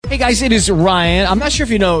Hey guys, it is Ryan. I'm not sure if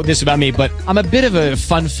you know this about me, but I'm a bit of a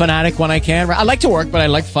fun fanatic when I can. I like to work, but I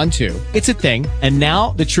like fun too. It's a thing. And now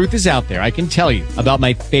the truth is out there. I can tell you about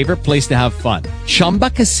my favorite place to have fun. Chumba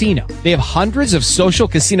Casino. They have hundreds of social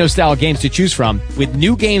casino style games to choose from with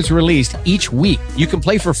new games released each week. You can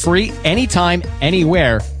play for free anytime,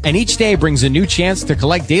 anywhere. And each day brings a new chance to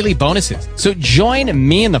collect daily bonuses. So join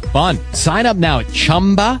me in the fun. Sign up now at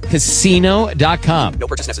ChumbaCasino.com. No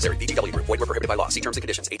purchase necessary. VGW Group. Void where prohibited by law. See terms and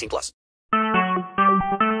conditions. 18+.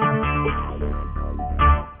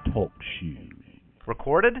 Talk show.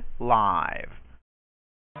 Recorded live.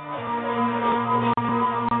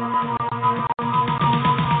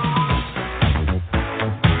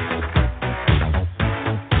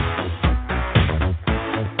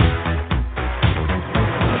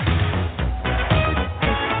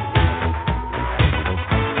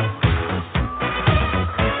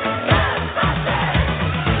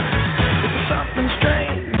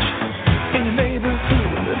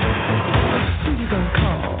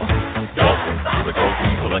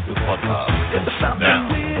 Now,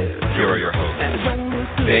 here are your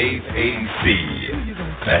hosts, Dave A.C.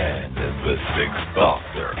 and the Sixth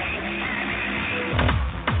Doctor.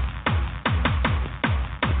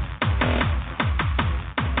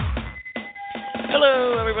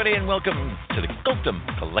 Hello, everybody, and welcome to the Cultum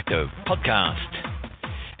Collective podcast.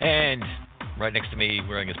 And right next to me,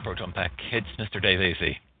 wearing his proton pack, it's Mr. Dave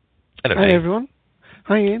A.C. Hello, Hi, Dave. everyone.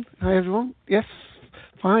 Hi, Ian. Hi, everyone. Yes,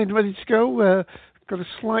 fine, ready to go. Got a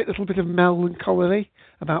slight little bit of melancholy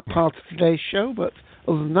about part of today's show, but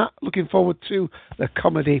other than that, looking forward to the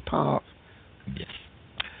comedy part. Yes.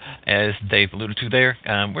 As Dave alluded to there,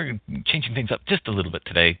 we're changing things up just a little bit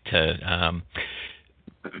today to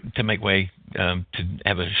make way to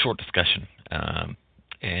have a short discussion.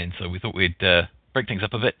 And so we thought we'd break things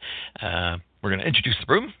up a bit. We're going to introduce the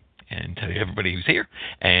room and tell you everybody who's here,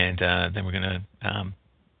 and then we're going to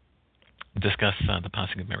discuss the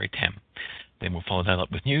passing of Mary Tamm. Then we'll follow that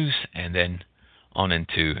up with news, and then on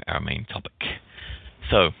into our main topic.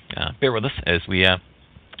 So bear with us as we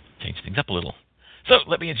change things up a little. So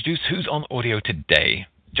let me introduce who's on audio today.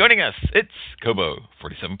 Joining us, it's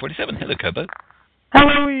Kobo4747. Hello, Kobo.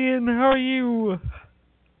 Hello, Ian. How are you?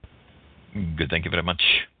 Good, thank you very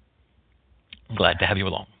much. Glad to have you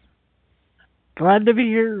along. Glad to be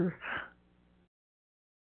here.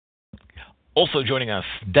 Also joining us,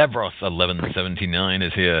 Davros1179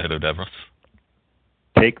 is here. Hello, Davros.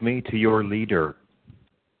 Take me to your leader.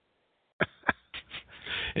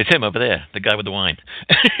 It's him over there, the guy with the wine.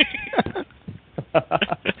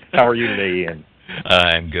 How are you today, Ian?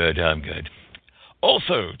 I'm good.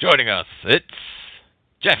 Also joining us, it's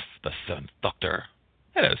Jeff, the Seventh Doctor.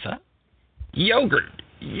 Hello, sir. Yogurt.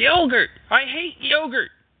 I hate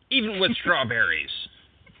yogurt, even with strawberries.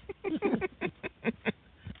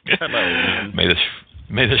 Hello. May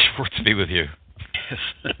the Schwartz be with you. Yes.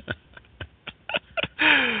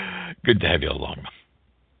 Good to have you along.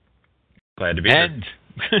 Glad to be here.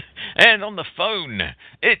 And on the phone,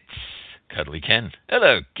 it's Cuddly Ken.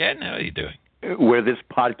 Hello, Ken. How are you doing? Where this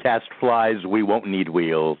podcast flies, we won't need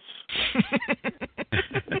wheels.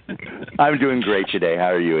 I'm doing great today.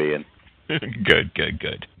 How are you, Ian?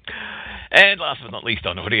 Good. And last but not least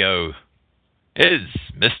on audio is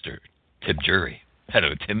Mr. Tim Jury.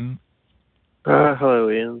 Hello, Tim. Hello,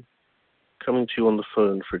 Ian. Coming to you on the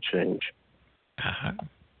phone for change. Uh-huh.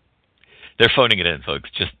 They're phoning it in, folks.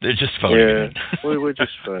 They're just phoning it in. We're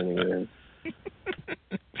just phoning it in.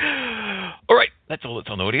 All right, that's all that's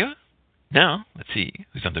on audio. Now, let's see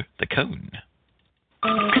who's under the cone.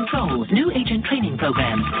 Control, new agent training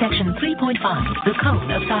program, section 3.5, the cone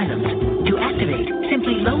of silence. To activate,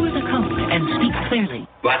 simply lower the cone and speak clearly.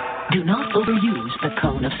 What? Do not overuse the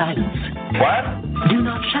cone of silence. What? Do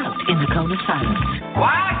not shout in the cone of silence.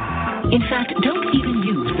 What? In fact, don't even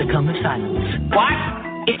use the cone of silence. What?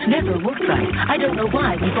 It's never worked right. I don't know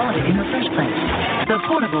why we bought it in the first place. The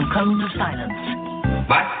portable cone of silence.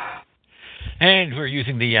 What? And we're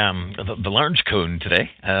using the large cone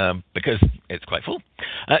today because it's quite full.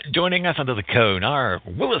 Joining us under the cone, our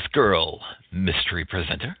Willis Girl mystery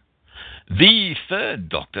presenter, the third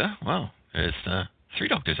Doctor. Well, there's 3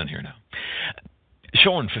 doctors in here now.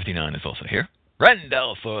 Sean 59 is also here.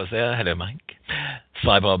 Randall Thor is there. Hello, Mike.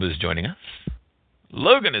 Sly Bob is joining us.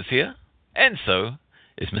 Logan is here, and so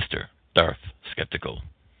is Mr. Darth Skeptical.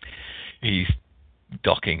 He's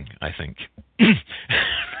docking, I think.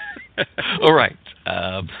 All right.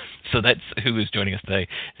 So that's who is joining us today.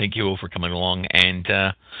 Thank you all for coming along. And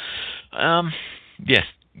yes,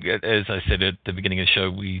 as I said at the beginning of the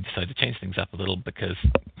show, we decided to change things up a little because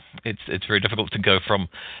it's very difficult to go from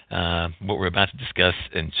what we're about to discuss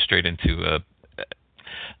and straight into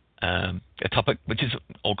a topic which is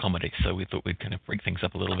all comedy. So we thought we'd kind of break things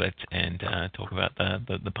up a little bit and talk about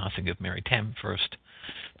the passing of Mary Tamm first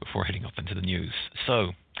before heading off into the news.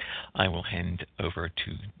 So I will hand over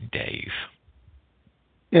to Dave.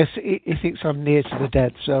 Yes, he thinks I'm near to the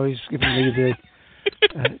dead, so he's given me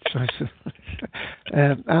the choice.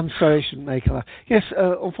 I'm sorry, I shouldn't make a laugh. Yes,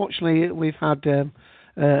 unfortunately, we've had... in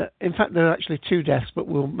fact, there are actually 2 deaths, but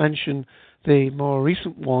we'll mention the more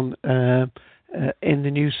recent one in the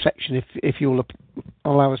news section if you'll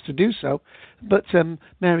allow us to do so. But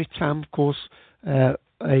Mary Tamm, of course, a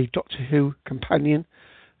Doctor Who companion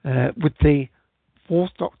with the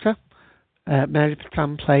 4th Doctor. Mary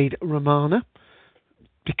Tamm played Romana,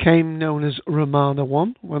 became known as Romana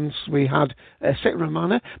 1 once we had a second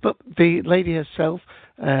Romana, but the lady herself,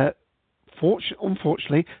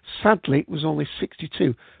 unfortunately, sadly, was only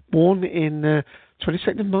 62, born in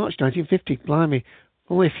 22nd of March 1950, blimey,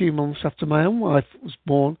 only a few months after my own wife was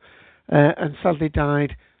born, and sadly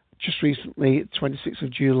died just recently, 26th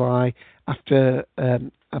of July, after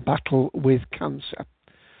a battle with cancer.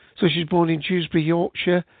 So she was born in Dewsbury,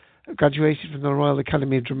 Yorkshire, graduated from the Royal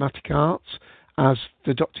Academy of Dramatic Arts, as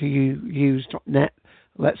the DoctorWhoUs.net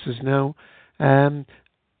lets us know. And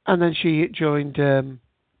then she joined,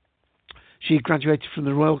 she graduated from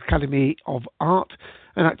the Royal Academy of Art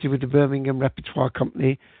and acted with the Birmingham Repertoire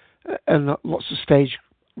Company, and lots of stage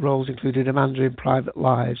roles, including Amanda in Private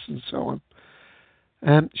Lives and so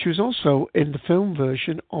on. She was also in the film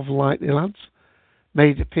version of Lightly Lads,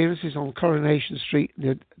 made appearances on Coronation Street in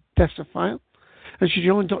the Odessa File, and she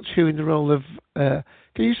joined Doctor Who in the role of, can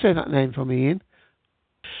you say that name for me, Ian?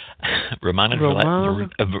 Romana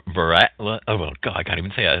Varatna. Oh, well, God, I can't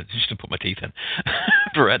even say it. I just put my teeth in.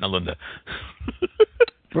 Varatnalunda.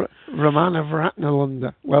 Romana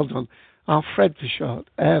Varatnalunda. Well done. Our Fred for short.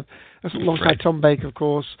 Alongside Tom Baker, of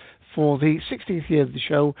course, for the 16th year of the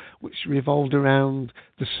show, which revolved around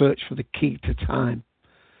the search for the key to time.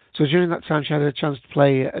 So during that time, she had a chance to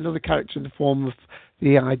play another character in the form of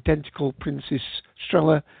the identical Princess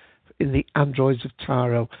Strella in the Androids of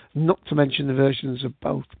Taro, not to mention the versions of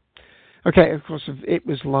both. Okay, of course, it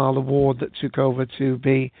was Lala Ward that took over to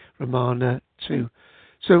be Romana 2.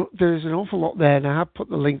 So there's an awful lot there, and I have put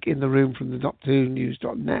the link in the room from the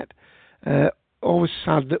DoctorWhoNews.net. Always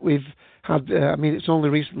sad that we've had, it's only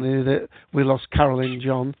recently that we lost Carolyn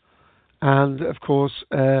John, and of course,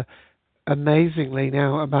 amazingly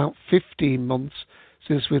now, about 15 months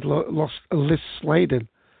since we'd lost Liz Sladen.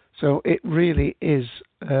 So it really is,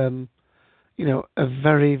 a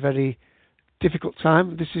very, very difficult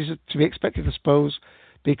time. This is to be expected, I suppose,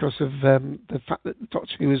 because of the fact that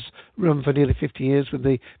Doctor Who has run for nearly 50 years, with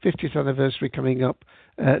the 50th anniversary coming up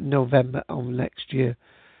November of next year.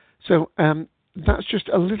 So that's just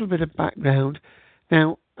a little bit of background.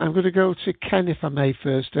 Now, I'm going to go to Ken, if I may,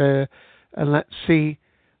 first, and let's see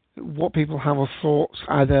what people have of thoughts,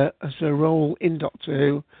 either as a role in Doctor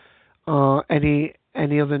Who or any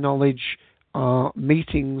other knowledge or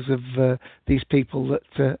meetings of these people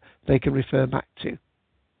that they can refer back to.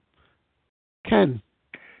 Ken?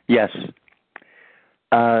 Yes.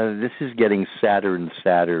 This is getting sadder and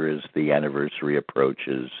sadder as the anniversary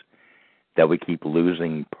approaches, that we keep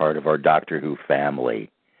losing part of our Doctor Who family.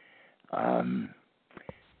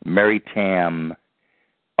 Mary Tamm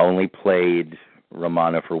only played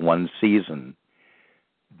Romana for 1 season,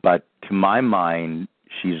 but to my mind,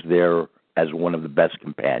 she's there as one of the best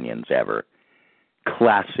companions ever.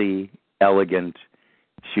 Classy, elegant.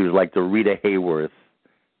 She was like the Rita Hayworth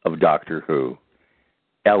of Doctor Who.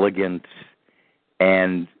 Elegant,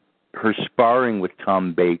 and her sparring with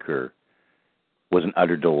Tom Baker was an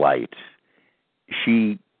utter delight.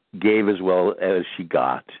 She gave as well as she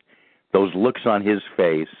got. Those looks on his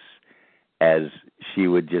face as she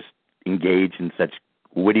would just engage in such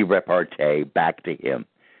witty repartee back to him,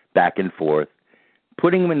 back and forth,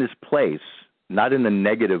 putting him in his place, not in a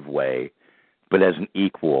negative way, but as an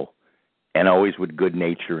equal, and always with good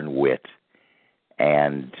nature and wit.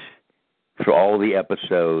 And for all the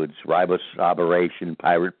episodes, Ribos Operation,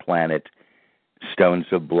 Pirate Planet, Stones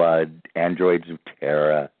of Blood, Androids of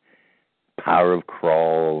Terra, Power of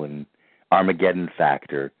Crawl, and Armageddon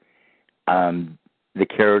Factor, the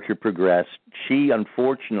character progressed. She,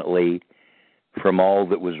 unfortunately, from all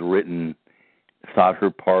that was written, thought her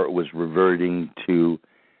part was reverting to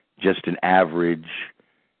just an average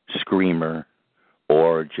screamer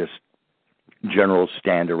or just general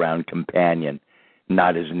stand-around companion,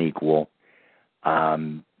 not as an equal.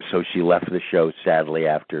 So she left the show, sadly,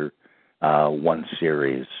 after 1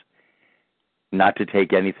 series. Not to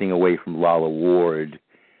take anything away from Lala Ward,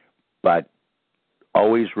 but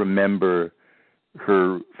always remember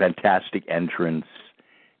her fantastic entrance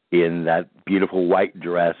in that beautiful white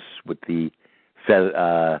dress with the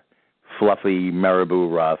fluffy marabou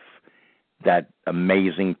ruff, that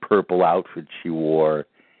amazing purple outfit she wore,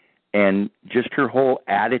 and just her whole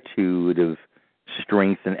attitude of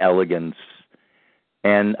strength and elegance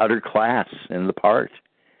and utter class in the part.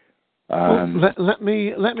 Let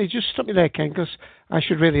me just stop you there, Ken, because I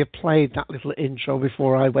should really have played that little intro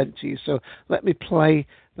before I went to you. So let me play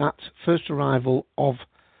that first arrival of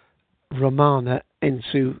Romana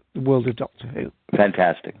into the world of Doctor Who.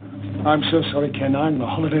 Fantastic. I'm so sorry, Ken. I'm the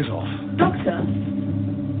holidays off. Doctor?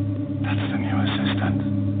 That's the new assistant.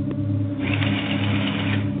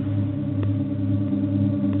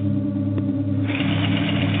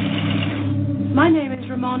 My name is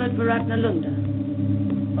Romana Varatnalunda.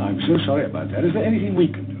 I'm so sorry about that. Is there anything we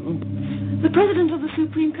can do? The President of the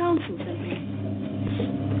Supreme Council sent me.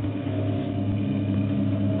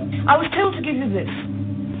 I was told to give you this.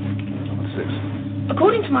 What's this?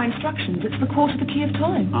 According to my instructions, it's the quarter the key of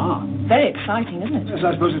time. Ah. Very exciting, isn't it? Yes,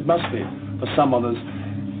 I suppose it must be, for someone as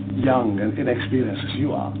young and inexperienced as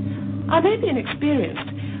you are. I may be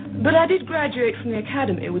inexperienced, but I did graduate from the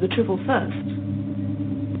academy with a triple first.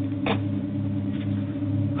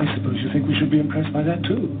 I suppose you think we should be impressed by that,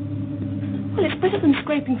 too. Well, it's better than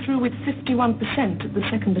scraping through with 51% at the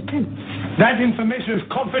second attempt. That information is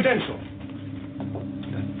confidential.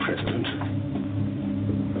 That president.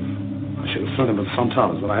 I should have thrown him at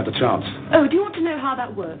Fontanas when I had the chance. Oh, do you want to know how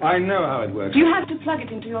that works? I know how it works. You have to plug it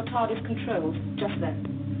into your TARDIS controls, just there.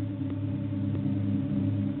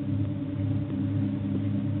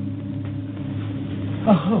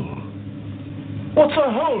 A hole? What's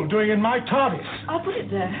a hole doing in my TARDIS? I put it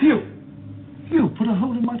there. You put a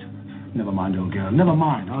hole in my TARDIS? Never mind, old girl, never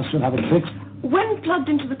mind. I'll soon have it fixed. When plugged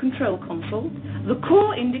into the control console, the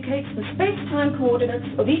core indicates the space-time coordinates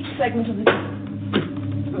of each segment of the...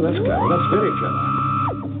 Oh, that's clever. That's very clever.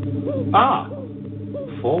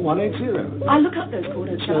 4180. I'll look up those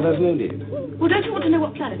coordinates. No, there's no need. Well, don't you want to know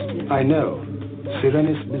what planet it is? I know.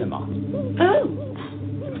 Serenus Minima. Oh.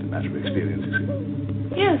 Just a matter of experience, you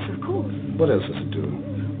see. Yes, of course. What else does it do?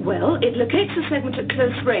 Well, it locates the segment at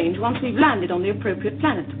close range once we've landed on the appropriate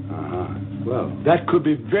planet. Well, that could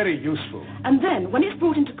be very useful. And then, when it's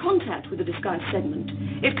brought into contact with the disguised segment,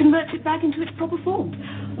 it converts it back into its proper form.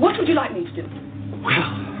 What would you like me to do? Well,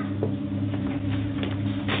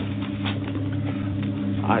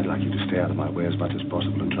 I'd like you to stay out of my way as much as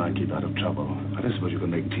possible and try and keep out of trouble. I don't suppose you can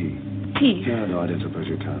make tea. Tea? Yeah, no, I don't suppose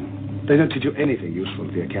you can. They don't teach you anything useful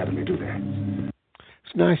at the academy, do they?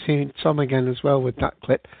 It's nice hearing Tom again as well with that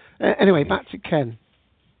clip. Anyway, back to Ken.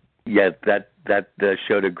 Yeah, that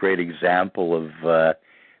showed a great example of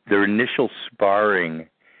their initial sparring,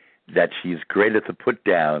 that she's great at the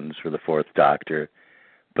put-downs for the Fourth Doctor,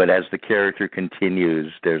 but as the character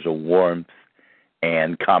continues, there's a warmth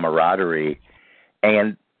and camaraderie,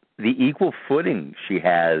 and the equal footing she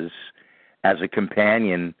has as a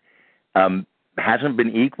companion hasn't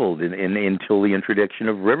been equaled until the introduction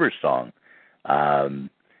of River Song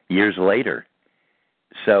years later.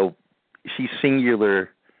 So she's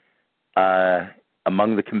singular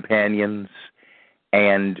among the companions,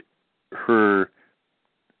 and her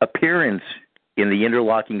appearance in the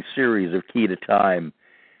interlocking series of Key to Time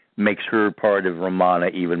makes her part of Romana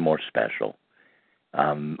even more special.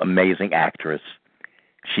 Amazing actress.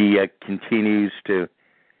 She continues to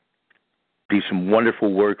do some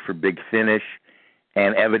wonderful work for Big Finish,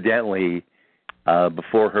 and evidently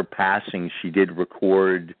before her passing she did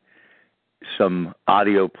record some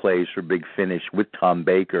audio plays for Big Finish with Tom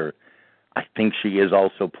Baker. I think she is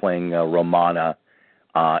also playing Romana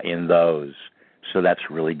in those. So that's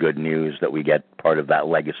really good news that we get part of that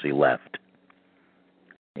legacy left.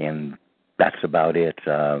 And that's about it.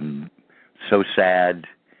 So sad.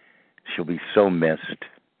 She'll be so missed.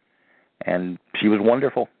 And she was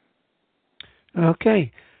wonderful.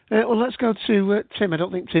 Okay. Well, let's go to Tim. I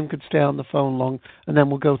don't think Tim could stay on the phone long, and then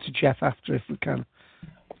we'll go to Jeff after if we can.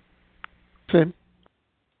 Tim?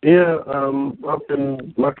 Yeah, I've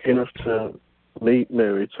been lucky enough to meet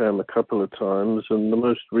Mary Tamm a couple of times, and the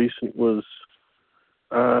most recent was,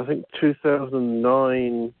 I think,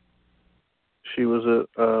 2009. She was at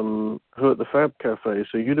Who at the Fab Cafe,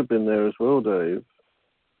 so you'd have been there as well, Dave.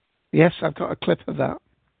 Yes, I've got a clip of that.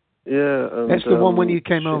 Yeah. And, that's the one when you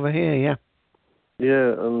came over here, yeah.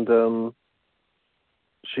 Yeah, and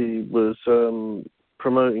she was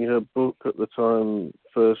promoting her book at the time,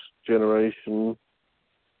 First Generation,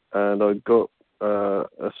 and I got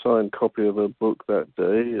a signed copy of her book that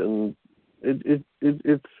day, and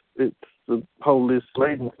it's the whole Liz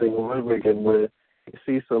Sladen thing all over again, where you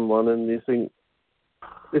see someone and you think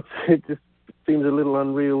it just seems a little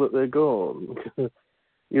unreal that they're gone.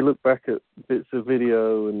 you look back at bits of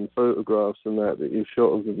video and photographs and that you've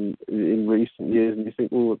shot of them in recent years, and you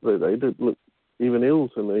think, well, they don't look even ill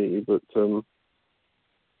to me. But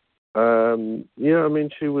yeah, I mean,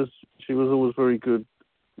 she was always very good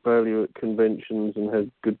value at conventions and had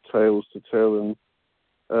good tales to tell. And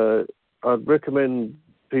I'd recommend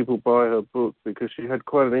people buy her book because she had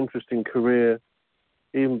quite an interesting career.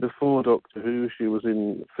 Even before Doctor Who, she was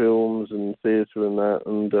in films and theatre and that,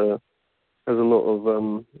 and has a lot of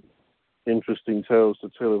interesting tales to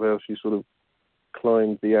tell of how she sort of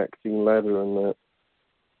climbed the acting ladder and that.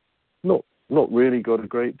 Not really got a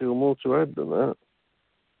great deal more to add than that.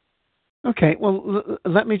 Okay, well,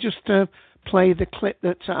 let me just play the clip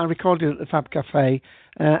that I recorded at the Fab Cafe.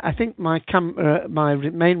 I think my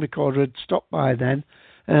main recorder had stopped by then.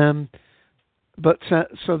 But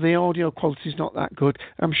so the audio quality is not that good.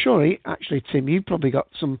 I'm sure, actually, Tim, you probably got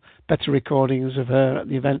some better recordings of her at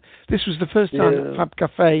the event. This was the first time that Fab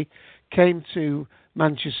Cafe came to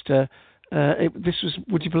Manchester. This was,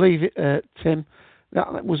 would you believe it, Tim?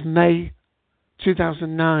 That was May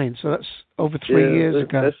 2009, so that's over 3 years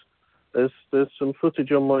ago. There's some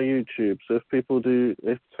footage on my YouTube. So if people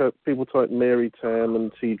type Mary Tamm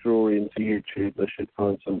and T Drury into YouTube, they should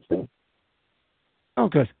find something. Oh,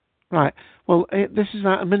 good. Right. Well, this is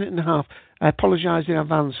about a minute and a half. I apologise in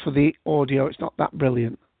advance for the audio. It's not that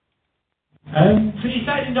brilliant. So you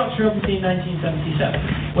started in Doctor Who obviously in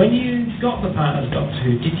 1977. When you got the part of Doctor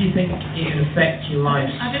Who, did you think it would affect your life?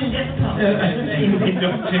 I didn't get the part. In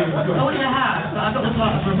Doctor Who. I wish I had, but I got the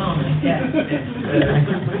part of Ramona. Yeah.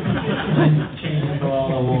 Change the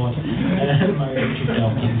all award. My Richard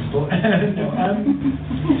Dawkins. But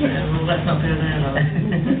well, let's not go there, though.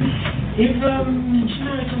 Did she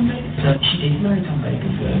marry Tom Baker? She did marry Tom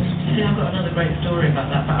Baker first. See, I've got another great story about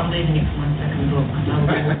that, but I'm leaving it for my second book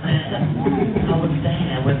because I was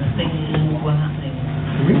there when things were happening.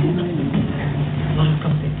 Really? A lot of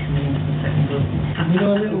gossip coming into the second book. We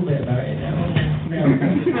know a little bit about it now. No.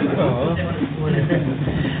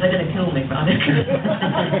 They're going to kill me, but I don't care.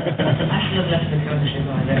 I should have left the country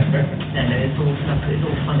by then. No, it's all stuff. It's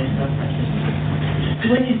all funny stuff, actually. So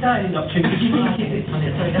when you started in Doctor Who, did you think it's funny?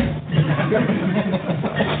 Sorry,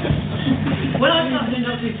 when I started in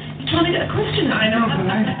Doctor Who, you're trying to get a question out. I know.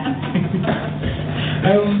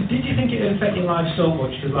 Did you think it would affect your life so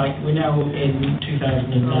much? Because, like, we're now in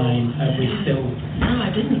 2009 and we're still I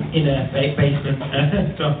didn't. In a basement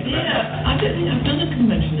talking about that. I don't think I've done a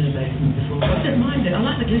convention in a basement before, but I don't mind it. I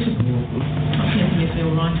like the glitter ball. That's making me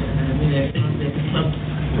feel right at the minute. The club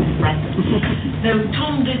Though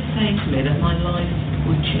Tom did say to me that my life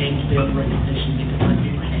would change beyond recognition because I'd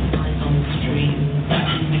be recognised on the street and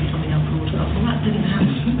actually be coming up autographs. Well, that didn't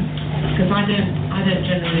happen because I don't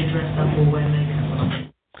generally dress up or wear makeup.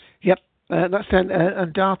 Yep, that's it.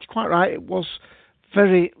 And Dart's quite right. It was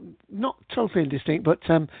very, not totally indistinct, but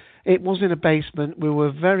it was in a basement. We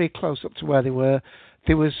were very close up to where they were.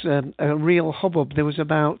 There was a real hubbub. There was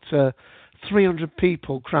about 300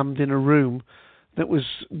 people crammed in a room that was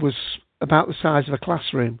about the size of a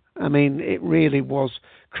classroom. I mean, it really was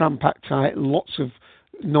cram-packed tight, lots of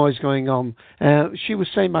noise going on. She was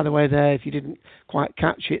saying, by the way, there, if you didn't quite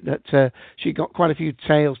catch it, that she got quite a few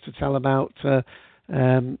tales to tell about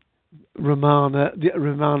Romana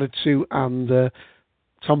 2 and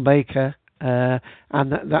Tom Baker,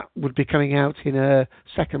 and that would be coming out in her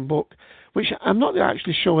second book, which I'm not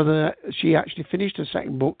actually sure whether she actually finished her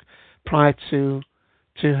second book prior to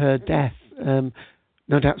her death.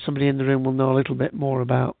 No doubt somebody in the room will know a little bit more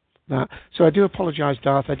about that. So I do apologise,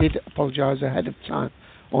 Darth. I did apologise ahead of time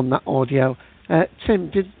on that audio. Tim,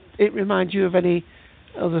 did it remind you of any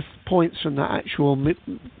other points from that actual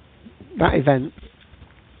that event?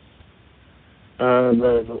 No,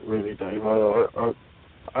 not really, Dave. I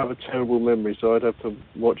have a terrible memory, so I'd have to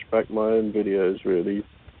watch back my own videos, really.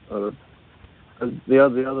 The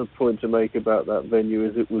other point to make about that venue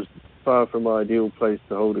is it was far from an ideal place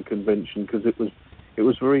to hold a convention because it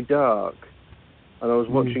was very dark, and I was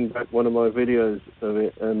watching back one of my videos of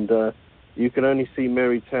it, and you can only see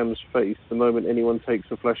Mary Tamm's face the moment anyone takes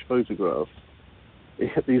a flash photograph.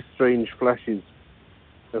 These strange flashes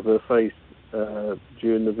of her face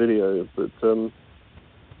during the video, but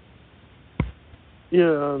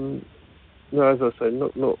no, as I say,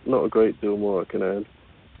 not a great deal more I can add.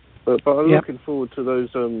 But I'm looking forward to those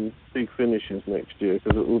big finishes next year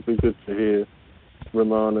because it will be good to hear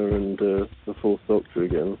Romana and the Fourth Doctor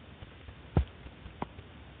again.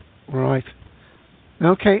 Right.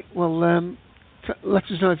 Okay. Well, let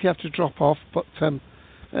us know if you have to drop off, but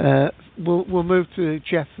we'll move to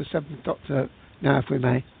Jeff, the Seventh Doctor, now, if we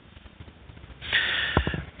may.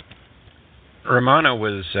 Romana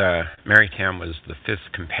was, Mary Tamm was the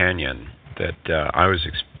fifth companion that I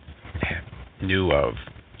knew of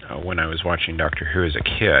when I was watching Doctor Who as a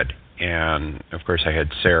kid. And, of course, I had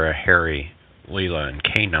Sarah, Harry, Leela, and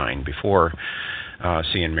K9 before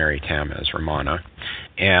seeing Mary Tamm as Romana.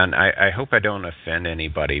 And I hope I don't offend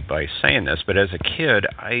anybody by saying this, but as a kid,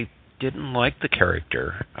 I didn't like the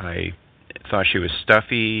character. I thought she was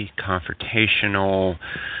stuffy, confrontational,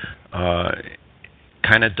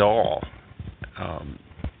 kind of dull.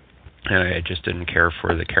 And I just didn't care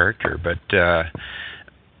for the character. But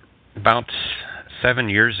about 7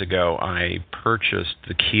 years ago, I purchased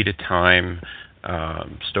the Key to Time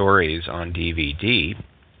stories on DVD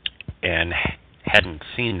and hadn't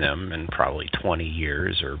seen them in probably 20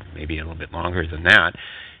 years or maybe a little bit longer than that.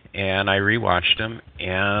 And I rewatched them,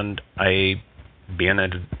 and being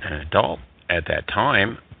an adult at that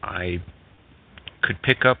time, I could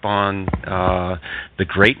pick up on the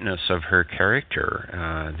greatness of her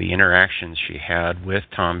character, the interactions she had with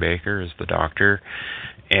Tom Baker as the Doctor,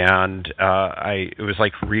 and it was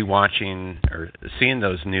like rewatching or seeing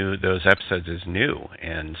those episodes as new,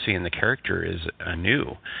 and seeing the character as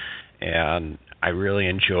anew, and I really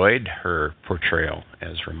enjoyed her portrayal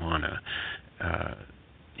as Romana,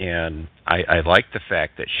 and I liked the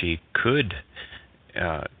fact that she could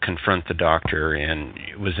confront the Doctor and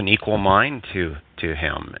was an equal mind to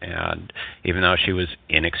him, and even though she was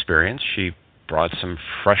inexperienced, she brought some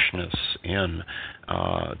freshness in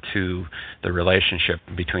to the relationship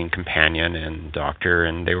between companion and Doctor,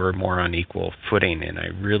 and they were more on equal footing, and I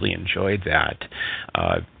really enjoyed that.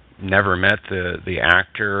 Never met the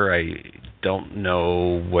actor. I don't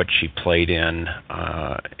know what she played in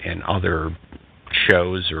other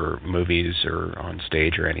shows or movies or on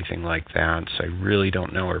stage or anything like that, so I really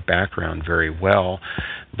don't know her background very well,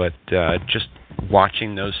 but just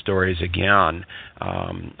watching those stories again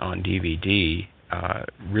on DVD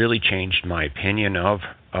really changed my opinion of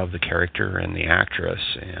the character and the actress,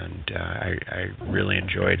 and I really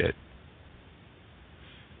enjoyed it.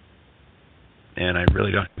 And I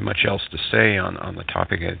really don't have much else to say on the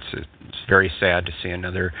topic. It's very sad to see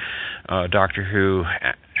another Doctor Who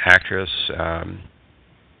actress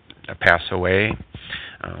pass away,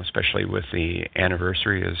 especially with the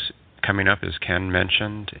anniversary is coming up, as Ken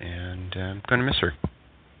mentioned, and I'm going to miss her.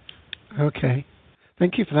 Okay.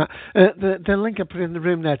 Thank you for that. The link I put in the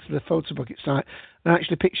room there to the photo bucket site are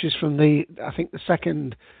actually pictures from the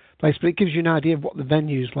second place, but it gives you an idea of what the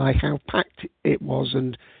venue's like, how packed it was,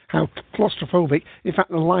 and how claustrophobic. In fact,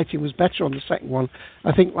 the lighting was better on the second one.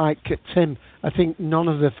 I think, like Tim, I think none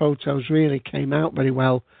of the photos really came out very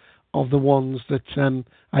well of the ones that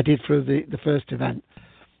I did for the first event.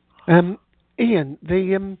 Ian,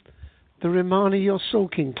 the Romana You're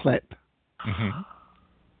Sulking clip. Mm-hmm.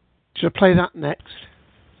 Should I play that next?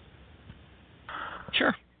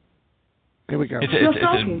 Sure. Here we go. It's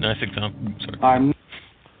a nice example. Sorry.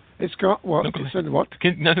 It's got what? No, it said what?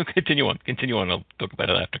 No, continue on. Continue on. I'll talk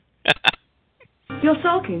about it after. You're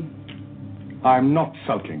sulking. I'm not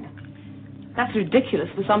sulking. That's ridiculous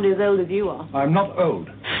for somebody as old as you are. I'm not old.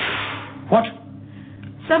 What?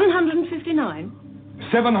 759?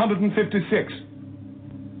 756.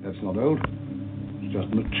 That's not old. It's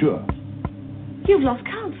just mature. You've lost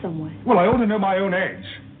count somewhere. Well, I only know my own age.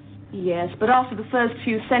 Yes, but after the first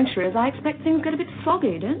few centuries, I expect things get a bit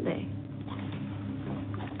foggy, don't they?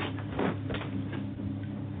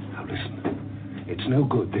 Now listen, it's no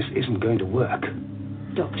good. This isn't going to work.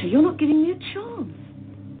 Doctor, you're not giving me a chance.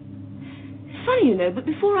 It's funny, you know, but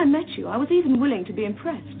before I met you, I was even willing to be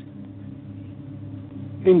impressed.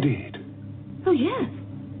 Indeed. Oh, yes.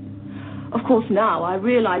 Of course, now I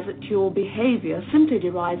realize that your behavior simply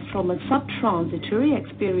derives from a subtransitory,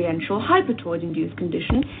 experiential, hypertoid-induced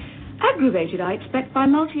condition, aggravated, I expect, by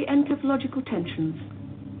multi-encephalogical tensions.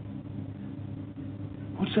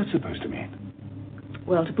 What's that supposed to mean?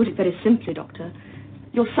 Well, to put it very simply, Doctor,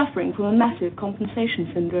 you're suffering from a massive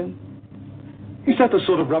compensation syndrome. Is that the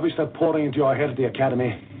sort of rubbish they're pouring into your head at the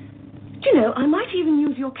Academy? Do you know, I might even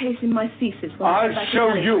use your case in my thesis. I'll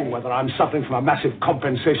show you whether I'm suffering from a massive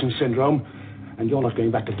compensation syndrome. And you're not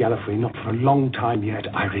going back to Gallifrey, not for a long time yet,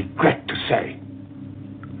 I regret to say.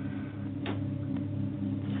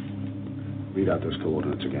 Read out those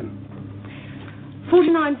coordinates again.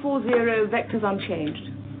 4940, vectors unchanged.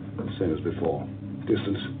 Same as before.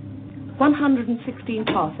 Distance? 116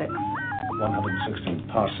 parsecs. 116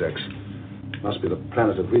 parsecs. Must be the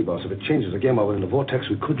planet of Rebos. If it changes again while we're in the vortex,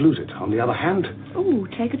 we could lose it. On the other hand... Oh,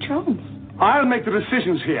 take a chance. I'll make the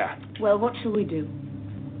decisions here. Well, what shall we do?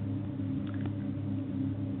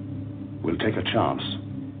 We'll take a chance.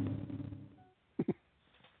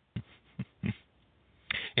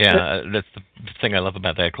 Yeah, that's thing I love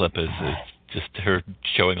about that clip is just her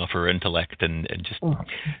showing off her intellect and just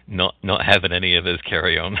not having any of his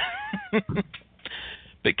carry on.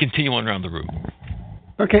 But continue on around the room.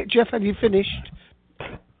 Okay, Jeff, have you finished?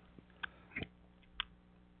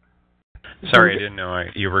 Sorry, I didn't know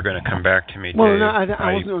you were going to come back to me, Well, Dave. no,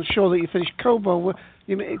 I wasn't sure that you finished Kobo.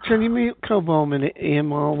 Can you mute Kobo a minute, Ian,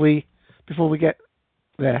 before we get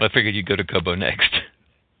there? I figured you'd go to Kobo next.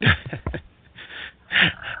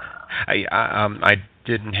 I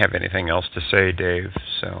didn't have anything else to say, Dave,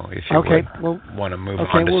 so if you want to move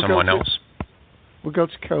on to someone else. We'll go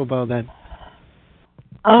to Kobo then.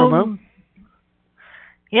 Kobo?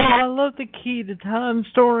 Yeah, I love the key to time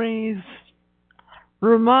stories.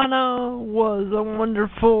 Romana was a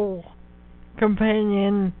wonderful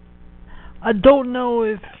companion. I don't know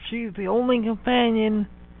if she's the only companion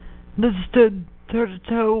that stood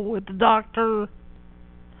toe-to-toe with the Doctor,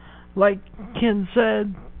 like Ken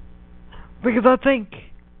said, because I think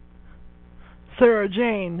Sarah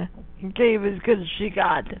Jane gave as good as she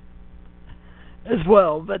got as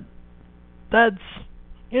well, but that's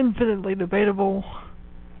infinitely debatable.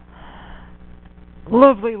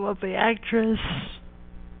 Lovely, lovely actress.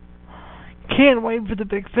 Can't wait for the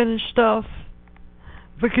Big Finish stuff,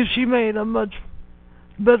 because she made a much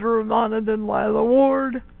better Romana than Lila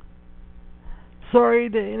Ward. Sorry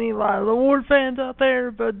to any Lila Ward fans out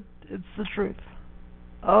there, but it's the truth.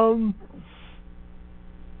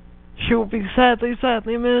 She will be sadly,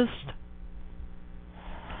 sadly missed.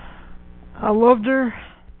 I loved her,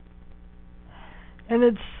 and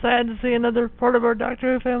it's sad to see another part of our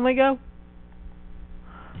Doctor Who family go.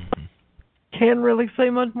 Can't really say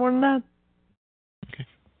much more than that.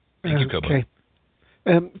 Thank you, Kobo. Okay.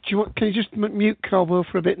 Can you just mute Kobo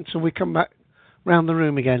for a bit until we come back round the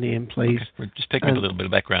room again, Ian, please? Okay. We're just taking a little bit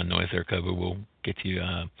of background noise there, Kobo. We'll get to you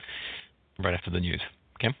right after the news.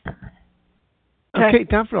 Okay? Okay,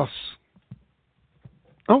 Davros.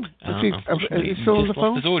 Oh, unfortunately, is he still on the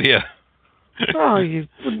phone? Lost his audio. Oh, you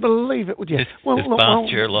wouldn't believe it, would you? His bath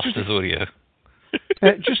chair lost his audio.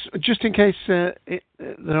 Just in case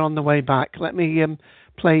they're on the way back, let me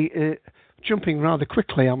play, jumping rather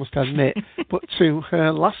quickly, I must admit, but to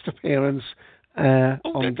her last appearance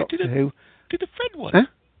on Doctor Who. Do the Fred one. Huh?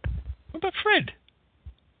 What about Fred?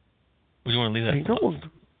 Would you want to leave that?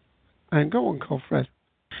 I ain't got one called Fred.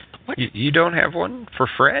 What? You don't have one for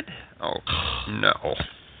Fred? Oh, no.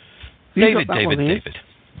 David.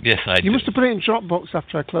 Yes, I do. You must have put it in Dropbox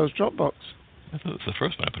after I closed Dropbox. I thought it was the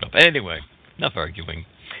first one I put up. Anyway, enough arguing.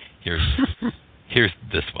 Here's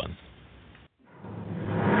this one.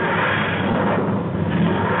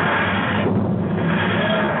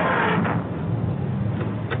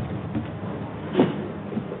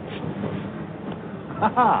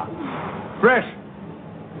 Ha-ha! Fresh!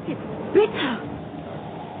 It's bitter.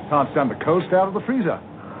 Can't stand the cold, stay out of the freezer.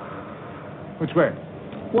 Which way?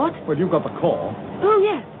 What? Well, you've got the call. Oh,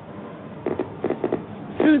 yes.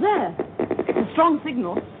 Through there. It's a strong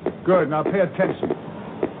signal. Good, now pay attention.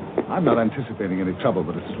 I'm not anticipating any trouble,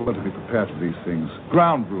 but it's well to be prepared for these things.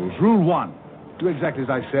 Ground rules. Rule 1, do exactly as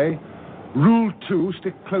I say. Rule 2,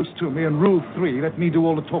 stick close to me. And Rule 3, let me do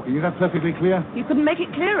all the talking. Is that perfectly clear? You couldn't make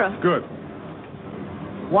it clearer. Good.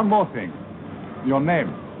 One more thing. Your name.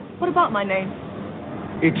 What about my name?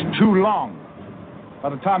 It's too long. By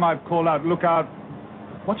the time I've called out, look out.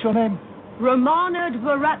 What's your name? Romana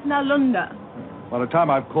Dvaratnalunda. By the time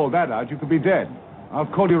I've called that out, you could be dead. I'll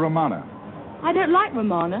call you Romana. I don't like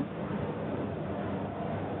Romana.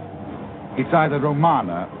 It's either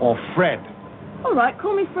Romana or Fred. All right,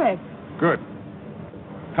 call me Fred. Good.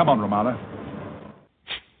 Come on, Romana.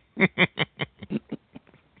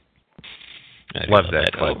 Love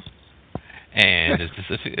that clip. And it's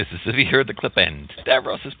as if you heard the clip end.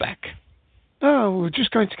 Davros is back. Oh, we're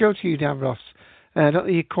just going to go to you, Davros. I don't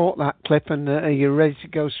think you caught that clip, and are you ready to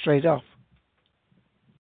go straight off?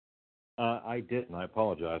 I didn't. I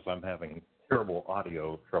apologize. I'm having terrible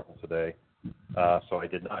audio trouble today, so I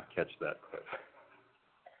did not catch that clip.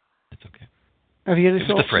 It's okay. Have you any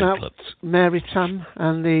thoughts about clips. Mary Tamm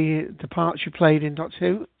and the part she played in Doctor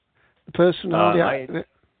Who? The personality?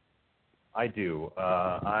 I do.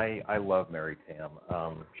 I love Mary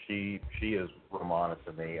Tamm. She is Romana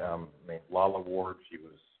to me. Lala Ward,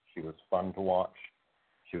 she was fun to watch.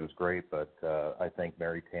 She was great, but I think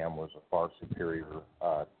Mary Tamm was a far superior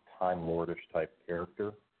Time Lordish type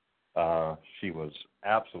character. She was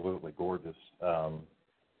absolutely gorgeous.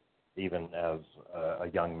 Even as a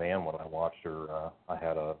young man, when I watched her, I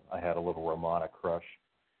had a little Romana crush.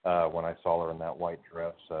 When I saw her in that white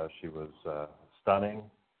dress, she was stunning.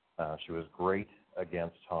 She was great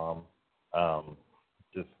against Tamm.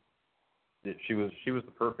 Just she was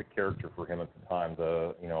the perfect character for him at the time.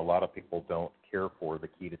 A lot of people don't care for the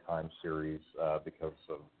Key to Time series because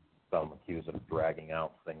of some accuse of dragging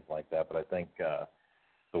out, things like that. But I think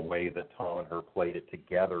the way that Tom and her played it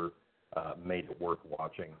together made it worth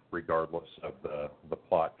watching, regardless of the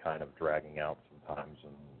plot kind of dragging out sometimes.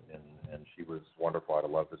 And she was wonderful. I'd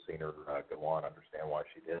have loved to have seen her go on. Understand why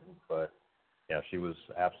she didn't, but yeah, she was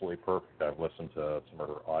absolutely perfect. I've listened to some of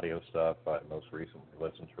her audio stuff. I most recently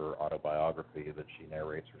listened to her autobiography that she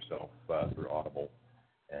narrates herself through Audible,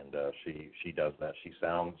 and she does that. She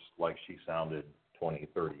sounds like she sounded 20,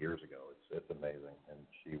 30 years ago. It's amazing, and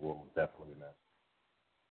she will definitely be missed.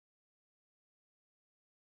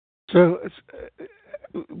 So,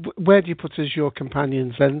 where do you put as your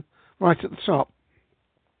companions then? Right at the top?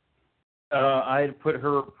 I'd put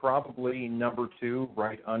her probably number 2,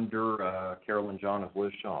 right under Carolyn John as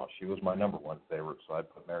Liz Shaw. She was my number 1 favorite, so I'd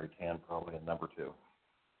put Mary Tamm probably in number 2.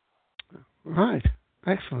 Right.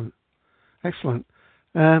 Excellent.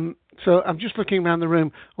 So I'm just looking around the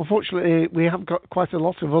room. Unfortunately, we have got quite a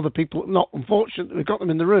lot of other people. Not unfortunately, we've got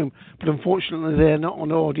them in the room, but unfortunately, they're not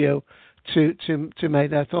on audio to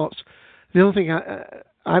make their thoughts. The only thing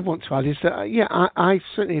I want to add is that I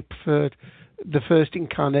certainly preferred the first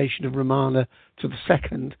incarnation of Romana to the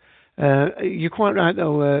second. You're quite right,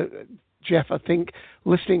 though, Jeff. I think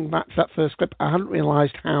listening back to that first clip, I hadn't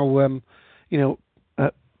realised how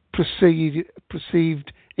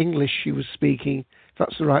perceived English she was speaking. If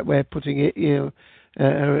that's the right way of putting it.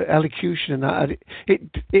 Her elocution and that.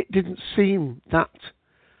 It didn't seem that,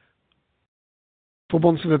 for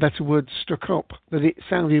want of a better word, stuck up that it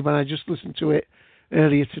sounded when I just listened to it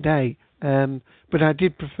earlier today. But I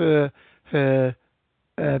did prefer her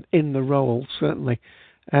in the role, certainly.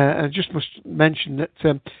 I just must mention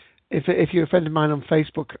that if you're a friend of mine on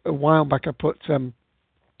Facebook, a while back I put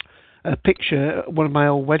a picture, one of my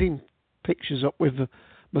old wedding pictures up with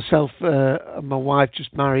myself and my wife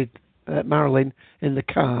just married, Marilyn, in the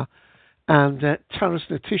car. And Taras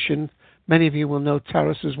Natishan, many of you will know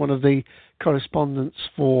Taras as one of the correspondents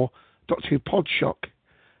for Doctor Who Podshock.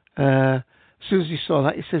 As soon as he saw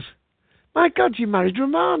that, he says, "My God, you married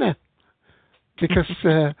Romana."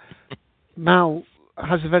 Because Mal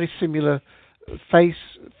has a very similar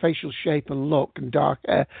facial shape and look and dark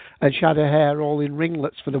hair, and she had her hair all in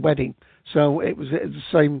ringlets for the wedding. So it was the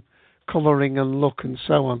same colouring and look and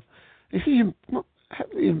so on. He said,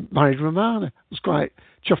 "You married Romana." I was quite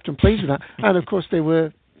chuffed and pleased with that. And of course they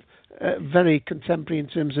were very contemporary in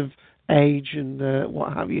terms of age and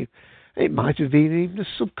what have you. It might have been even a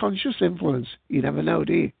subconscious influence. You never know,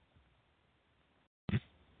 do you?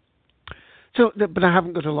 So, but I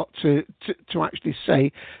haven't got a lot to actually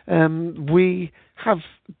say. We have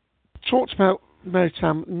talked about Mary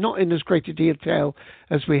Tamm not in as great a detail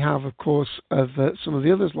as we have, of course, of some of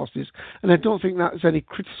the others' losses, and I don't think that's any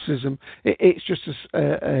criticism. It's just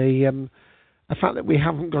a fact that we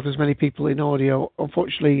haven't got as many people in audio.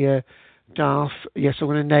 Unfortunately, Darth, yes, I'm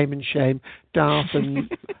going to name and shame, Darth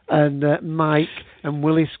and Mike and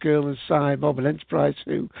Willie Skirl and Cy Bob and Enterprise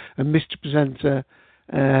Who and Mr. Presenter.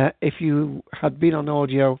 If you had been on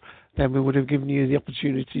audio, then we would have given you the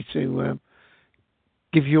opportunity to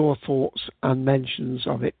give your thoughts and mentions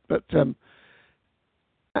of it. But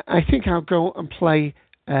I think I'll go and play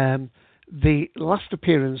the last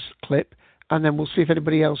appearance clip, and then we'll see if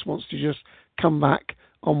anybody else wants to just come back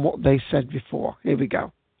on what they said before. Here we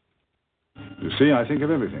go. You see, I think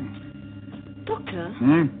of everything. Doctor?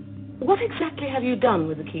 What exactly have you done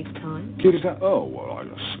with the Key to Time? Key to Time? Oh, well, I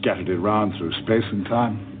just scattered it around through space and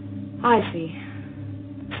time. I see.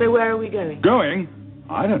 So where are we going? Going?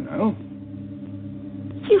 I don't know.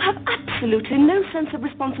 You have absolutely no sense of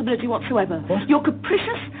responsibility whatsoever. What? You're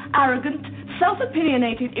capricious, arrogant,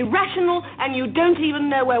 self-opinionated, irrational, and you don't even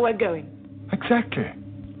know where we're going. Exactly.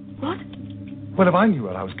 What? Well, if I knew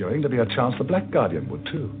where I was going, there'd be a chance the Black Guardian would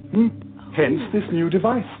too. Hence this new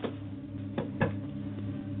device.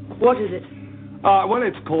 What is it? Well,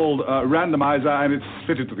 it's called Randomizer, and it's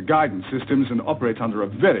fitted to the guidance systems and operates under a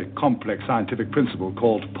very complex scientific principle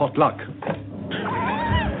called potluck.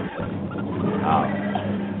 Now,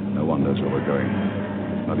 no one knows where we're going.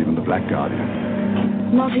 Not even the Black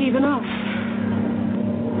Guardian. Not even us.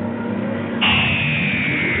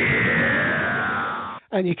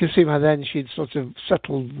 And you can see by then she'd sort of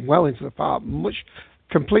settled well into the part, much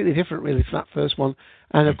completely different really to that first one.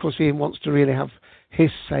 And of course Ian wants to really have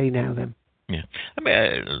his say now then. Yeah. I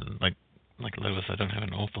mean, like Lois, I don't have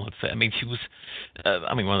an awful lot to say. I mean, she was, one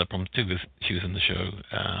of the problems too is she was in the show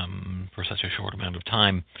for such a short amount of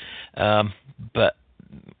time. But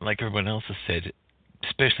like everyone else has said,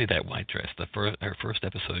 especially that white dress. Her first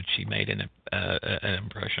episode, she made an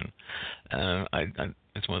impression.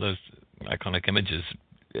 It's one of those iconic images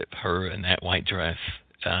of her in that white dress,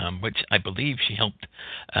 which I believe she helped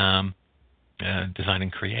design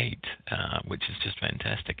and create, which is just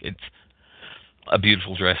fantastic. It's a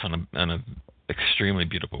beautiful dress on an extremely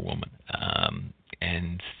beautiful woman.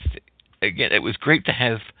 And again, it was great to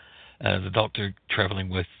have the Doctor traveling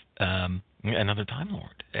with another Time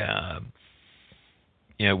Lord.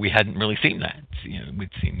 We hadn't really seen that.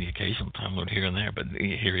 We'd seen the occasional Time Lord here and there, but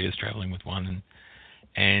here he is traveling with one,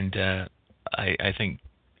 and I think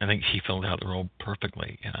she filled out the role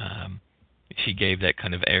perfectly. She gave that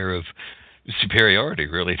kind of air of superiority,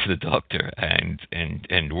 really, to the Doctor, and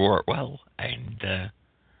wore it well. And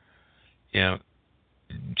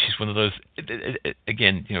she's one of those.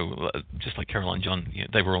 Again, just like Carol and John,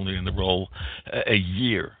 they were only in the role a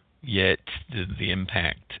year, yet the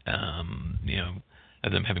impact,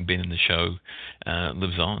 of them having been in the show,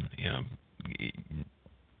 lives on.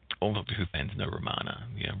 All Doctor Who fans know Romana,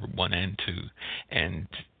 1 and 2, and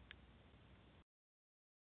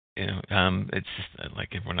it's just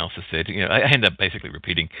like everyone else has said. I end up basically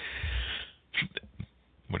repeating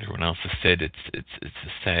what everyone else has said. It's a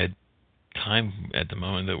sad time at the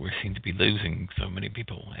moment that we seem to be losing so many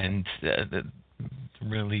people, and the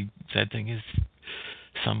really sad thing is,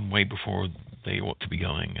 some way before they ought to be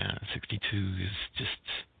going. 62 is just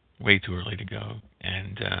way too early to go,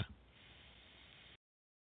 and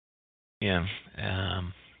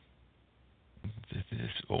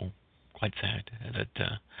it's all quite sad. That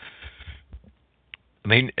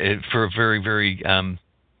for a very, very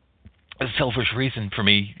selfish reason for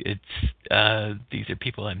me, it's these are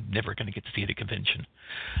people I'm never going to get to see at a convention.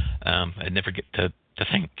 I never get to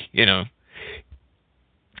think,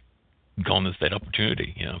 gone is that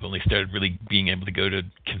opportunity. I've only started really being able to go to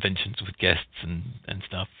conventions with guests and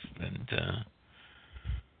stuff, and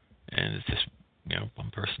it's just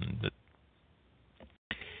one person that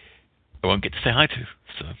I won't get to say hi to.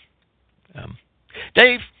 So,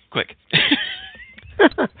 Dave, quick.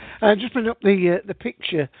 Just bring up the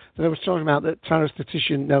picture that I was talking about that Tara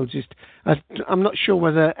Statistician noticed. I'm not sure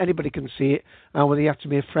whether anybody can see it, or whether you have to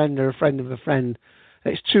be a friend or a friend of a friend.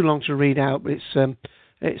 It's too long to read out, but it's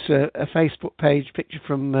a Facebook page picture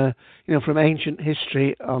from from ancient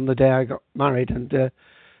history on the day I got married, and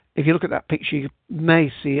if you look at that picture, you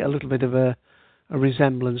may see a little bit of a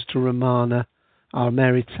resemblance to Romana or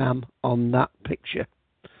Mary Tamm on that picture.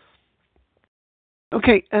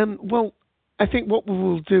 Okay, well, I think what we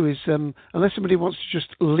will do is, unless somebody wants to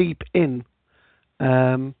just leap in,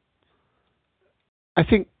 I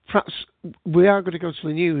think perhaps we are going to go to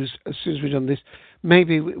the news as soon as we've done this.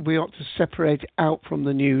 Maybe we ought to separate out from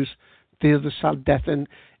the news the other sad death and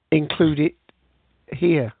include it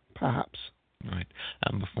here, perhaps. Right.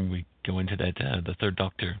 Before we go into that, the Third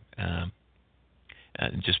Doctor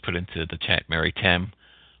just put into the chat, Mary Tamm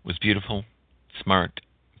was beautiful, smart,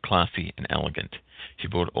 classy, and elegant. She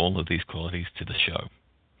brought all of these qualities to the show.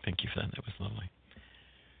 Thank you for that. That was lovely.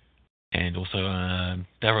 And also,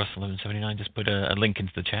 Daros1179 just put a link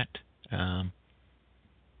into the chat.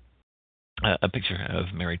 A picture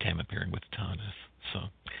of Mary Tamm appearing with the TARDIS. So,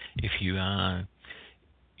 if you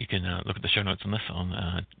can look at the show notes on this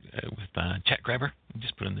with Chat Grabber.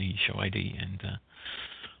 Just put in the show ID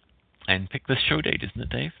and pick the show date, isn't it,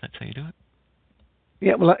 Dave? That's how you do it.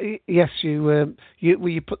 Yeah. Well, yes. You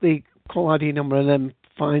put the call ID number and then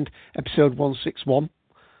find episode 161,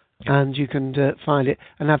 and you can find it.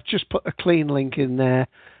 And I've just put a clean link in there.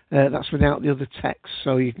 That's without the other text,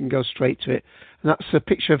 so you can go straight to it. And that's a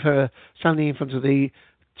picture of her standing in front of the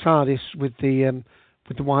TARDIS with the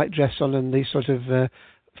white dress on and the sort of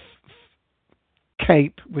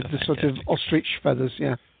cape with the sort of ostrich feathers.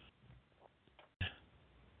 Yeah.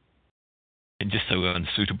 And just so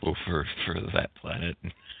unsuitable for that planet.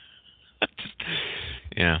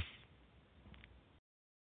 Yeah.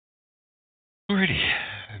 Alrighty.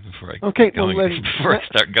 Before I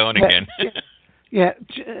start going again. Yeah,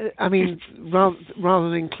 I mean, rather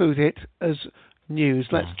than include it as news,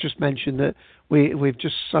 let's just mention that we've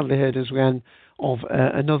just suddenly heard as again of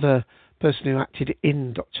another person who acted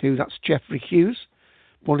in Doctor Who. That's Geoffrey Hughes,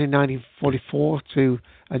 born in 1944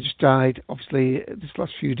 just died, obviously, this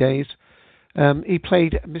last few days. He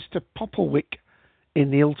played Mr. Popplewick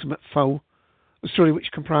in The Ultimate Foe, a story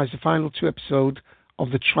which comprised the final 2 episodes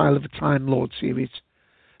of the Trial of a Time Lord series.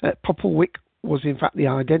 Popplewick was in fact the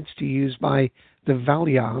identity used by the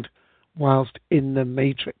Valeyard whilst in the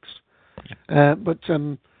Matrix. But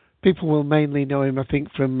people will mainly know him, I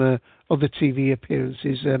think, from other TV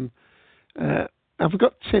appearances. Have we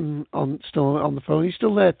got Tim still on the phone? Are you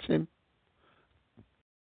still there, Tim?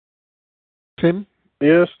 Tim?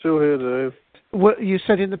 Yeah, still here, Dave. What you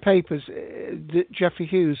said in the papers, that Jeffrey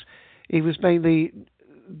Hughes, he was mainly,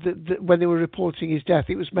 when they were reporting his death,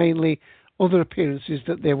 it was mainly other appearances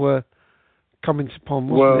that they were commenting upon,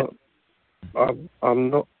 wasn't it? I'm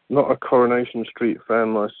not a Coronation Street fan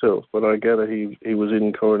myself, but I gather he was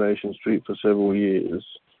in Coronation Street for several years.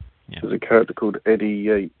 Yeah. There's a character called Eddie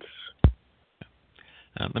Yates.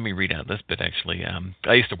 Let me read out this bit, actually.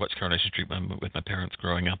 I used to watch Coronation Street with my parents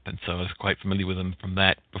growing up, and so I was quite familiar with him from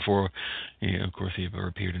that before, of course, he ever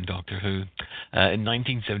appeared in Doctor Who. In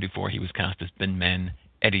 1974, he was cast as Bin Man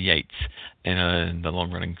Eddie Yates in the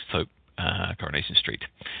long-running soap Coronation Street.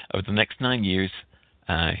 Over the next 9 years,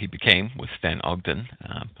 he became, with Stan Ogden,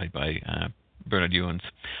 played by Bernard Ewens,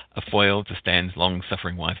 a foil to Stan's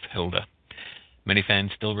long-suffering wife, Hilda. Many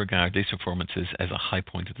fans still regard these performances as a high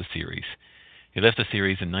point of the series. He left the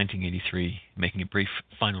series in 1983, making a brief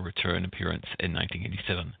final return appearance in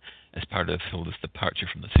 1987 as part of Hilda's departure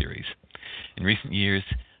from the series. In recent years,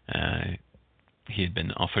 he had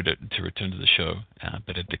been offered to return to the show,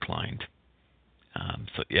 but had declined.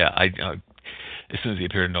 So yeah, I as soon as he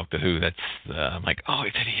appeared in Doctor Who, I'm like, oh,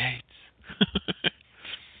 it's Eddie Yates.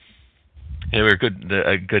 They were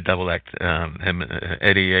a good double act. Him,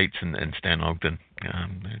 Eddie Yates, and Stan Ogden,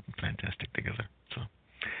 they're fantastic together. So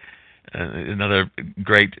another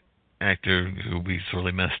great actor who we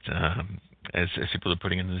sorely missed, as people are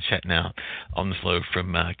putting into the chat now, on the slow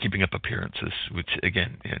from Keeping Up Appearances, which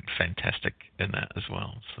again, fantastic in that as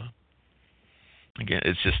well. So again,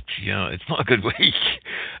 it's just it's not a good week.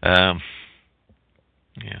 Yeah.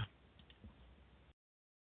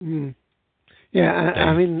 Yeah,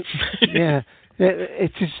 I mean, yeah,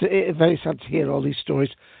 it is very sad to hear all these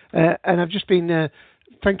stories. And I've just been,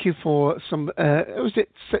 thank you for some, was it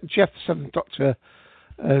Jeff, the Seventh Doctor,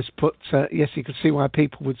 has put, yes, you can see why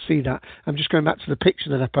people would see that. I'm just going back to the picture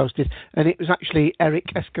that I posted, and it was actually Eric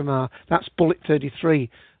Escamar, that's Bullet 33,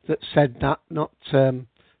 that said that, not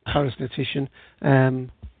Paris Natician.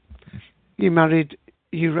 You married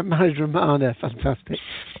Romana, fantastic.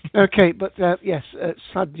 Okay, but yes,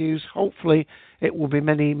 sad news. Hopefully, it will be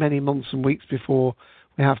many, many months and weeks before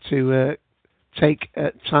we have to take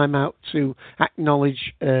time out to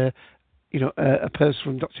acknowledge, a person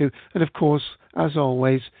from Doctor Who. And of course, as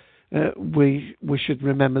always, we should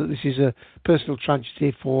remember that this is a personal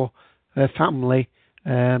tragedy for her family,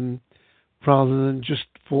 rather than just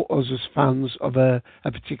for us as fans of a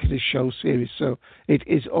particular show series. So it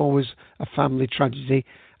is always a family tragedy.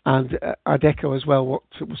 And I'd echo as well what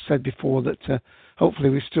was said before, that hopefully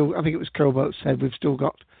we still, I think it was Kobo that said, we've still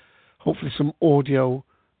got hopefully some audio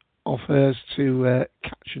of hers to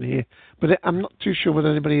catch and hear. But I'm not too sure whether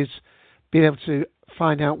anybody has been able to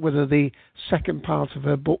find out whether the second part of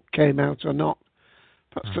her book came out or not.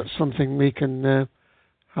 Perhaps that's something we can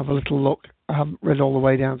have a little look. I haven't read all the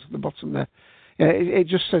way down to the bottom there. It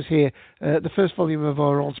just says here, the first volume of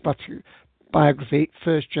our autobiography,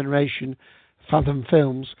 First Generation, Fathom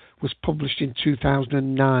Films, was published in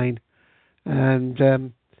 2009. And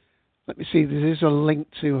let me see, there is a link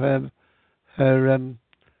to her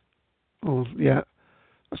oh yeah,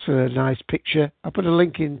 that's a nice picture. I put a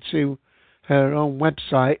link into her own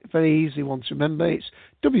website, very easy one to remember. It's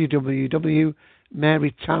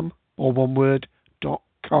www.marytamm, or one word,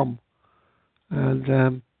 .com.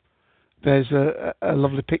 And there's a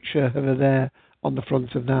lovely picture of her there on the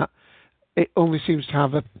front of that. It only seems to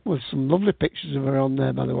have some lovely pictures of her on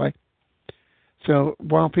there, by the way. So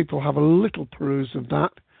while people have a little peruse of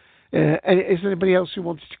that, is there anybody else who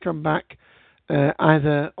wanted to come back,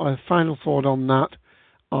 either a final thought on that,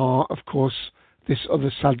 or, of course, this other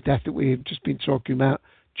sad death that we've just been talking about,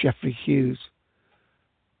 Jeffrey Hughes?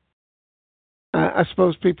 I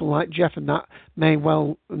suppose people like Jeff and that may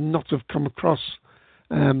well not have come across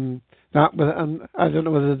that, but I don't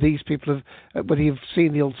know whether these people have, whether you've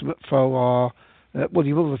seen The Ultimate Foe, or, well,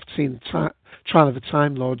 you will have seen Trial of a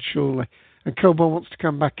Time Lord, surely. And Kobo wants to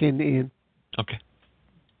come back in, Ian. Okay.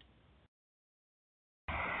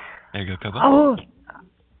 There you go, Kobo.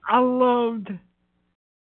 I loved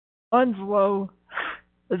Onslow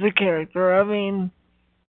as a character. I mean,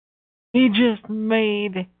 he just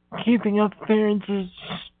made Keeping Up Appearances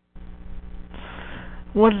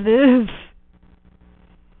what it is.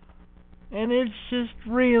 And it's just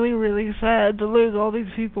really, really sad to lose all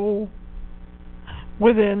these people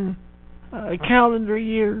within a calendar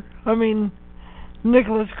year. I mean,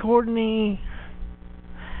 Nicholas Courtney,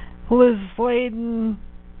 Liz Sladen.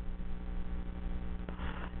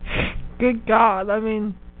 Good God, I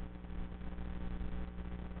mean,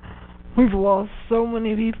 we've lost so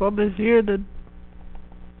many people this year that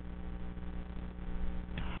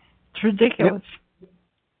it's ridiculous.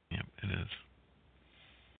 Yep, it is.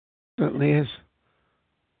 Certainly is.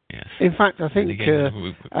 Yes. In fact, I think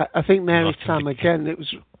again, I think Mary lost Tamm again.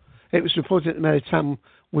 It was reported that Mary Tamm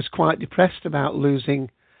was quite depressed about losing,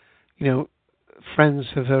 friends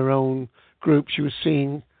of her own group. She was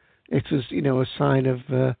seeing it as a sign of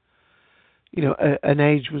an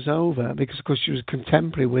age was over, because of course she was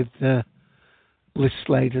contemporary with Liz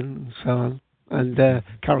Sladen and so on, and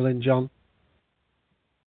Carolyn John.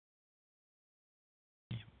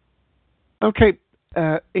 Okay,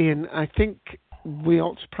 Ian, I think we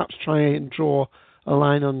ought to perhaps try and draw a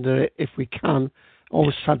line under it if we can.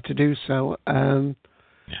 Always sad to do so. And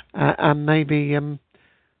maybe, I'm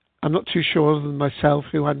not too sure other than myself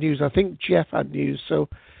who had news. I think Jeff had news, so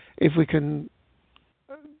if we can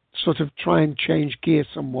sort of try and change gear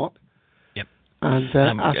somewhat. Yep.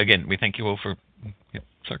 And again, we thank you all for... Yep,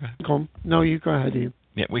 sorry, go ahead. Go on. No, you go ahead, Ian.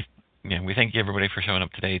 Yeah, we thank everybody for showing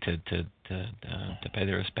up today to pay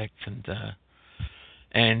their respects,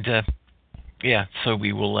 so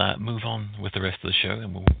we will move on with the rest of the show,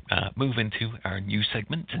 and we'll move into our news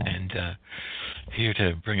segment. And here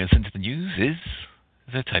to bring us into the news is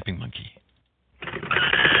the Typing Monkey.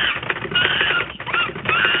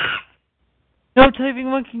 Go, Typing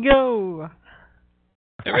Monkey, go!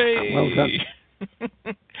 Hooray! Well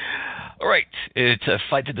done. All right, it's a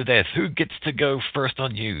fight to the death. Who gets to go first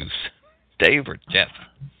on news? Dave or Jeff?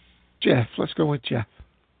 Jeff, let's go with Jeff.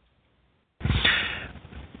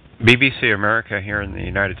 BBC America here in the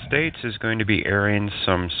United States is going to be airing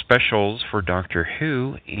some specials for Doctor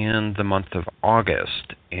Who in the month of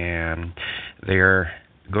August, and they're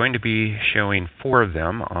going to be showing 4 of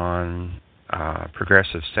them on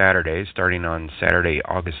Progressive Saturday, starting on Saturday,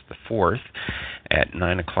 August the 4th at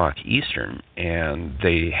 9 o'clock Eastern. And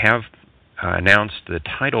they have announced the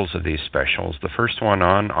titles of these specials. The first one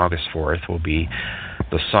on August 4th will be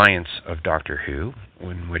The Science of Doctor Who,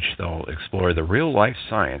 in which they'll explore the real-life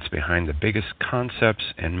science behind the biggest concepts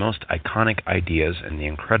and most iconic ideas in the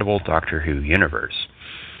incredible Doctor Who universe.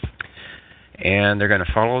 And they're going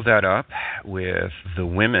to follow that up with The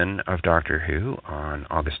Women of Doctor Who on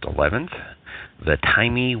August 11th, The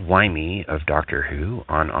Timey-Wimey of Doctor Who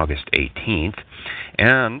on August 18th,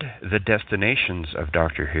 and The Destinations of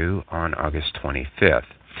Doctor Who on August 25th.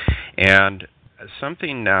 And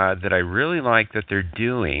something that I really like that they're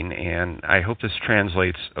doing, and I hope this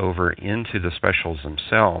translates over into the specials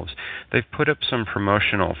themselves, they've put up some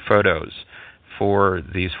promotional photos for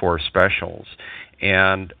these 4 specials.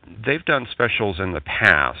 And they've done specials in the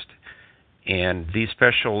past, and these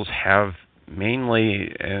specials have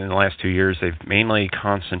mainly, in the last 2 years, they've mainly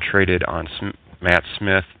concentrated on Matt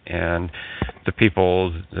Smith and the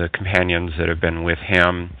people, the companions that have been with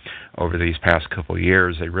him over these past couple of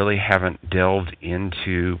years. They really haven't delved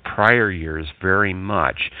into prior years very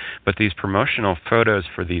much. But these promotional photos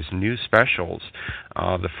for these new specials,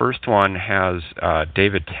 the first one has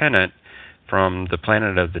David Tennant from the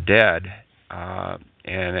Planet of the Dead,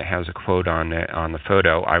 and it has a quote on the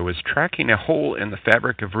photo. "I was tracking a hole in the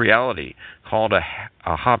fabric of reality called a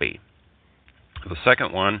hobby." The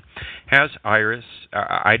second one has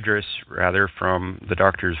Idris from The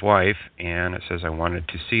Doctor's Wife, and it says, "I wanted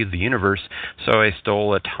to see the universe, so I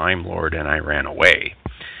stole a Time Lord and I ran away."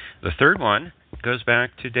 The third one goes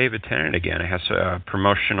back to David Tennant again. It has a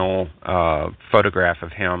promotional photograph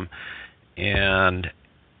of him, and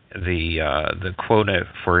the quote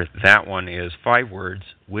for that one is 5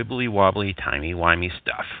 words: "Wibbly wobbly, timey wimey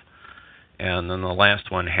stuff." And then the last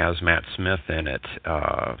one has Matt Smith in it,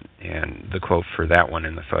 and the quote for that one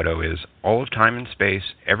in the photo is, "All of time and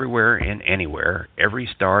space, everywhere and anywhere, every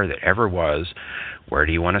star that ever was, where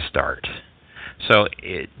do you want to start?" So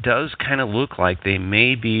it does kind of look like they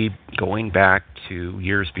may be going back to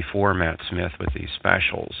years before Matt Smith with these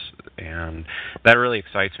specials. And that really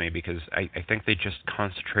excites me, because I think they just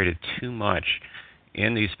concentrated too much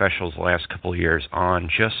in these specials the last couple of years on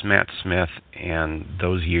just Matt Smith and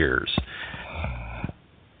those years.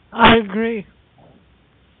 I agree.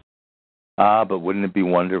 But wouldn't it be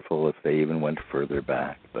wonderful if they even went further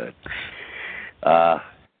back? But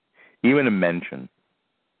even a mention.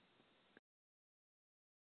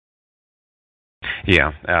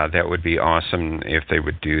 Yeah, that would be awesome if they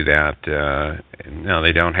would do that. No,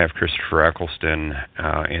 they don't have Christopher Eccleston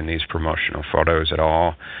in these promotional photos at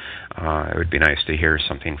all. It would be nice to hear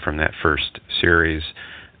something from that first series.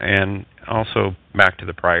 And also back to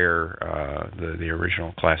the prior, the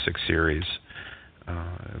original classic series.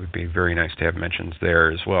 It would be very nice to have mentions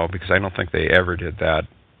there as well, because I don't think they ever did that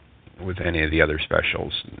with any of the other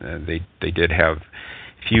specials. They did have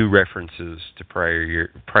few references to prior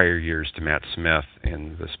years to Matt Smith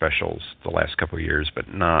in the specials the last couple of years,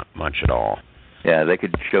 but not much at all. Yeah, they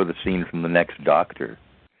could show the scene from The Next Doctor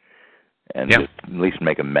and just at least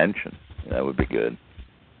make a mention. That would be good.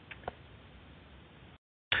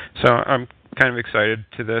 So I'm kind of excited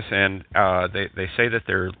to this, and they say that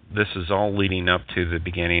this is all leading up to the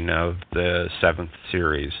beginning of the 7th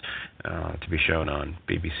series to be shown on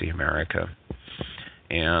BBC America.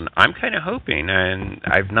 And I'm kind of hoping, and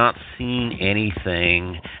I've not seen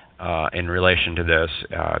anything in relation to this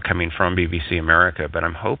coming from BBC America, but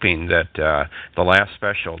I'm hoping that the last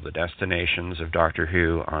special, The Destinations of Doctor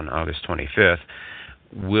Who on August 25th,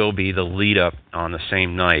 will be the lead-up on the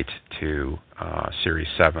same night to Series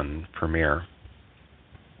 7 premiere.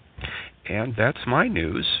 And that's my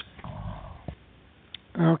news.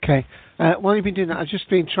 Okay. While you've been doing that, I've just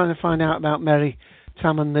been trying to find out about Mary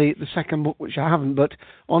Tamm and the second book, which I haven't, but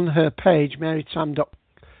on her page,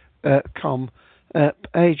 marytamm.com,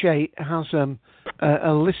 page 8 has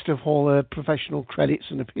a list of all her professional credits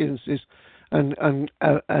and appearances, and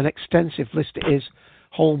an extensive list it is.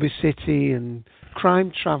 Holby City and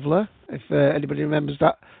Crime Traveller, if anybody remembers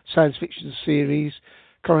that science fiction series,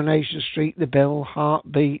 Coronation Street, The Bill,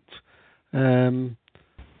 Heartbeat, Poirot,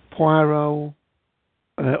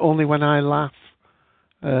 Only When I Laugh,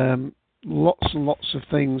 lots and lots of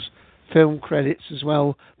things, film credits as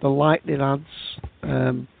well, The Lightning Lads,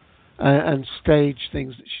 and stage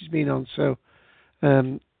things that she's been on. So,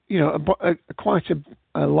 quite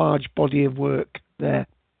a large body of work there.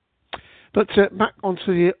 But back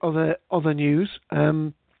onto the other news.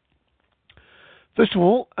 First of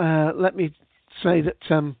all, let me say that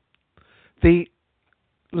the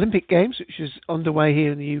Olympic Games, which is underway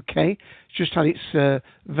here in the UK, just had its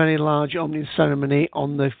very large opening ceremony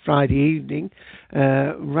on the Friday evening.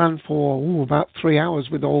 Ran for about 3 hours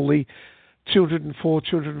with all the 204,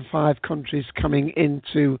 205 countries coming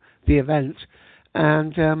into the event.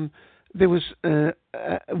 And there was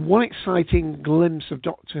one exciting glimpse of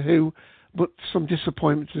Doctor Who, but some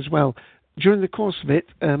disappointment as well. During the course of it,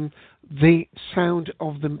 the sound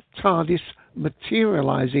of the TARDIS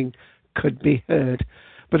materialising could be heard.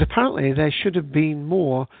 But apparently there should have been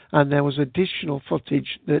more, and there was additional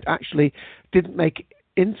footage that actually didn't make it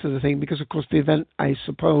into the thing because, of course, the event, I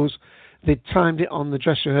suppose, they'd timed it on the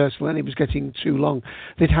dress rehearsal and it was getting too long.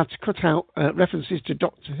 They'd had to cut out references to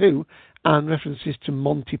Doctor Who and references to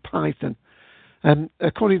Monty Python.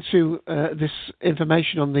 According to this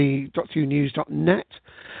information on the DoctorWhoNews.net,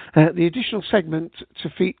 the additional segment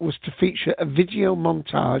was to feature a video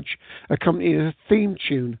montage accompanied with a theme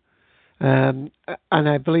tune. And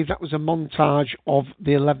I believe that was a montage of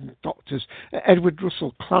the 11 Doctors. Edward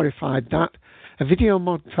Russell clarified that. A video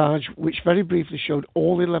montage which very briefly showed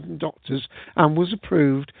all 11 Doctors and was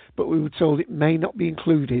approved, but we were told it may not be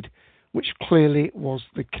included, which clearly was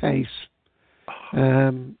the case.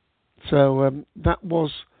 So that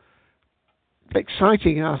was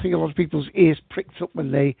exciting. I think a lot of people's ears pricked up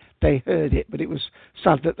when they heard it, but it was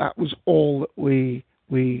sad that was all that we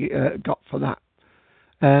got for that.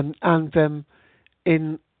 And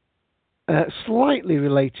in a slightly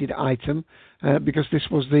related item, because this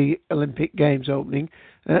was the Olympic Games opening,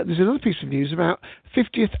 there's another piece of news about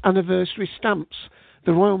 50th anniversary stamps.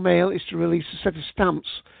 The Royal Mail is to release a set of stamps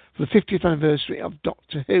for the 50th anniversary of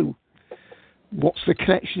Doctor Who. What's the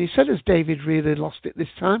connection? He said, has David really lost it this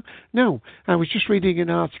time? No. I was just reading an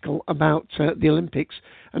article about the Olympics,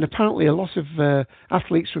 and apparently a lot of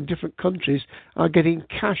athletes from different countries are getting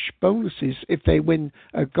cash bonuses if they win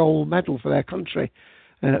a gold medal for their country.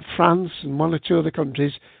 France and one or two other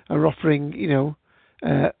countries are offering,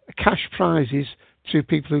 cash prizes to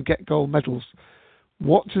people who get gold medals.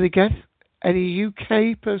 What do they get? Any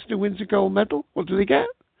UK person who wins a gold medal, what do they get?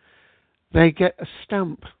 They get a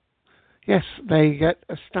stamp. Yes, they get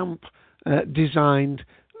a stamp designed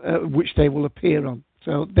which they will appear on.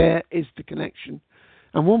 So there is the connection.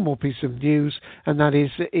 And one more piece of news, and that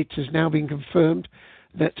is that it has now been confirmed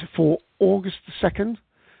that for August the 2nd,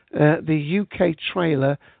 the UK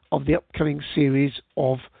trailer of the upcoming series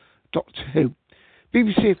of Doctor Who.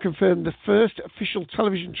 BBC have confirmed the first official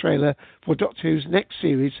television trailer for Doctor Who's next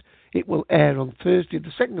series. It will air on Thursday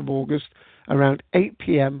the 2nd of August around 8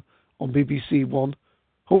 p.m. on BBC One.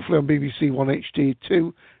 Hopefully on BBC One HD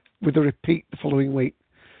 2, with a repeat the following week.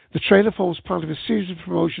 The trailer forms part of a series of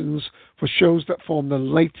promotions for shows that form the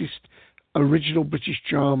latest original British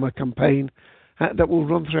drama campaign that will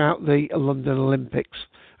run throughout the London Olympics.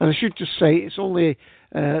 And I should just say, it's only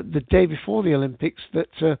the day before the Olympics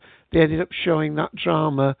that they ended up showing that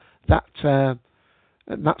drama that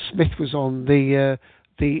Matt Smith was on, the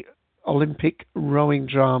Olympic rowing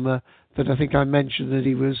drama that I think I mentioned that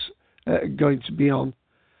he was going to be on.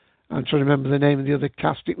 I'm trying to remember the name of the other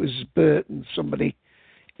cast. It was Bert and somebody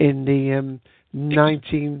in the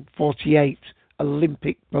 1948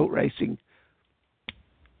 Olympic boat racing.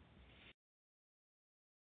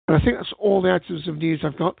 And I think that's all the items of news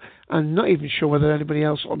I've got. I'm not even sure whether anybody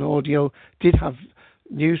else on audio did have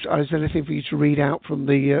news, or is there anything for you to read out from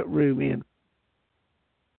the room, Ian?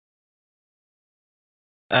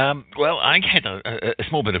 Well, I had a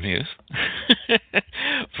small bit of news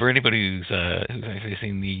for anybody who's actually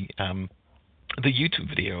seen the YouTube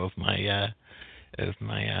video of my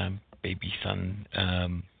baby son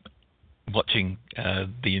watching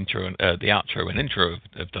the outro and intro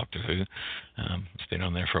of Doctor Who. It's been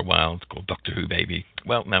on there for a while. It's called Doctor Who Baby.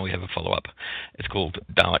 Well, now we have a follow-up. It's called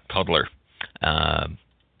Dalek Toddler, and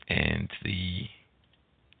the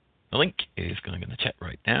link is going in the chat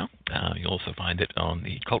right now. You'll also find it on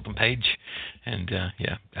the Colton page. And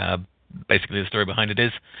basically the story behind it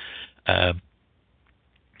is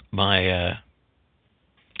my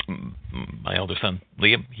older son,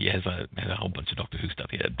 Liam, he has a whole bunch of Doctor Who stuff.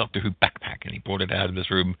 He had a Doctor Who backpack, and he brought it out of his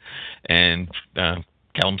room, and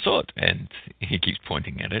Callum saw it, and he keeps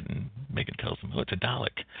pointing at it, and Megan tells him, oh, it's a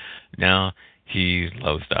Dalek. Now, he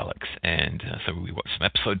loves Daleks, and so we watched some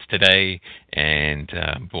episodes today, and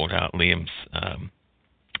brought out Liam's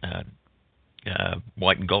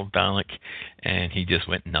white and gold Dalek, and he just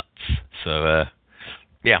went nuts. So,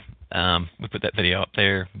 we put that video up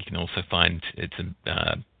there. You can also find it's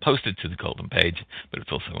posted to the Colton page, but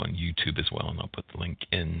it's also on YouTube as well, and I'll put the link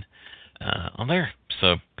in on there.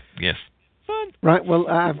 So, yes. Fun. Right, well,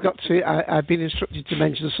 I've been instructed to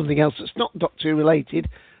mention something else that's not Doctor Who related,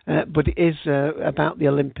 but it is about the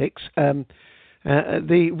Olympics.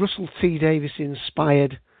 The Russell T Davies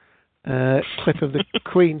inspired clip of the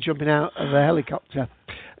Queen jumping out of a helicopter.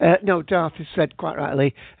 No, Darth has said quite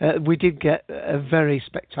rightly, we did get a very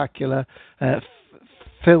spectacular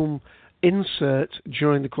film insert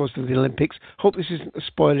during the course of the Olympics. Hope this isn't a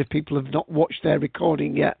spoiler if people have not watched their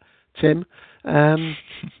recording yet, Tim.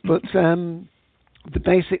 But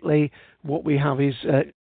basically what we have is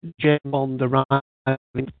James Bond arriving,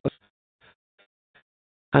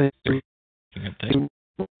 and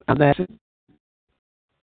there's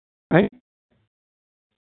right.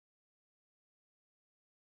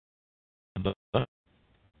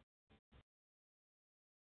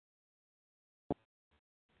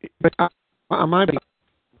 But am I?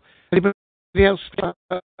 Anybody else?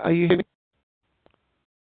 Are you hearing me?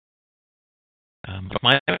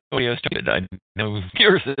 My audio is stupid. I know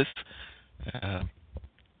yours is.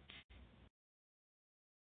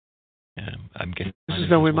 I'm getting. This is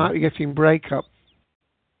though we might be getting breakup.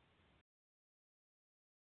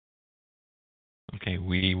 Okay,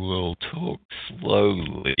 we will talk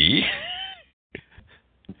slowly.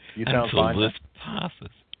 You sound until fine. This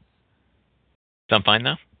passes. Sound fine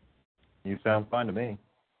now? You sound fine to me.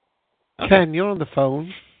 Ken, you're on the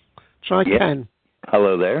phone. Try Ken.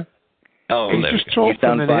 Hello there. Oh, you there just we go. You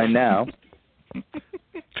sound fine now.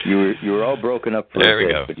 You were all broken up for there a we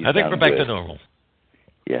bit, go. but you I think we're back good. to normal.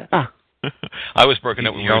 Yeah. I was broken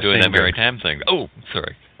up when we were doing that Mary Tamm thing. Oh,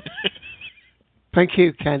 sorry. Thank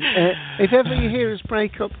you, Ken. If ever you hear us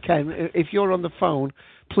break up, Ken, if you're on the phone,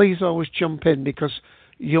 please always jump in, because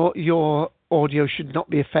your audio should not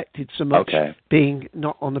be affected so much, being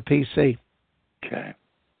not on the PC. Okay.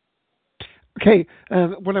 Okay,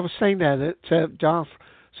 what I was saying there, that Darth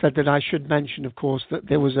said that I should mention, of course, that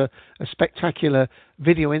there was a spectacular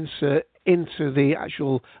video insert into the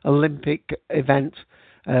actual Olympic event.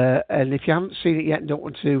 And if you haven't seen it yet and don't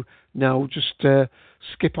want to know, just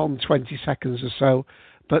skip on 20 seconds or so.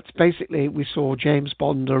 But basically, we saw James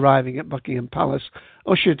Bond arriving at Buckingham Palace,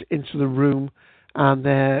 ushered into the room, and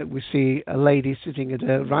there we see a lady sitting at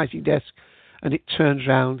a writing desk, and it turns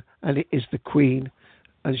round, and it is the Queen.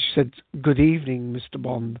 And she said, "Good evening, Mr.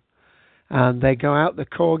 Bond." And they go out, the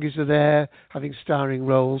corgis are there, having starring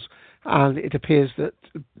roles, and it appears that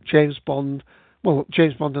James Bond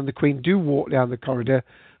and the Queen do walk down the corridor,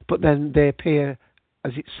 but then they appear,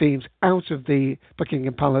 as it seems, out of the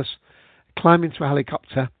Buckingham Palace, climb into a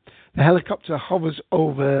helicopter. The helicopter hovers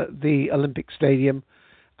over the Olympic Stadium,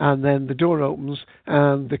 and then the door opens,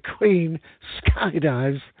 and the Queen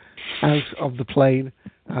skydives out of the plane,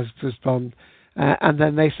 as does Bond. And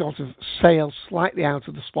then they sort of sail slightly out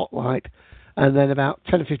of the spotlight, and then about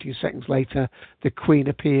 10 or 15 seconds later, the Queen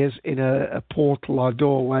appears in a portal or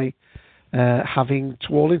doorway, having,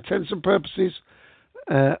 to all intents and purposes,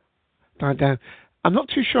 died down. I'm not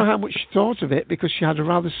too sure how much she thought of it, because she had a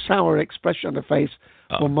rather sour expression on her face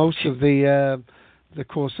for most of the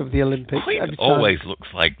course of the Olympics. Queen always looks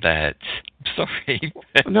like that. Sorry.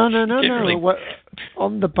 No. Really...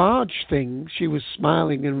 On the barge thing, she was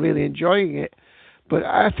smiling and really enjoying it. But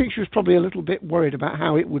I think she was probably a little bit worried about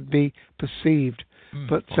how it would be perceived.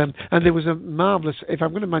 But and there was a marvellous, if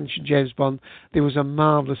I'm going to mention James Bond, there was a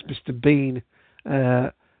marvellous Mr. Bean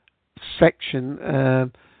section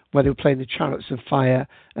where they were playing the Chariots of Fire,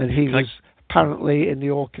 and he was apparently in the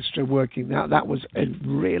orchestra working that. That was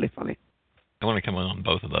really funny. I want to come on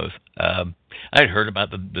both of those. I had heard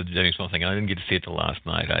about the James Bond thing. I didn't get to see it till last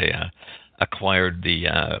night. I acquired the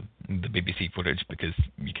BBC footage because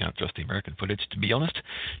you can't trust the American footage, to be honest,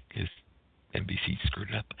 because NBC screwed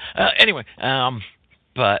it up. Anyway,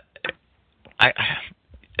 but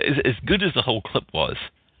as good as the whole clip was,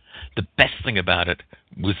 the best thing about it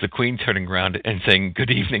was the Queen turning around and saying,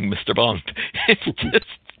 "Good evening, Mr. Bond." It's just...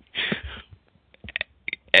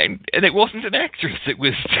 And it wasn't an actress, it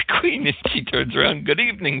was the Queen, and she turns around, "Good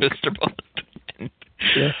evening, Mr. Bond."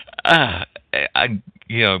 And,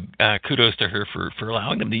 kudos to her for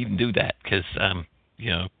allowing them to even do that, because,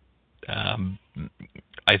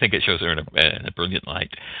 I think it shows her in a brilliant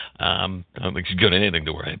light. I don't think she's got anything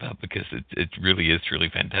to worry about, because it really is truly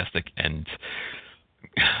fantastic, and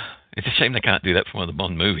it's a shame they can't do that for one of the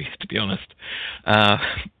Bond movies, to be honest.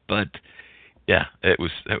 But... yeah, that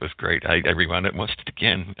was great. I rewound it and watched it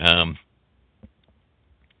again.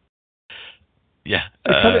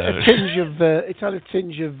 It had a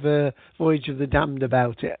tinge of Voyage of the Damned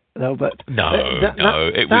about it, though. But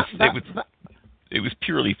it was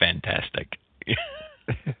purely fantastic.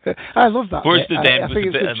 I love that. Voyage of the Damned was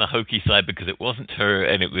a bit on the hokey side because it wasn't her,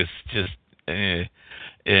 and it was just this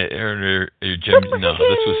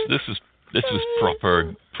was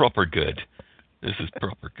proper good. This is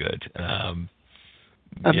proper good.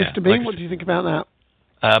 Mr. Bean, what do you think about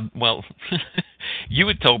that? Well, you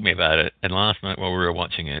had told me about it, and last night while we were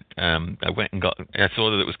watching it, I saw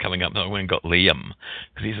that it was coming up, so I went and got Liam,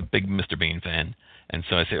 because he's a big Mr. Bean fan, and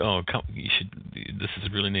so I said, this is a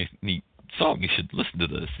really neat song, you should listen to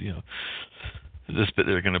this, this bit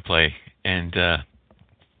they're going to play, and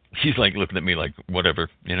he's like looking at me like, whatever,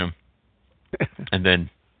 and then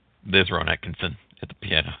there's Ron Atkinson at the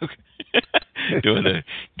piano. Doing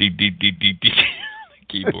the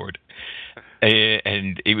keyboard,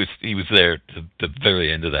 and he was there to the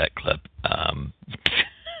very end of that clip.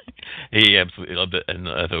 He absolutely loved it, and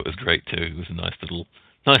I thought it was great too. It was a nice little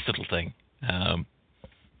thing, and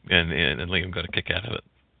Liam got a kick out of it.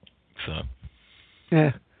 So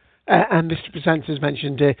yeah. And Mr. Presenter's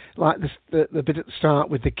mentioned like the bit at the start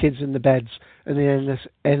with the kids in the beds and the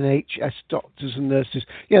NHS doctors and nurses.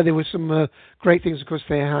 Yeah, there were some great things. Of course,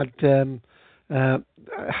 they had the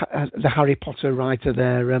Harry Potter writer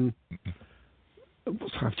there.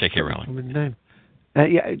 J.K. Rowling.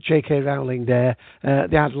 J.K. Rowling there.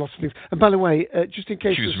 They had lots of things. And by the way, just in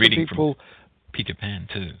case she was reading people... from Peter Pan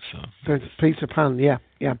too. Peter Pan, yeah.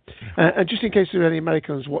 And just in case there are any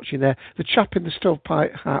Americans watching there, the chap in the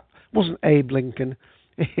stovepipe hat wasn't Abe Lincoln.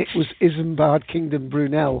 It was Isambard Kingdom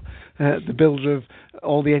Brunel, the builder of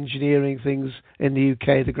all the engineering things in the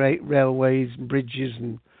UK, the great railways and bridges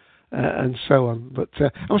and so on. But I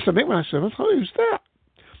must admit, when I saw him, I thought, who's that?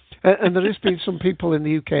 And there has been some people in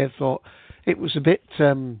the UK who thought it was a bit,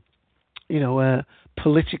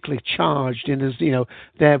 politically charged, in as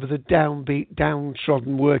there were the downbeat,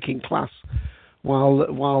 downtrodden working class, while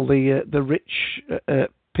the rich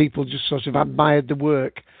people just sort of admired the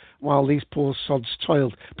work, while these poor sods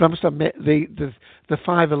toiled. But I must admit, the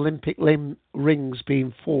 5 Olympic rings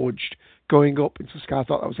being forged, going up into the sky, I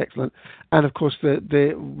thought that was excellent. And of course,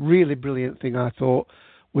 the really brilliant thing I thought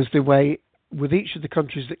was the way, with each of the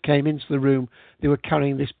countries that came into the room, they were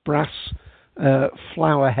carrying this brass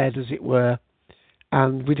flower head, as it were,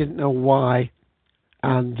 and we didn't know why.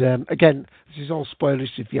 And again, this is all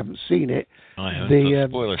spoilers if you haven't seen it. I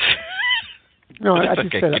haven't. Spoilers. No, I did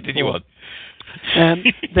okay. say that Continue before. On.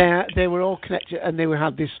 They were all connected, and they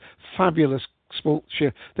had this fabulous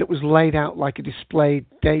sculpture that was laid out like a displayed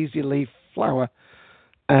daisy leaf flower.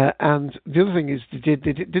 And the other thing is, they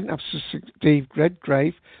didn't have Steve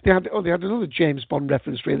Redgrave. They had another James Bond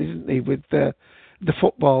reference, really, didn't they, with the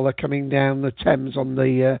footballer coming down the Thames on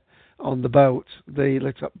the boat, the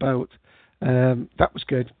lit up boat. That was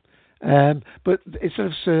good. But instead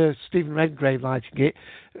of Sir Stephen Redgrave lighting it,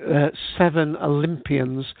 7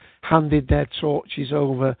 Olympians handed their torches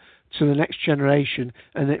over to the next generation,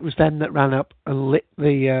 and it was them that ran up and lit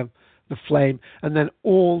the flame, and then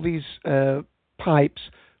all these pipes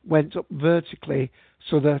went up vertically,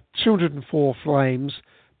 so the 204 flames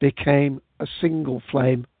became a single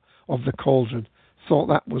flame of the cauldron. Thought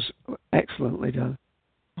that was excellently done.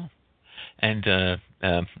 And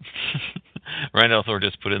Randall Thor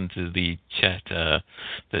just put into the chat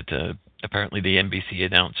that apparently the NBC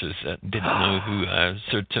announcers didn't know who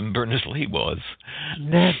Sir Tim Berners-Lee was.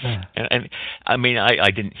 Never. And I mean,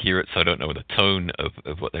 I didn't hear it, so I don't know what the tone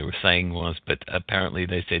of what they were saying was, but apparently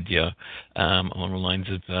they said, along the lines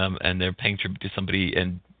of, and they're paying tribute to somebody,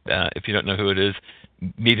 and if you don't know who it is,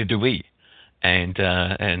 neither do we. And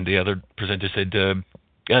the other presenter said,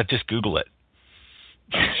 just Google it.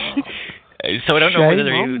 So I don't know whether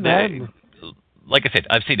like I said,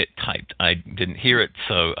 I've seen it typed. I didn't hear it,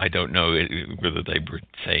 so I don't know whether they were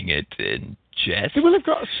saying it in jest. Well, they've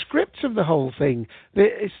got a script of the whole thing.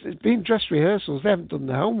 It's been dress rehearsals. They haven't done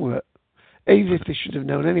the homework, even if they should have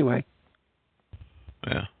known anyway.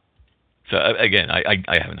 Yeah. So again, I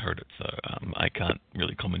haven't heard it, so I can't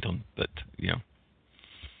really comment on. But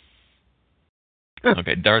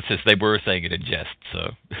okay, Darth says they were saying it in jest.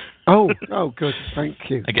 So. Oh, good. Thank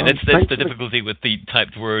you. Again, that's the difficulty with the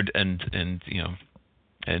typed word and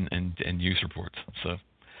news reports. So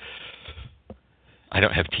I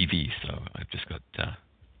don't have TV, so I've just got.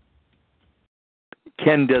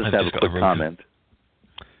 Ken does have a quick comment.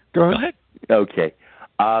 Go ahead. Okay.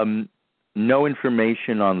 No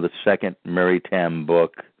information on the second Mary Tamm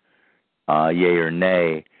book, yay or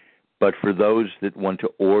nay, but for those that want to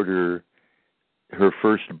order her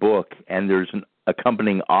first book, and there's an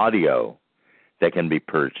accompanying audio that can be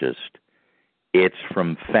purchased. It's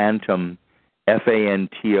from Phantom,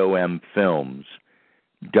 Phantom Films,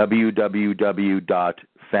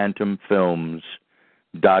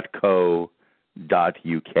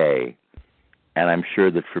 www.phantomfilms.co.uk. And I'm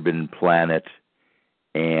sure that Forbidden Planet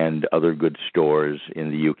and other good stores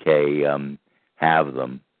in the UK have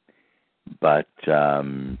them. But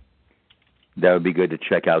that would be good to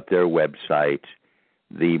check out their website.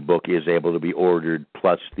 The book is able to be ordered,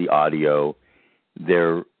 plus the audio.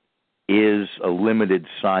 There is a limited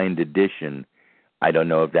signed edition. I don't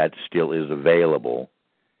know if that still is available.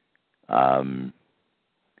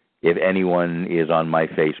 If anyone is on my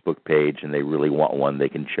Facebook page and they really want one, they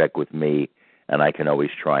can check with me, and I can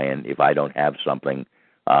always try and, if I don't have something,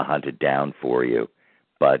 hunt it down for you.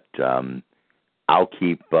 But I'll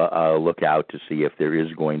keep a lookout to see if there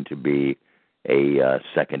is going to be a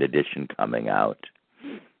second edition coming out.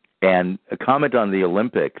 And a comment on the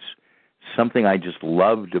Olympics, something I just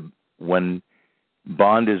loved when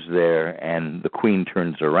Bond is there and the Queen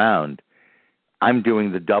turns around, I'm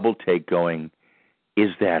doing the double take going,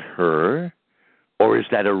 is that her? Or is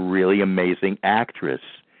that a really amazing actress?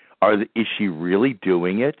 Is she really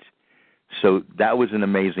doing it? So that was an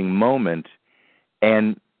amazing moment.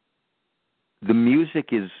 And the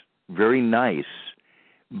music is very nice,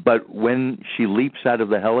 but when she leaps out of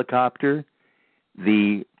the helicopter,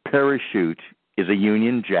 the parachute is a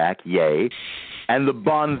Union Jack, yay, and the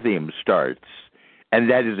Bond theme starts. And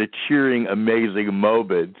that is a cheering, amazing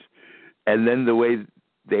moment. And then the way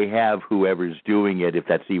they have whoever's doing it, if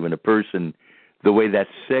that's even a person, the way that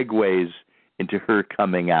segues into her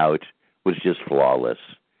coming out was just flawless.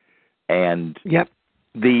 And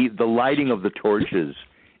the lighting of the torches,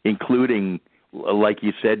 including, like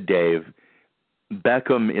you said, Dave,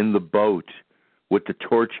 Beckham in the boat with the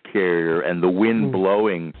torch carrier and the wind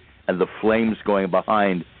blowing and the flames going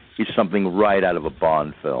behind, is something right out of a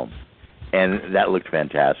Bond film. And that looked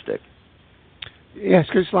fantastic. Yes,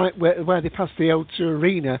 because it's like where they passed the O2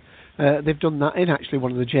 Arena, they've done that in actually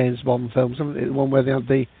one of the James Bond films, haven't they? The one where they had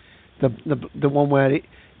the one where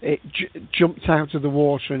it jumped out of the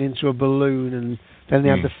water and into a balloon, and then they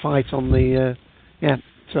had the fight on the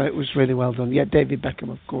so it was really well done. Yeah, David Beckham,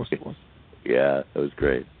 of course it was. Yeah, that was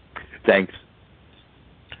great. Thanks.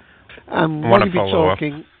 Want to follow up?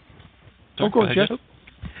 Oh, go on, Jeff.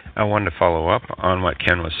 I wanted to follow up on what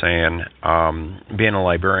Ken was saying. Being a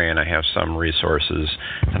librarian, I have some resources,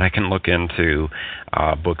 and I can look into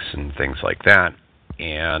books and things like that.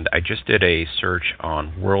 And I just did a search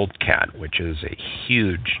on WorldCat, which is a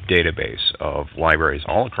huge database of libraries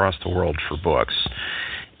all across the world for books.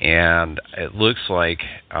 And it looks like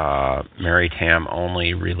Mary Tamm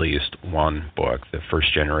only released one book, the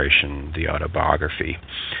first generation, the autobiography.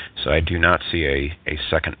 So I do not see a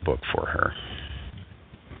second book for her.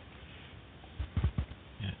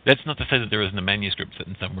 That's not to say that there isn't a manuscript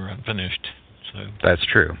sitting somewhere unfinished. So that's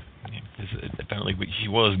true. Apparently, she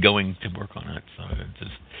was going to work on it. So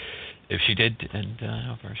just, if she did, and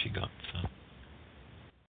how far she got. So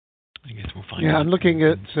I guess we'll find out. Yeah, I'm looking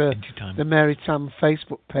at the Mary Tamm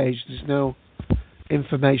Facebook page. There's no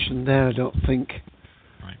information there, I don't think.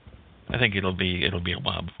 Right. I think it'll be a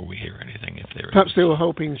while before we hear anything. If there Perhaps they were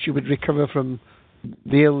hoping she would recover from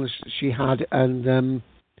the illness she had and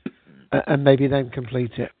maybe then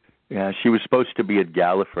complete it. Yeah, she was supposed to be at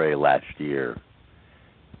Gallifrey last year,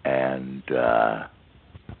 and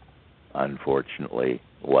unfortunately,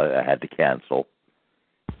 had to cancel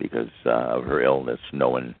because of her illness. No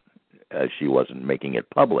one, she wasn't making it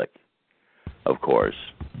public, of course.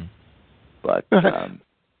 But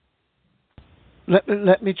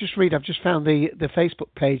let me just read. I've just found the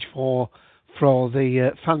Facebook page for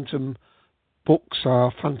the Phantom books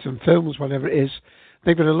or Phantom films, whatever it is.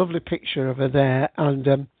 They've got a lovely picture of her there,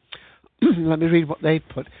 and let me read what they've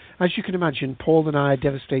put. As you can imagine, Paul and I are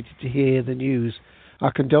devastated to hear the news.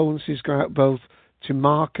 Our condolences go out both to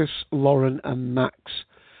Marcus, Lauren, and Max.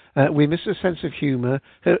 We miss her sense of humour,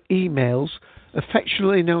 her emails,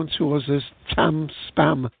 affectionately known to us as Tamm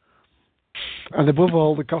Spam, and above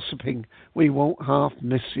all, the gossiping. We won't half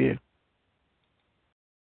miss you.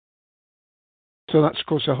 So that's, of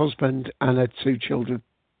course, her husband and her 2 children,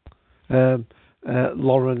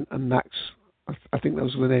 Lauren and Max. I think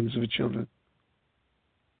those are the names of her children.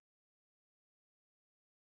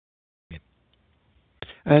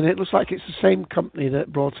 And it looks like it's the same company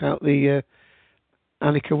that brought out the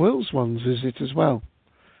Annika Wills ones, is it as well?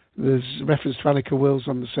 There's reference to Annika Wills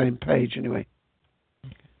on the same page, anyway.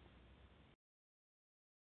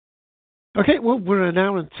 Okay, well, we're an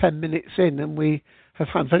hour and 10 minutes in, and we have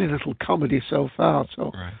had very little comedy so far.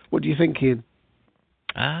 So, right. What do you think, Ian?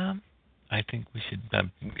 I think we should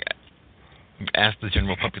ask the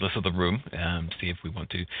general populace of the room, see if we want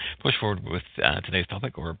to push forward with today's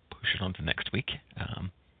topic or push it on to next week.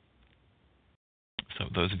 So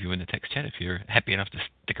those of you in the text chat, if you're happy enough to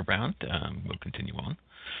stick around, we'll continue on.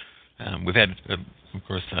 We've had, of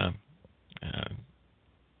course,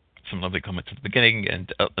 some lovely comments at the beginning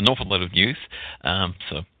and an awful lot of news.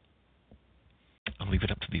 So I'll leave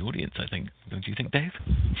it up to the audience, I think. Don't you think, Dave?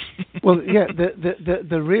 Well, yeah,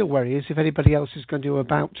 the real worry is if anybody else is going to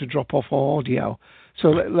about to drop off audio. So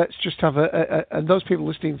let's just have and those people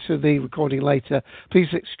listening to the recording later, please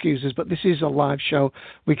excuse us, but this is a live show.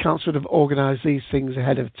 We can't sort of organise these things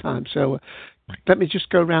ahead of time. So let me just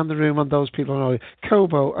go around the room on those people on audio.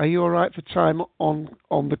 Kobo, are you all right for time on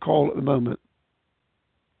the call at the moment?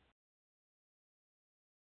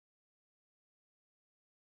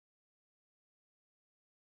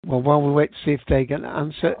 Well, while we wait to see if they get an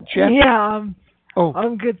answer, Jeff? Yeah,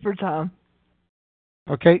 I'm good for time.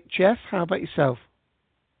 Okay, Jeff, how about yourself?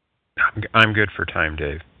 I'm good for time,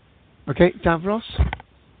 Dave. Okay, Davros? As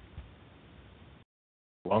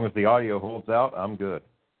long as the audio holds out, I'm good.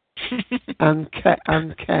 and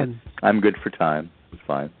Ken? I'm good for time. It's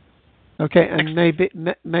fine. Okay, and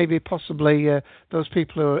maybe possibly those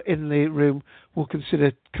people who are in the room will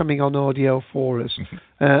consider coming on audio for us.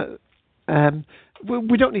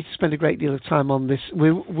 We don't need to spend a great deal of time on this.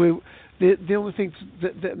 The only thing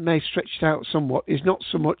that may stretch it out somewhat is not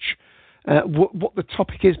so much what the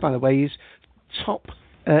topic is, by the way, is top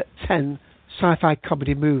 10 sci-fi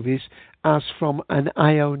comedy movies as from an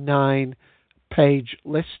IO9 page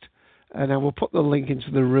list. And I will put the link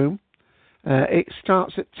into the room. It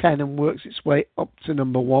starts at 10 and works its way up to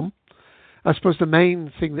number 1. I suppose the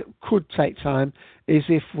main thing that could take time is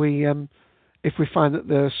if we find that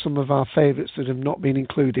there are some of our favourites that have not been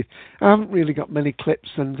included. I haven't really got many clips,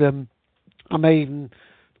 and I may even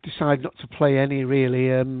decide not to play any, really.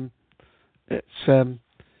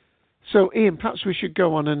 So, Ian, perhaps we should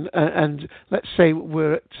go on and let's say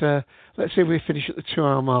we finish at the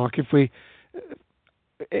 2-hour mark. If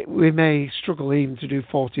we may struggle even to do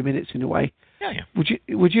 40 minutes in a way. Yeah.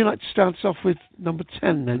 Would you like to start us off with number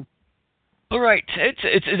 10 then? All right,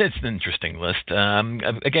 it's an interesting list.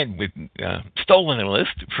 Again, we've stolen a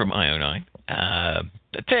list from IO9.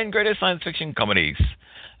 The 10 greatest science fiction comedies.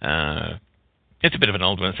 It's a bit of an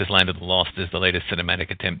old one. It says Land of the Lost is the latest cinematic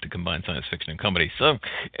attempt to combine science fiction and comedy. So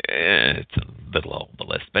it's a little old, the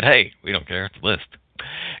list. But hey, we don't care. It's a list.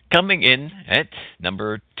 Coming in at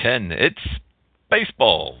number 10, it's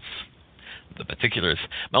Spaceballs. The particulars.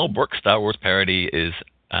 Mel Brooks' Star Wars parody is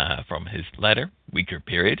from his latter, weaker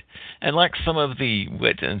period, and lacks some of the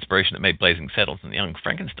wit and inspiration that made Blazing Saddles and the Young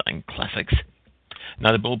Frankenstein classics.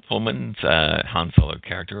 Neither Bill Pullman's Han Solo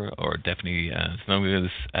character or Daphne Snowy's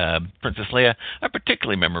Princess Leia are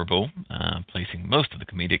particularly memorable, placing most of the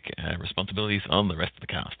comedic responsibilities on the rest of the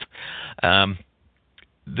cast.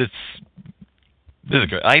 This is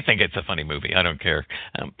good. I think it's a funny movie. I don't care.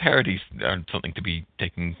 Parodies are something to be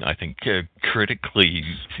taken, I think, critically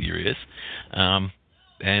serious.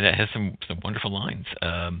 And it has some wonderful lines.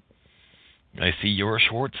 I see your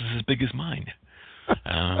Schwartz is as big as mine.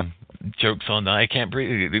 Jokes on I Can't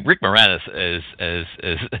Breathe. Rick Moranis as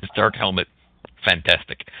Dark Helmet,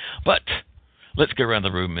 fantastic. But let's go around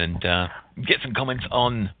the room and get some comments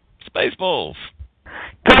on Spaceballs.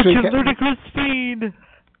 Gotcha, ludicrous speed.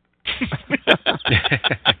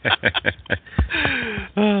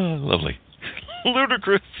 Oh, lovely.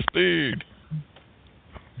 Ludicrous speed.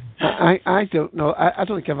 I don't know. I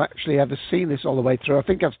don't think I've actually ever seen this all the way through. I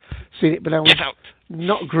think I've seen it, but I was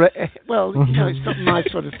not great. Well, it's not my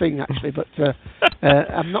sort of thing, actually, but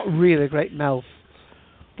I'm not really a great Mel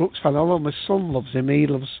Brooks fan, although my son loves him. He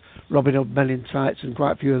loves Robin Hood Men in Tights and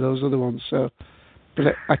quite a few of those other ones. So, but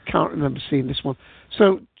I can't remember seeing this one.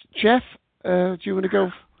 So, Jeff, do you want to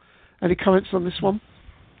go? Any comments on this one?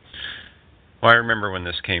 Well, I remember when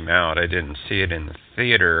this came out, I didn't see it in the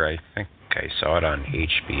theater. I think I saw it on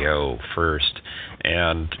HBO first,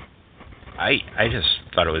 and I just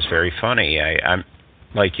thought it was very funny. I'm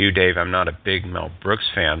like you, Dave. I'm not a big Mel Brooks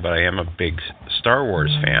fan, but I am a big Star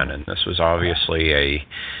Wars fan, and this was obviously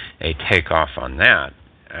a takeoff on that.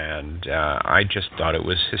 And I just thought it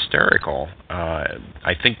was hysterical.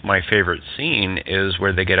 I think my favorite scene is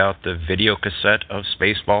where they get out the video cassette of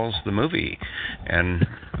Spaceballs, the movie, and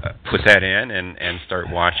put that in and start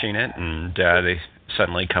watching it. And they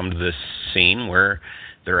suddenly come to this scene where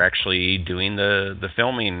they're actually doing the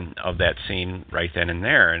filming of that scene right then and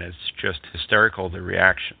there. And it's just hysterical, the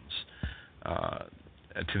reactions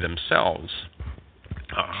to themselves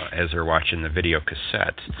as they're watching the video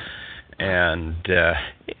cassette. And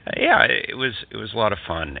yeah, it was a lot of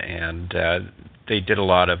fun, and they did a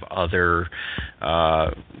lot of other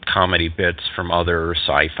comedy bits from other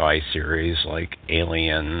sci-fi series like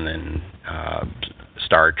Alien and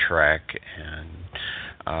Star Trek,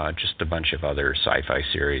 and just a bunch of other sci-fi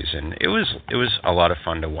series. And it was a lot of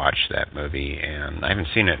fun to watch that movie. And I haven't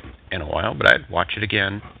seen it in a while, but I'd watch it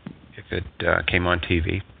again if it came on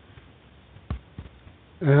TV.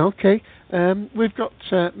 Okay. We've got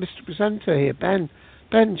Mr. Presenter here, Ben.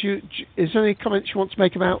 Ben, is there any comments you want to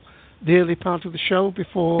make about the early part of the show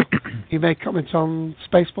before you make comments on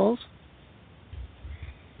Spaceballs?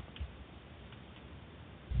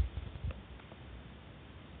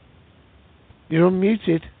 You're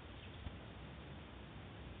unmuted.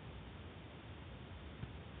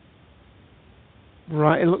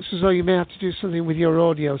 Right, it looks as though you may have to do something with your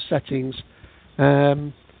audio settings.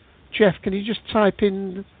 Jeff, can you just type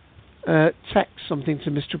in text something to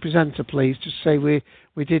Mr. Presenter, please? Just say we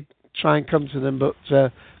did try and come to them, but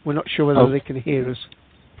we're not sure whether they can hear us.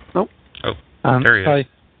 No? Oh, there he is. Sorry.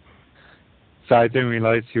 So I didn't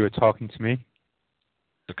realize you were talking to me.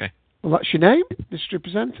 Okay. Well, that's your name, Mr.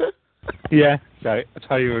 Presenter? Yeah, sorry. I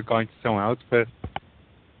thought you were going to someone else, but...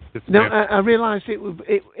 No, I realised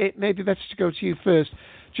it may be better to go to you first,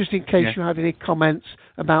 just in case you had any comments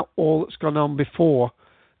about all that's gone on before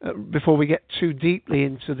we get too deeply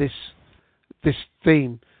into this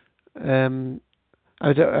theme.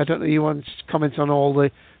 I don't know. You want to comment on all the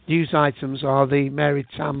news items or the Mary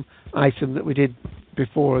Tamm item that we did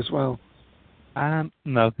before as well?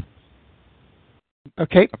 No.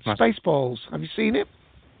 Okay, Spaceballs. Have you seen it?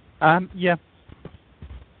 Yeah.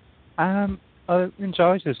 I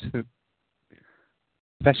enjoyed it,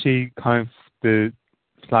 especially kind of the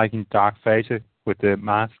sliding Darth Vader with the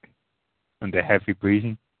mask and the heavy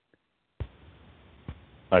breathing.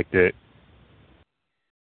 Like the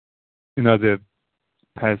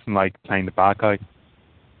person like playing the bad guy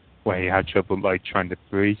where he had trouble like trying to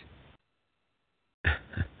breathe.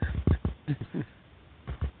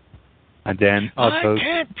 And then also I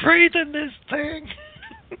can't breathe in this thing.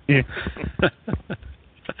 Yeah.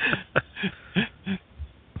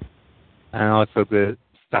 And also the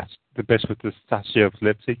bit with the Statue of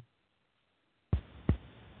Liberty.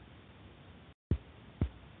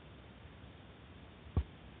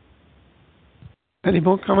 Any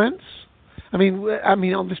more comments? I mean,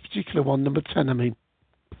 on this particular one, number 10. I mean.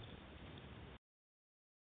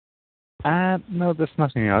 No, there's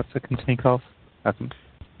nothing else I can think of.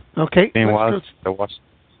 Okay.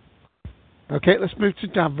 Okay, let's move to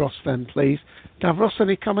Davros then, please. Davros,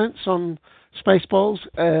 any comments on Spaceballs?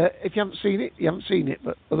 If you haven't seen it, you haven't seen it,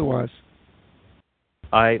 but otherwise.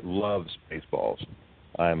 I love Spaceballs.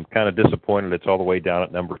 I'm kind of disappointed it's all the way down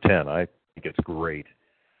at number 10. I think it's great.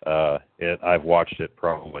 I've watched it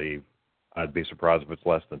probably, I'd be surprised if it's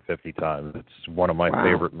less than 50 times. It's one of my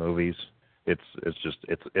favorite movies. It's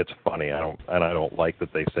funny. I don't like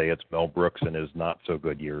that they say it's Mel Brooks in his not so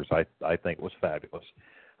good years. I think it was fabulous.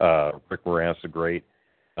 Rick Moranis is great.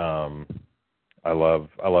 I love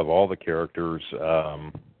all the characters,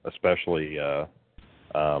 especially the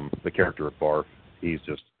character of Barf. He's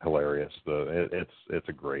just hilarious. It's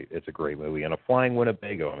a great movie. And a flying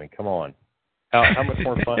Winnebago. I mean, come on. How much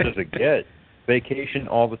more fun does it get? Vacation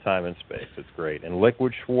all the time in space. It's great. And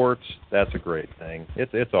Liquid Schwartz, that's a great thing.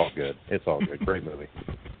 It's all good. It's all good. Great movie.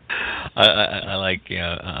 I like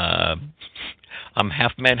I'm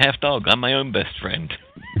half man, half dog. I'm my own best friend.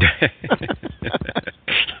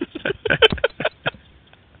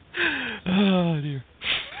 Oh dear.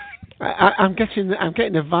 I'm getting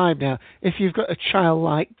a vibe now. If you've got a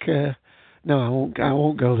childlike, no, I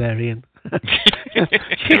won't go there, Ian.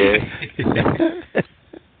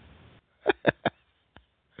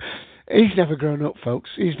 He's never grown up, folks.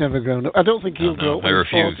 He's never grown up. I don't think he'll grow up when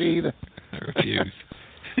he's 40 either. I refuse.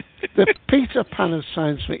 The Peter Pan of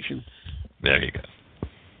science fiction. There you go.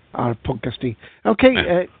 Our podcasting.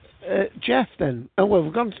 Okay, Jeff then. Oh, well,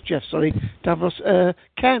 we've gone to Jeff, sorry. Davros.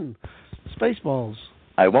 Ken, Spaceballs.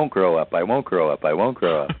 I won't grow up. I won't grow up. I won't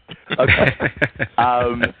grow up. Okay.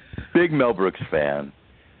 Big Mel Brooks fan.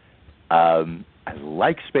 I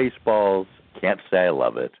like Spaceballs. Can't say I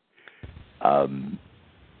love it.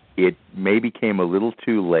 It maybe came a little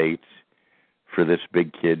too late for this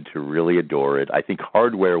big kid to really adore it. I think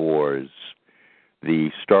Hardware Wars,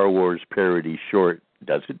 the Star Wars parody short,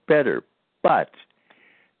 does it better. But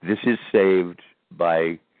this is saved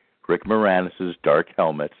by Rick Moranis' Dark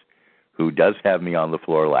Helmet, who does have me on the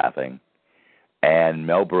floor laughing, and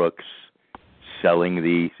Mel Brooks selling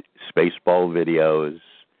the Spaceball videos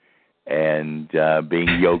and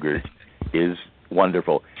being yogurt is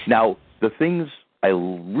wonderful. Now, the things I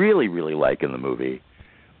really, really like in the movie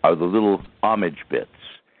are the little homage bits.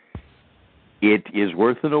 It is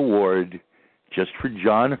worth an award just for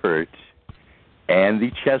John Hurt and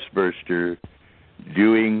the Chestburster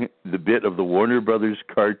doing the bit of the Warner Brothers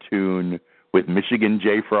cartoon with Michigan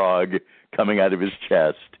J. Frog coming out of his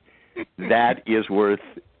chest. That is worth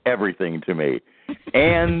everything to me.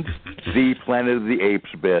 And the Planet of the Apes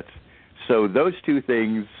bit. So those two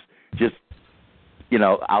things, just,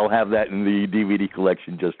 I'll have that in the DVD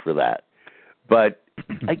collection just for that. But,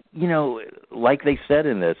 like they said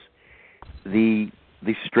in this, the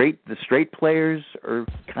straight players are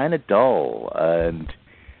kind of dull. And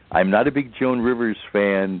I'm not a big Joan Rivers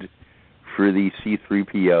fan for the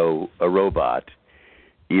C-3PO, a robot,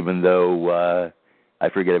 even though I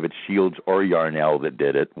forget if it's Shields or Yarnell that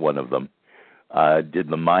did it, one of them, did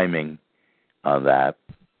the miming on that.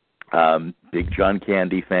 Big John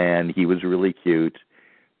Candy fan, he was really cute.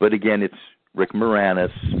 But again, it's Rick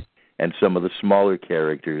Moranis and some of the smaller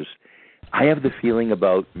characters. I have the feeling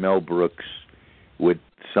about Mel Brooks with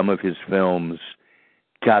some of his films,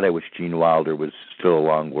 God, I wish Gene Wilder was still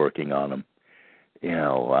along working on them.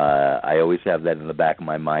 I always have that in the back of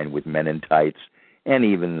my mind with Men in Tights, and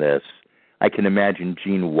even this. I can imagine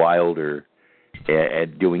Gene Wilder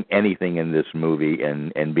doing anything in this movie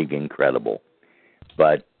and being incredible.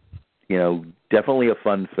 But, definitely a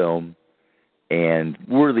fun film and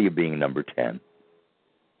worthy of being number 10.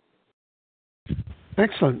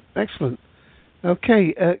 Excellent.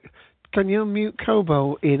 Okay, can you unmute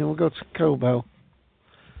Kobo, Ian, and we'll go to Kobo.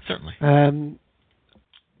 Certainly. And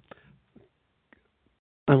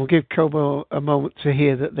we'll give Kobo a moment to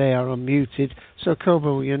hear that they are unmuted. So,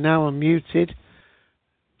 Kobo, you're now unmuted.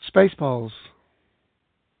 Spaceballs.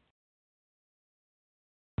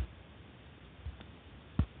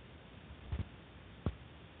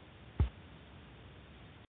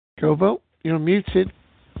 Kobo, you're muted.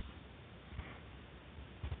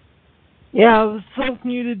 Yeah, I was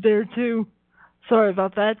self-muted there too. Sorry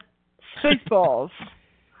about that. Spaceballs.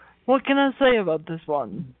 What can I say about this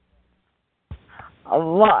one? A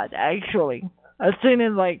lot, actually. I've seen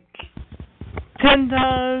it like 10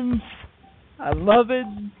 times. I love it.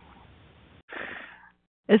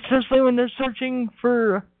 Especially when they're searching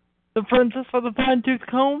for the princess with the fine-tooth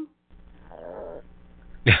comb.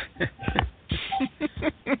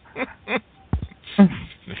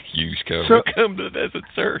 Use comb. Come to the desert,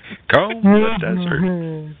 sir. Comb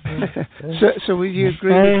the desert. So would you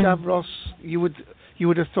agree with Davros? You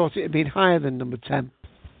would have thought it had been higher than number 10.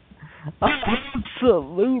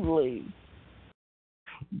 Absolutely.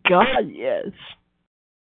 God, yes.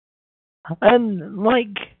 And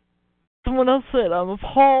like someone else said, I'm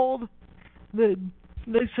appalled that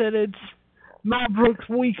they said it's Mel Brooks'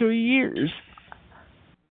 weaker years.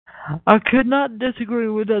 I could not disagree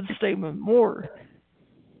with that statement more.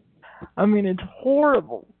 I mean, it's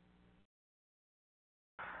horrible.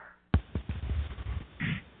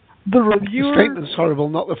 The reviewer... The statement's horrible,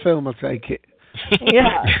 not the film, I take it.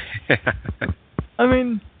 Yeah. I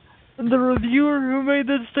mean, the reviewer who made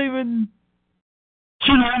that statement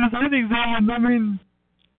should have an exam. I mean,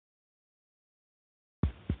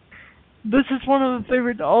 this is one of my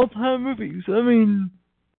favorite all-time movies. I mean,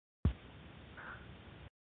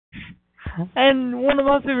 and one of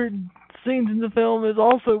my favorite scenes in the film is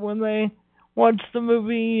also when they watch the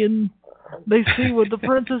movie and they see what the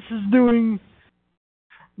princess is doing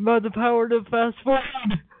by the power to fast forward.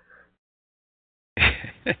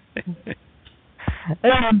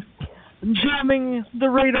 And jamming the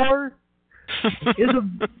radar is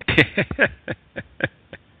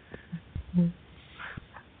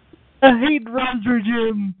a hate Roger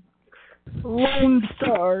Jim Lone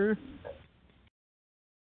Star.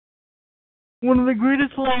 One of the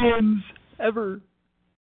greatest lines ever.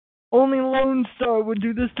 Only Lone Star would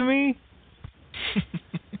do this to me.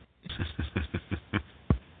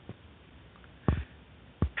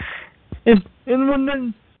 and when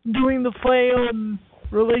they're doing the play on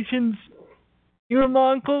relations, your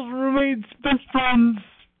my uncle's roommates, best friends,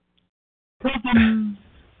 cousins.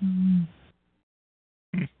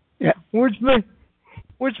 Yeah. Which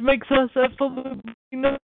makes us absolutely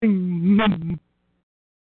nothing.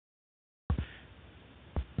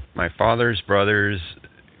 My father's brother's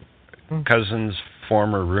cousin's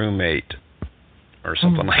former roommate, or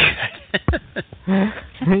something like that.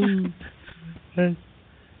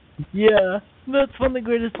 Yeah, that's one of the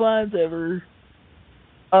greatest lines ever.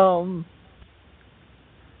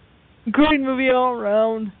 Great movie all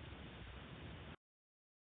around.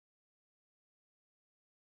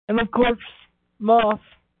 And of course, Moth,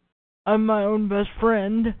 I'm my own best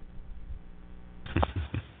friend.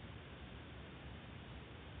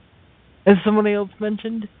 As somebody else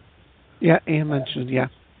mentioned? Yeah, Ian mentioned, yeah.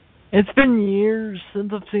 It's been years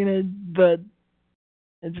since I've seen it, but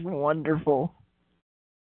it's wonderful.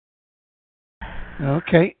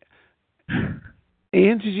 Okay.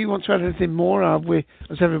 Ian, did you want to add anything more?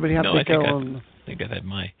 Has everybody had to go on? I think I've had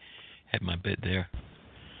my bit there.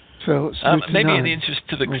 So maybe in the interest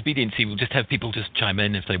of expediency, we'll just have people just chime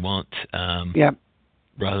in if they want. Yeah.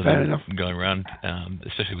 Rather Fair than enough. going around,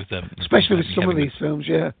 especially with some of these films,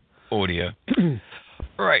 yeah. Audio.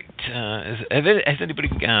 Right. Has anybody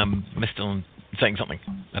missed on saying something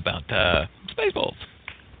about Spaceballs?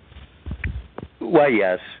 Why,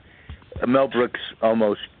 yes. Mel Brooks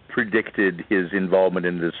almost predicted his involvement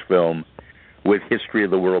in this film with History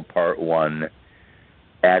of the World Part 1.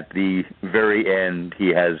 At the very end, he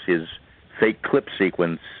has his fake clip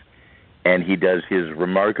sequence, and he does his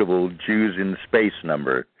remarkable Jews in Space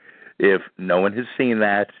number. If no one has seen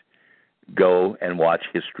that, go and watch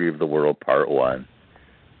History of the World Part 1.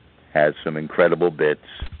 Has some incredible bits.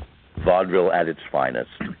 Vaudeville at its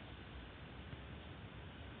finest.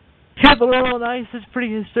 Capital on Ice is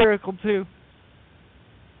pretty hysterical, too.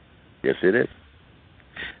 Yes, it is.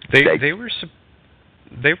 They were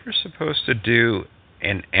supposed to do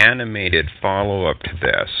an animated follow-up to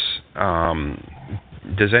this.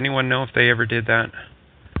 Does anyone know if they ever did that?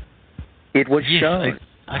 It was shown.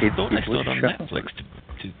 I thought I saw it on Netflix.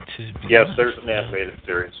 Yes, there's an animated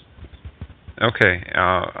series. Okay.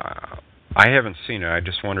 I haven't seen it. I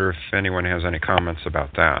just wonder if anyone has any comments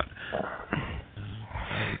about that.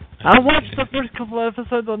 I watched the first couple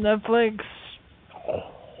episodes on Netflix.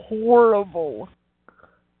 Horrible.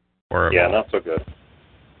 Yeah, not so good.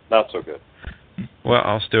 Not so good. Well,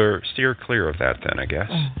 I'll steer clear of that then, I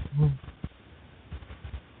guess.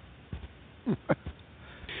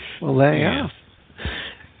 Well, there you are.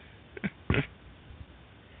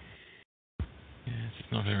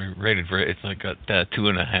 It's not very rated for it. It's like got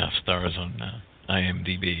 2.5 stars on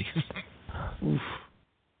IMDb. Oof.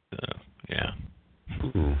 So, yeah.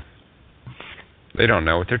 Ooh. They don't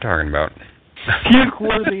know what they're talking about.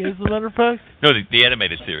 Puke-worthy, as a matter of fact. No, the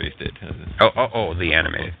animated series did. Oh, the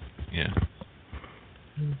animated. Yeah.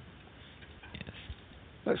 Yes.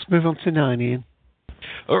 Let's move on to 9, Ian.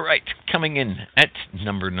 All right, coming in at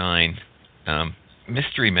number 9,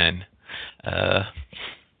 Mystery Men.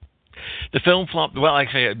 The film flopped. Well,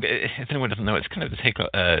 actually, if anyone doesn't know, it's kind of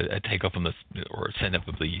a takeoff on the or send-up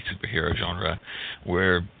of the superhero genre,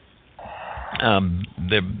 where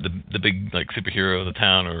the big like superhero of the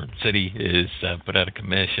town or city is put out of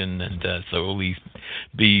commission, and so all these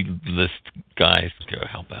B-list guys go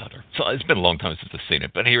help out. So it's been a long time since I've seen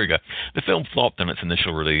it, but here we go. The film flopped on its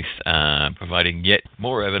initial release, providing yet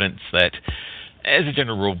more evidence that, as a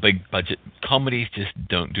general rule, big-budget comedies just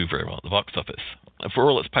don't do very well at the box office. For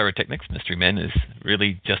all its pyrotechnics, Mystery Men is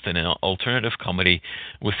really just an alternative comedy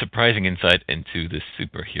with surprising insight into the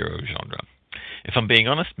superhero genre. If I'm being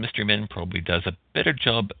honest, Mystery Men probably does a better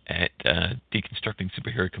job at deconstructing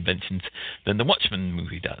superhero conventions than the Watchmen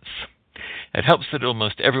movie does. It helps that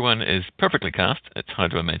almost everyone is perfectly cast. It's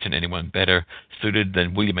hard to imagine anyone better suited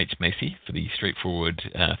than William H. Macy for the straightforward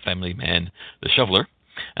family man, the shoveler,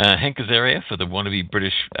 Hank Azaria for the wannabe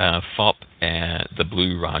British fop, the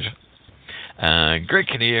Blue Raja, Greg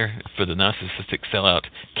Kinnear for the narcissistic sellout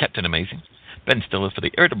Captain Amazing, Ben Stiller for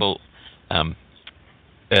the irritable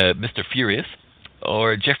Mr. Furious,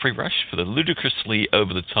 or Jeffrey Rush for the ludicrously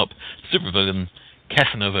over-the-top supervillain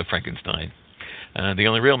Casanova Frankenstein. The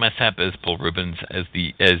only real mishap is Paul Rubens as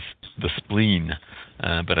the spleen,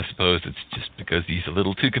 but I suppose it's just because he's a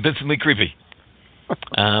little too convincingly creepy.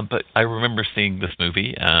 But I remember seeing this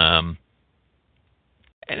movie, and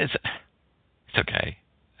it's okay.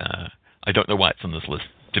 I don't know why it's on this list,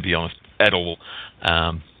 to be honest, at all,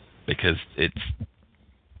 because it's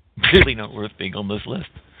really not worth being on this list.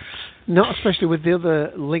 Not especially with the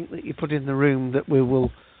other link that you put in the room that we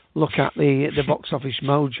will look at, the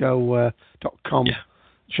boxofficemojo.com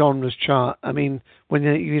genres chart. I mean, when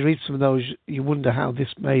you read some of those, you wonder how this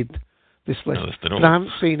made this list. But I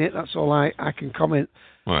haven't seen it. That's all I can comment.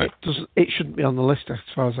 Right. It shouldn't be on the list as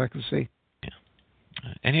far as I can see. Yeah.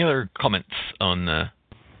 Any other comments on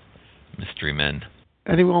Mystery Men?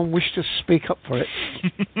 Anyone wish to speak up for it?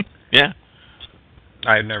 Yeah.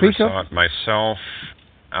 I never saw it myself,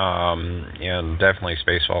 and definitely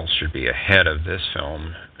Spaceballs should be ahead of this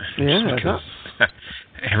film. Yeah, because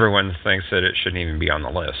everyone thinks that it shouldn't even be on the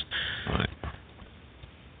list. Right.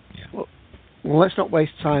 Yeah. Well, let's not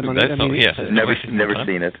waste time on it. I mean, never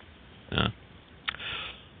seen it.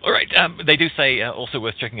 All right. They do say also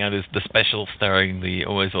worth checking out is the special starring the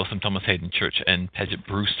always awesome Thomas Hayden Church and Paget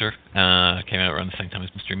Brewster. Came out around the same time as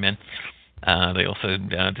Mystery Men. They also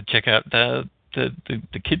did check out the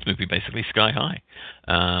kids movie, basically Sky High,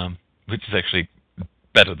 which is actually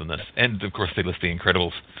better than this. And of course they list The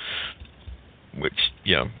Incredibles, which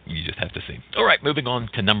you just have to see. All right, moving on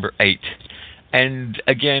to number 8. And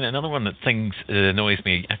again, another one that annoys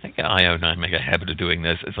me. I think IO and I make a habit of doing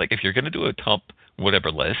this. It's like if you're going to do a top whatever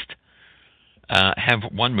list, have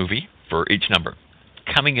one movie for each number.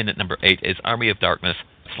 Coming in at number 8 is Army of Darkness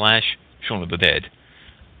 / Shaun of the Dead.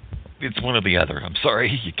 It's one or the other. I'm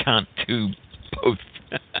sorry, you can't do both.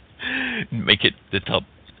 Make it the top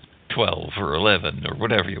 12 or 11 or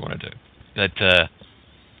whatever you want to do. But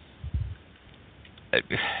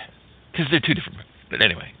because they're two different movies. But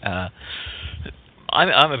anyway,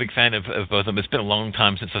 I'm a big fan of both of them. It's been a long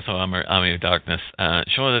time since I saw Army of Darkness.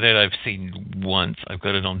 Shaun of the Dead I've seen once. I've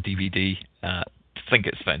got it on DVD. I think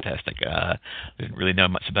it's fantastic. I didn't really know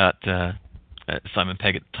much about Simon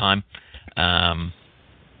Pegg at the time.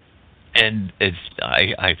 And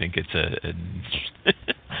I think it's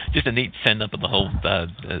just a neat send up of the whole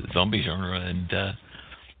zombie genre, and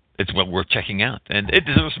it's well worth checking out. And it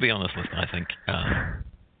deserves to be on this list, I think.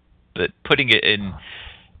 But putting it in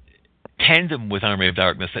tandem with Army of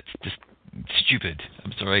Darkness, that's just stupid.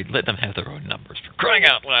 I'm sorry. Let them have their own numbers, for crying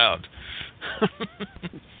out loud.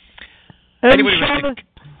 Shaun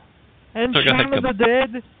of the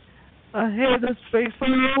Dead ahead of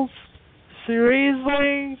Spaceballs?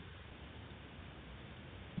 Seriously?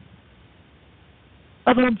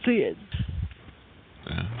 I don't see it.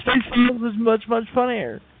 Spaceballs is much, much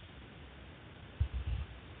funnier.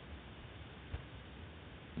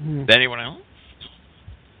 Anyone else?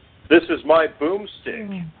 This is my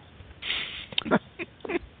boomstick.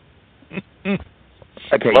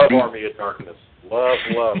 Okay. Love Army of Darkness.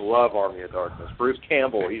 Love Army of Darkness. Bruce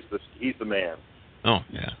Campbell, he's the man. Oh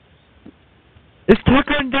yeah. Is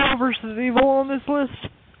Tucker and Dale versus Evil on this list?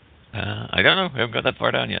 I don't know. I haven't got that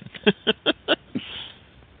far down yet.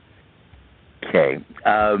 Okay.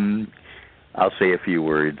 I'll say a few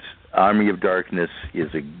words. Army of Darkness is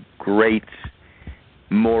a great,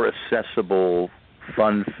 more accessible,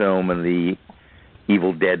 fun film in the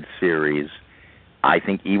Evil Dead series. I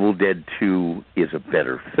think Evil Dead 2 is a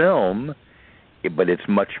better film, but it's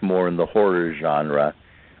much more in the horror genre.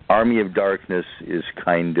 Army of Darkness is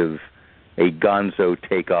kind of a gonzo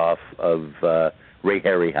takeoff of Ray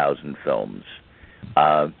Harryhausen films,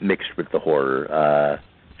 mixed with the horror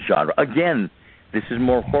genre. Again, this is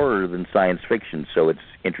more horror than science fiction, so it's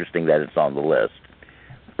interesting that it's on the list.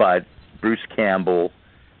 But Bruce Campbell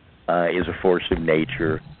is a force of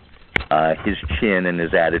nature. His chin and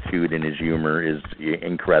his attitude and his humor is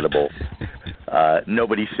incredible.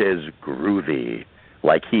 Nobody says groovy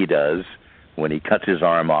like he does when he cuts his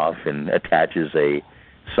arm off and attaches a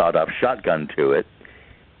sawed-off shotgun to it.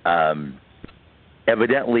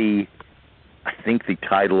 Evidently, I think the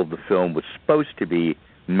title of the film was supposed to be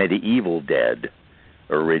Medieval Dead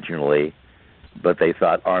originally, but they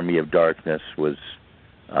thought Army of Darkness was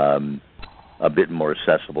a bit more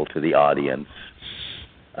accessible to the audience.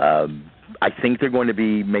 I think they're going to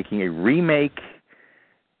be making a remake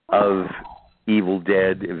of Evil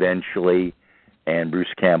Dead eventually, and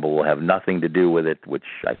Bruce Campbell will have nothing to do with it, which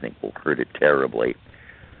I think will hurt it terribly.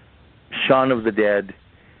 Shaun of the Dead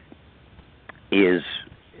is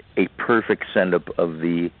a perfect send-up of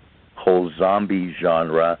the whole zombie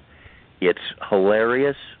genre. It's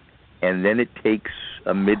hilarious, and then it takes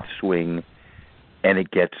a mid-swing, and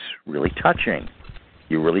it gets really touching.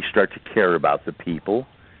 You really start to care about the people.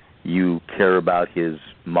 You care about his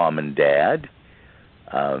mom and dad.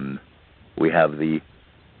 We have the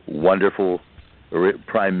wonderful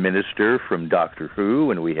Prime Minister from Doctor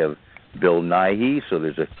Who, and we have Bill Nighy, so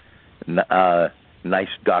there's a nice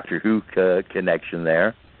Doctor Who connection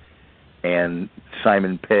there. And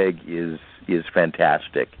Simon Pegg is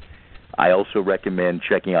fantastic. I also recommend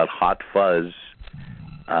checking out Hot Fuzz,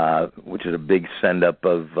 which is a big send-up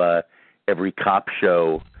of every cop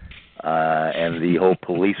show and the whole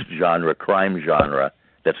police genre, crime genre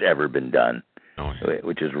that's ever been done,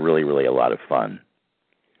 which is really, really a lot of fun.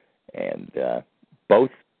 And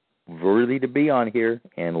both worthy to be on here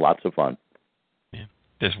and lots of fun. Yeah.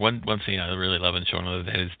 There's one scene I really love in Shaun of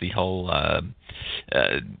the Dead is the whole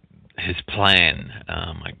his plan.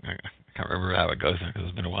 I can't remember how it goes because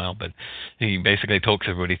it's been a while, but he basically talks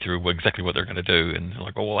everybody through exactly what they're going to do, and they're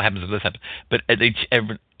like, "Oh, what happens if this happens?" But at each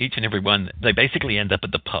and every one, they basically end up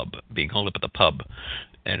at the pub, being hauled up at the pub,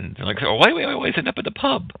 and they're like, "Oh, why do we always end up at the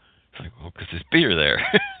pub?" It's like, "Well, because there's beer there."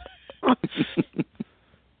 But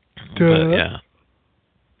yeah.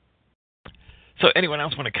 So, anyone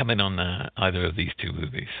else want to come in on either of these two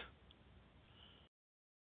movies?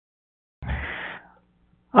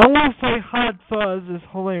 I want to say Hot Fuzz is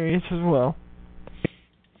hilarious as well.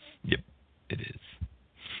 Yep, it is.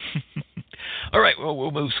 All right, well,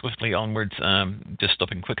 we'll move swiftly onwards. Just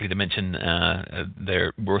stopping quickly to mention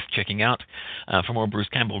they're worth checking out. For more Bruce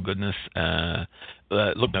Campbell goodness,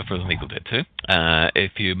 look no further than Evil Dead 2.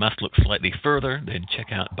 If you must look slightly further, then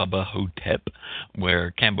check out Bubba Hotep,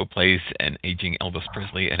 where Campbell plays an aging Elvis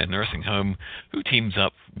Presley at a nursing home who teams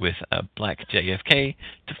up with a black JFK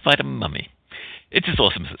to fight a mummy. It's as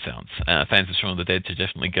awesome as it sounds. Fans of Shaun of the Dead should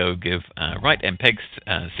definitely go give Wright and Pegg's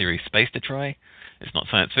series Space a try. It's not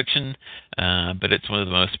science fiction, but it's one of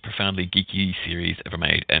the most profoundly geeky series ever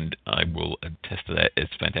made, and I will attest to that.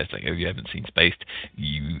 It's fantastic. If you haven't seen Spaced,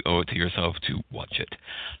 you owe it to yourself to watch it.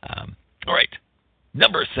 All right,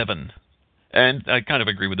 number 7. And I kind of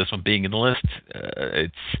agree with this one being in the list.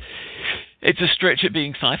 It's a stretch at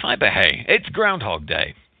being sci-fi, but hey, it's Groundhog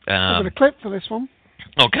Day. I've got a clip for this one.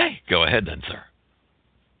 Okay, go ahead then, sir.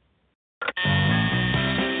 It's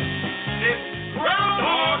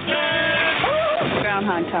Groundhog Day!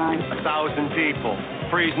 Groundhog time. 1,000 people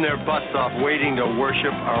freezing their butts off waiting to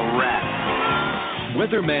worship a rat.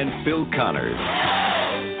 Weatherman Phil Connors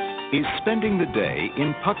is spending the day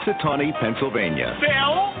in Puxatawney, Pennsylvania.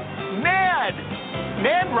 Phil?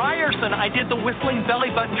 Ned Ryerson. I did the whistling belly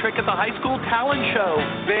button trick at the high school talent show.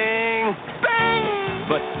 Bing! Bing!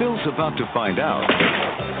 But Phil's about to find out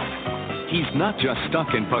he's not just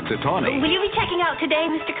stuck in Puxatawney. Will you be checking out today,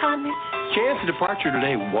 Mr. Connors? Chance of departure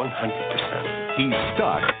today, 100%. He's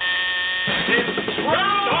stuck It's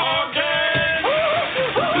Groundhog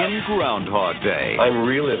Day! in Groundhog Day. I'm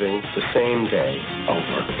reliving the same day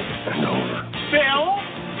over and over. Phil?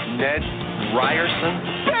 Ned Ryerson?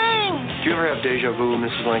 Bing! Do you ever have deja vu,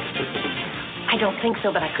 Mrs. Langston? I don't think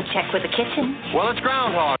so, but I could check with the kitchen. Well, it's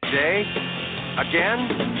Groundhog Day. Again?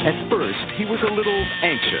 At first, he was a little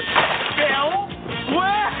anxious. Phil?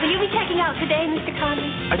 What? Will you be checking out today, Mr.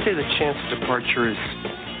 Connors? I'd say the chance of departure is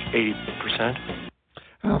 80%.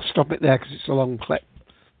 I'll stop it there because it's a long clip.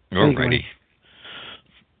 Alrighty.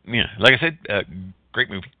 Yeah, like I said, great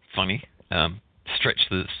movie, funny, stretch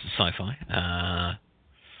the sci-fi.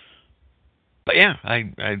 But yeah,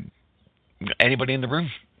 I anybody in the room?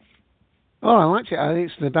 Oh, I liked it. I think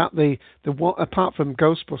it's about the one, apart from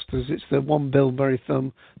Ghostbusters, it's the one Bill Murray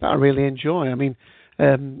film that I really enjoy. I mean,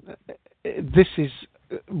 this is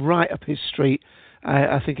right up his street.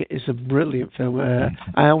 I think it is a brilliant film.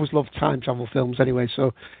 I always love time travel films anyway,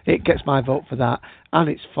 so it gets my vote for that. And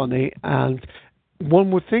it's funny, and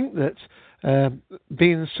one would think that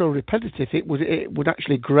being so repetitive, it would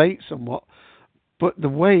actually grate somewhat. But the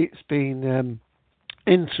way it's been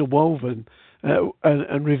interwoven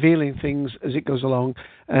and revealing things as it goes along,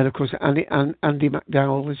 and of course Andy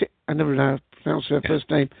McDowell, is it? I never know how to pronounce her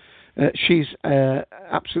first name. She's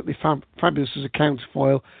absolutely fabulous as a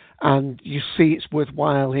counterfoil, and you see it's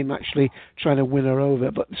worthwhile him actually trying to win her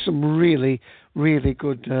over. But some really, really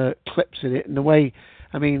good clips in it, and the way.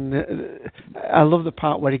 I mean, I love the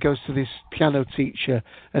part where he goes to this piano teacher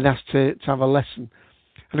and has to have a lesson.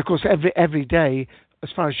 And of course, every day, as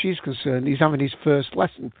far as she's concerned, he's having his first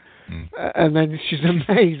lesson. And then she's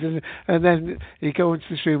amazed. And then you go into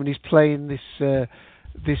this room and he's playing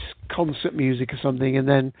this concert music or something, and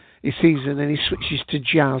then he sees it and then he switches to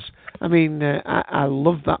jazz. I mean, I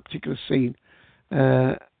love that particular scene.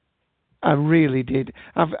 I really did.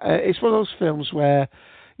 It's one of those films where,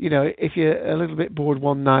 if you're a little bit bored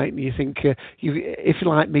one night and you think, if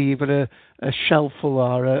you're like me, you've got a shelf full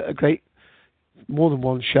or a great, more than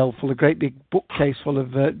one shelf full, a great big bookcase full of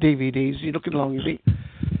DVDs, you're looking along, you think,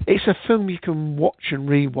 it's a film you can watch and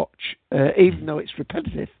re-watch, even though it's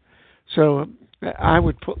repetitive. So I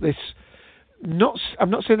would put this, I'm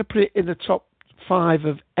not saying I put it in the top 5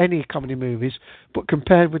 of any comedy movies, but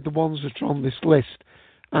compared with the ones that are on this list,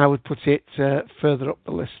 I would put it further up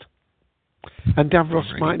the list. And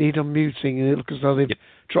Davros might need unmuting, and it looks as though they've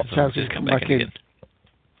dropped out and come back in.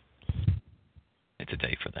 It's a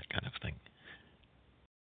day for that kind of thing.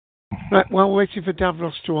 Right, while we're waiting for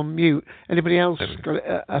Davros to unmute, anybody else got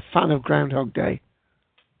a fan of Groundhog Day?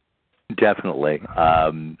 Definitely.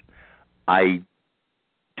 I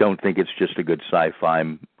don't think it's just a good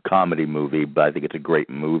sci-fi comedy movie, but I think it's a great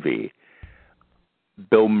movie.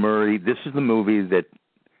 Bill Murray, this is the movie that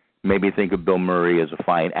made me think of Bill Murray as a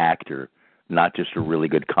fine actor, not just a really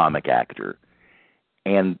good comic actor.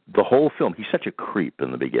 And the whole film, he's such a creep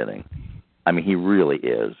in the beginning. I mean, he really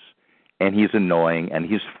is. And he's annoying, and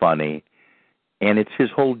he's funny. And it's his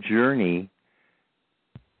whole journey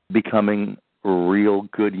becoming a real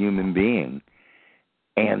good human being.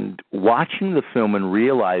 And watching the film and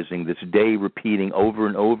realizing this day repeating over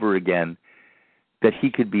and over again that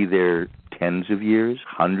he could be there tens of years,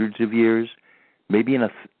 hundreds of years, maybe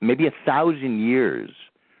 1,000 years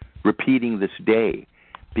repeating this day,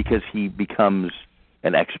 because he becomes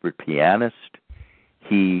an expert pianist.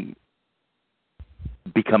 He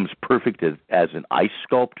becomes perfect as an ice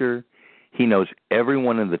sculptor. He knows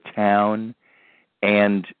everyone in the town,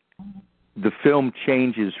 and the film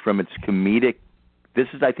changes from its comedic. This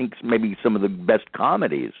is, I think, maybe some of the best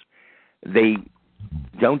comedies. They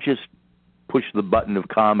don't just push the button of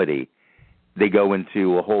comedy. They go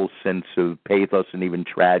into a whole sense of pathos and even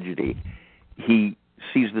tragedy. He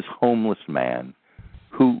sees this homeless man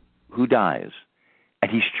who dies,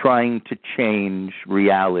 and he's trying to change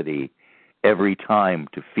reality every time,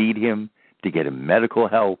 to feed him, to get him medical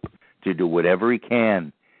help, to do whatever he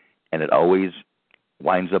can, and it always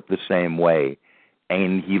winds up the same way.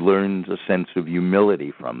 And he learns a sense of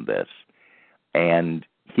humility from this. And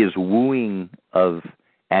his wooing of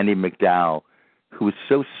Andie MacDowell, who is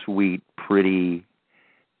so sweet, pretty,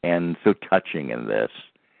 and so touching in this,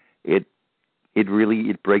 it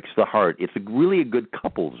really breaks the heart. It's really a good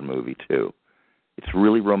couples movie too. It's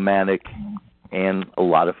really romantic and a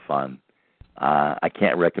lot of fun. I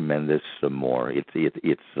can't recommend this some more.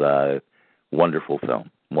 It's a wonderful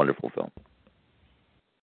film. Wonderful film.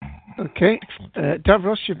 Okay.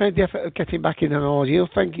 Davros, you've made the effort of getting back in an audio.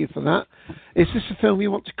 Thank you for that. Is this a film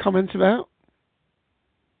you want to comment about?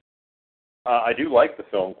 I do like the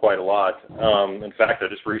film quite a lot. In fact, I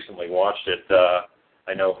just recently watched it.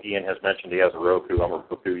 I know Ian has mentioned he has a Roku. I'm a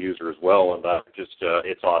Roku user as well, and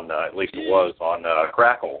it's on, at least it was, on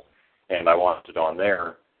Crackle, and I watched it on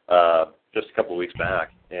there just a couple of weeks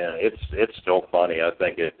back, and it's still funny. I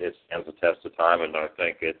think it stands the test of time, and I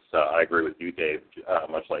think I agree with you, Dave.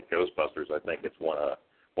 Much like Ghostbusters, I think it's one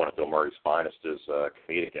of Bill Murray's finest as a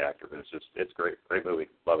comedic actor. It's great movie.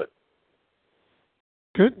 Love it.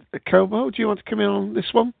 Good. Kobo, do you want to come in on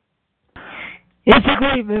this one? It's a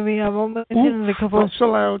great movie. I've only seen it a couple. Not so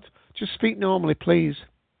loud. Just speak normally, please.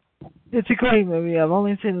 It's a great movie. I've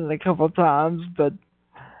only seen it a couple of times, but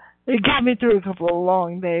it got me through a couple of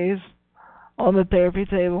long days on the therapy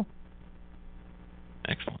table.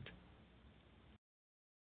 Excellent.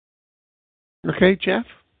 Okay, Jeff?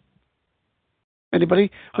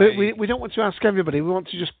 Anybody? We don't want to ask everybody. We want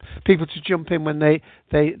to just people to jump in when they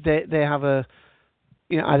have a,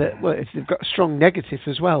 either, well, if they've got a strong negative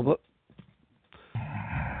as well, but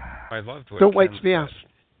I loved what don't wait Ken to be asked.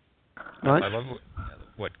 Right? I love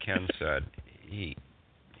what Ken said. He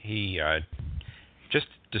just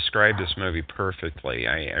described this movie perfectly.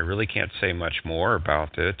 I really can't say much more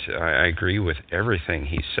about it. I agree with everything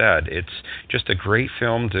he said. It's just a great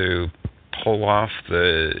film to pull off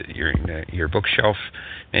your bookshelf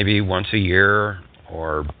maybe once a year,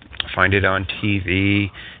 or find it on TV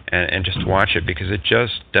and just watch it, because it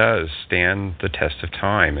just does stand the test of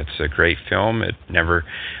time. It's a great film. It never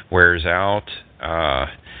wears out, and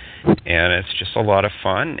it's just a lot of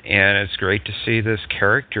fun, and it's great to see this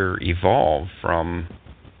character evolve from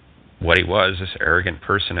what he was, this arrogant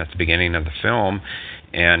person at the beginning of the film,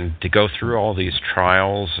 and to go through all these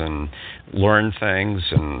trials and learn things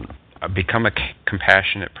and become a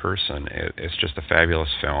compassionate person. It's just a fabulous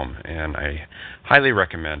film, and I highly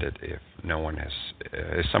recommend it if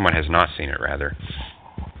someone has not seen it, rather.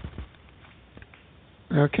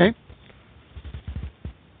 Okay.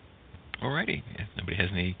 Alrighty. If nobody has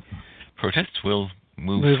any protests, we'll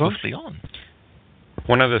move swiftly on.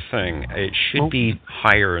 One other thing, it should be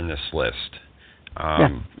higher in this list.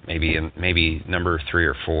 Maybe number 3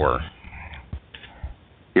 or 4.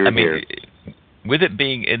 With it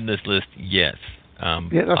being in this list, yes.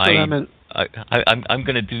 That's what I meant. I'm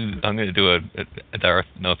going to do a Darth.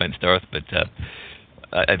 No offense, Darth, but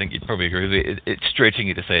I think you'd probably agree with me. It's stretching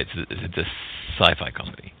it to say it's a sci-fi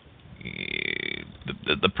comedy.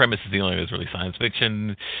 The premise is the only thing that's really science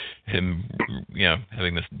fiction. Him,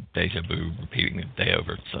 having this deja vu, repeating the day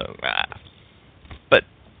over. So, but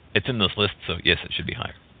it's in this list, so yes, it should be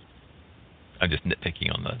higher. I'm just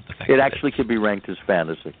nitpicking on the fact. It actually could be ranked as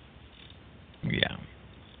fantasy. Yeah.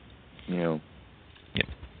 Yep.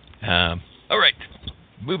 All right.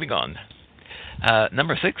 Moving on.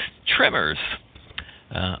 Number 6, Tremors.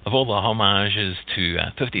 Of all the homages to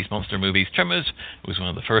 50s monster movies, Tremors was one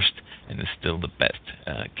of the first and is still the best.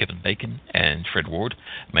 Kevin Bacon and Fred Ward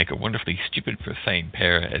make a wonderfully stupid, profane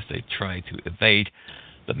pair as they try to evade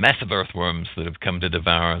the massive earthworms that have come to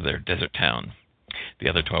devour their desert town. The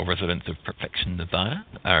other 12 residents of Perfection, Nevada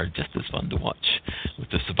are just as fun to watch, with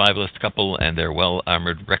the survivalist couple and their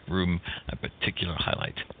well-armored rec room a particular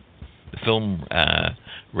highlight. The film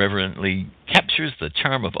reverently captures the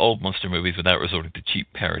charm of old monster movies without resorting to cheap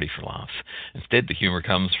parody for laughs. Instead, the humor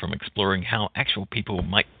comes from exploring how actual people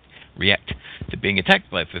might react to being attacked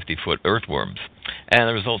by 50-foot earthworms, and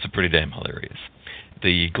the results are pretty damn hilarious.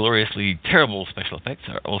 The gloriously terrible special effects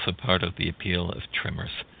are also part of the appeal of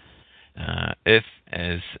Tremors. If,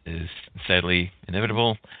 as is sadly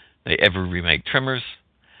inevitable, they ever remake Tremors,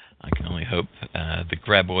 I can only hope the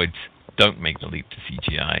graboids don't make the leap to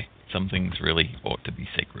CGI. Some things really ought to be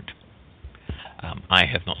sacred. I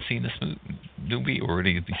have not seen this movie or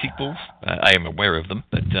any of the sequels. I am aware of them,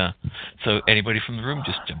 but so anybody from the room,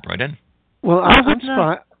 just jump right in. Well, I'm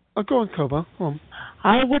surprised. Go on, Koba. Go on.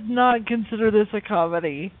 I would not consider this a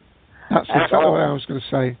comedy. That's exactly what I was going to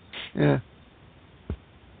say. Yeah.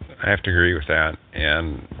 I have to agree with that.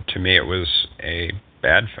 And to me, it was a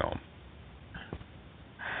bad film.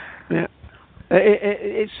 Yeah.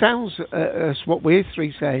 It sounds as what we're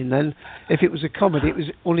three saying then. If it was a comedy, it was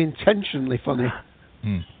unintentionally funny.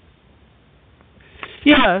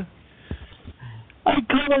 Yeah. I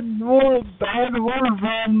call it more a bad horror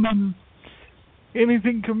film than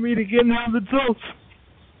anything comedic in and of itself.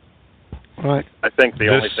 Right. I think the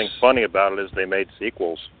only thing funny about it is they made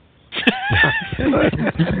sequels.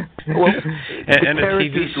 Well, and the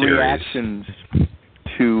characters' reactions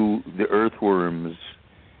to the earthworms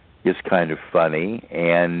is kind of funny,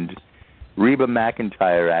 and Reba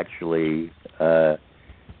McEntire actually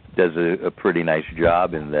does a pretty nice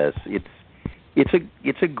job in this.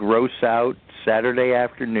 It's a gross out Saturday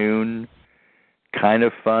afternoon kind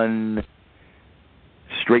of fun,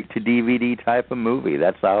 straight to DVD type of movie.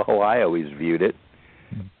 That's how I always viewed it.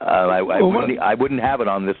 I wouldn't have it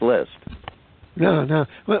on this list. No.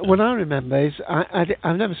 What I remember is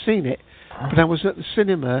I've never seen it, but I was at the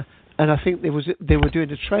cinema and I think they were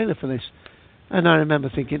doing a trailer for this, and I remember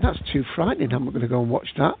thinking that's too frightening. I'm not going to go and watch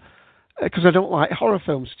that because I don't like horror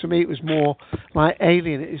films. To me, it was more like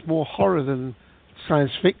Alien. It is more horror than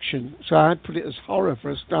science fiction, so I'd put it as horror for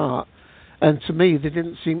a start. And to me, they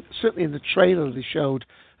didn't seem, certainly in the trailer they showed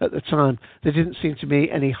at the time, there didn't seem to be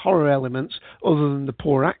any horror elements other than the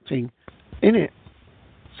poor acting in it.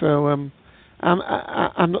 So I'm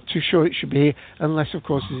not too sure it should be here, unless, of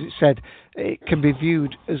course, as it said, it can be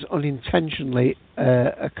viewed as unintentionally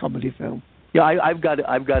a comedy film. Yeah, I've got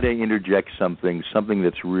to interject something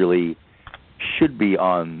that's really should be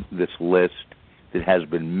on this list that has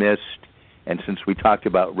been missed. And since we talked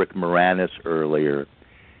about Rick Moranis earlier,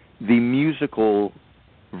 the musical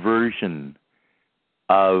version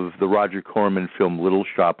of the Roger Corman film Little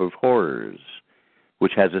Shop of Horrors,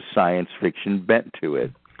 which has a science fiction bent to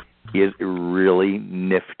it, is a really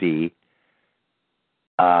nifty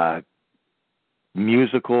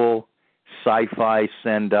musical sci-fi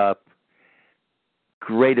send-up,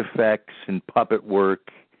 great effects and puppet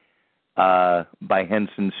work by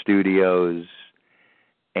Henson Studios,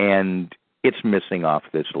 and it's missing off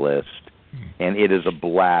this list. And it is a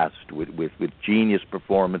blast with genius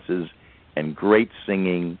performances and great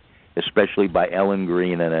singing, especially by Ellen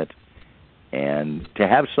Greene in it. And to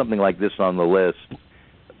have something like this on the list,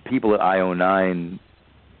 people at IO9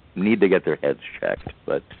 need to get their heads checked.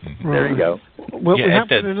 But there you go. Well, we have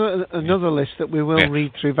another list that we will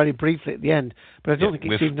read through very briefly at the end, but I don't think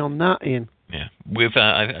it's even on that, Ian. Yeah,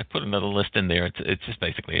 I put another list in there. It's just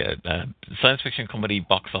basically a science fiction comedy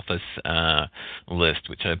box office list,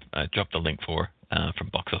 which I dropped a link for. from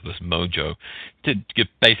Box Office Mojo to give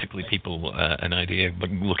basically people an idea,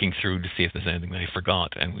 looking through to see if there's anything they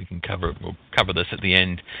forgot, and we'll cover this at the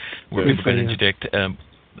end, where people can interject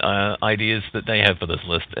ideas that they have for this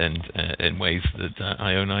list, and in ways that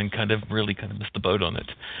IO9 kind of missed the boat on it.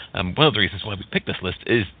 One of the reasons why we picked this list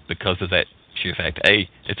is because of that sheer fact. A,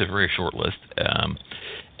 it's a very short list,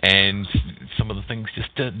 and some of the things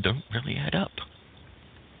just don't really add up.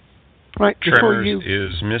 Right, Tremors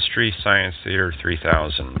is Mystery Science Theater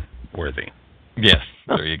 3000 worthy. Yes,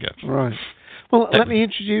 there you go. Right. Well, let me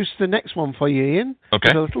introduce the next one for you, Ian. Okay.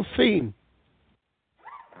 With a little theme.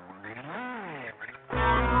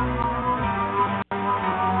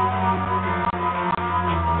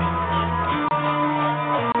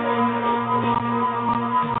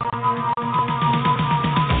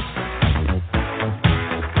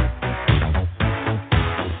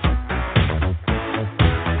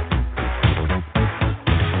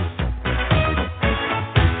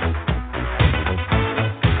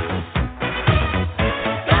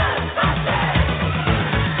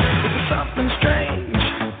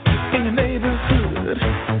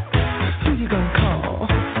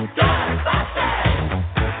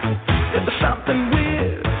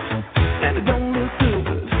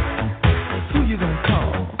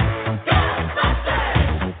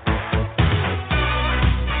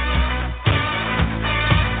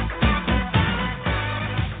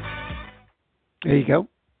 There you go.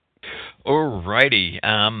 Alrighty.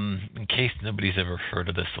 In case nobody's ever heard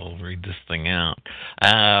of this, I'll read this thing out.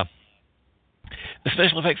 The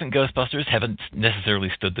special effects in Ghostbusters haven't necessarily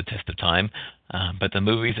stood the test of time, but the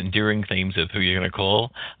movie's enduring themes of who you're going to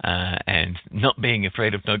call and not being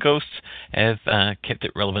afraid of no ghosts have kept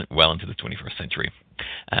it relevant well into the 21st century.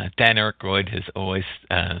 Dan Aykroyd has always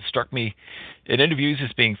struck me in interviews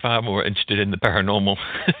as being far more interested in the paranormal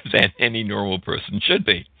than any normal person should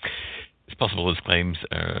be. It's possible his claims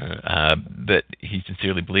that he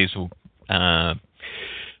sincerely believes we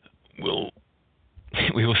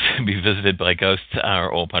will soon be visited by ghosts are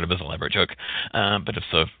all part of his elaborate joke. But if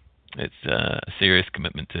so, it's a serious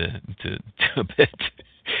commitment to a bit.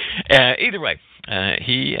 Either way,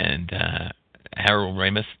 he and Harold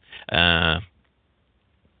Ramis,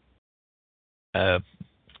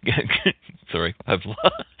 sorry,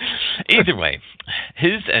 either way,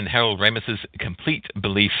 his and Harold Ramis's complete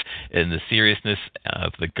belief in the seriousness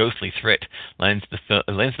of the ghostly threat lends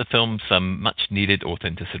the film some much-needed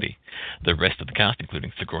authenticity. The rest of the cast,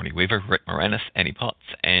 including Sigourney Weaver, Rick Moranis, Annie Potts,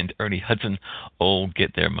 and Ernie Hudson, all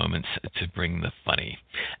get their moments to bring the funny,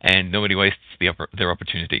 and nobody wastes their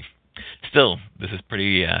opportunity. Still, this is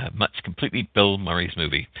pretty much completely Bill Murray's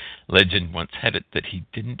movie. Legend once had it that he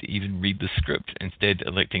didn't even read the script, instead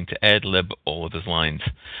electing to ad-lib all of his lines.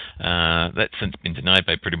 That's since been denied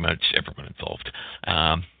by pretty much everyone involved.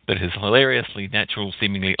 But his hilariously natural,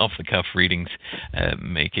 seemingly off-the-cuff readings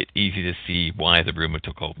make it easy to see why the rumor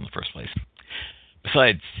took hold in the first place.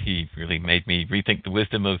 Besides, he really made me rethink the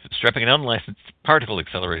wisdom of strapping an unlicensed particle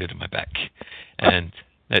accelerator to my back. And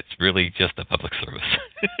that's really just a public service.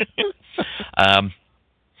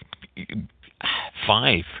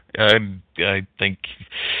 5. I think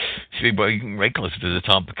should be right closer to the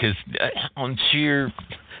top because on sheer...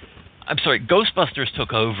 I'm sorry, Ghostbusters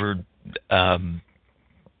took over a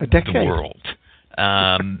decade. The world.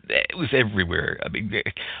 It was everywhere. I mean,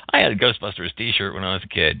 I had a Ghostbusters T-shirt when I was a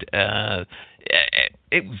kid.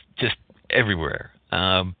 It was just everywhere.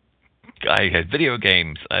 I had video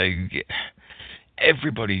games.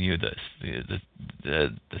 Everybody knew this.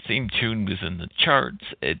 The theme tune was in the charts,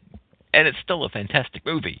 and it's still a fantastic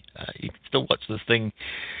movie. You can still watch this thing.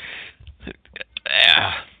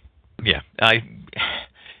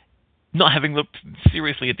 Not having looked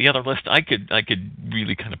seriously at the other list, I could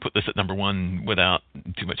really kind of put this at number 1 without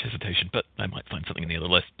too much hesitation, but I might find something in the other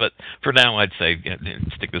list. But for now, I'd say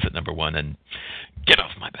stick this at number 1 and get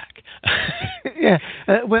off my back. Yeah,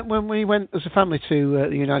 when we went as a family to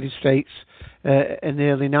the United States in the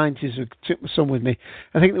early 90s, I took my son with me.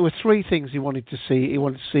 I think there were 3 things he wanted to see. He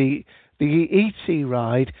wanted to see the E.T.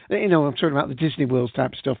 ride. You know, I'm talking about the Disney World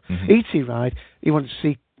type stuff. Mm-hmm. E.T. ride. He wanted to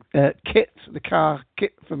see Kit, the car,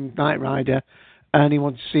 Kit from Knight Rider, and he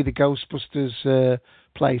wanted to see the Ghostbusters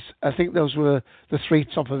place. I think those were the 3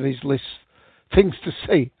 top of his list things to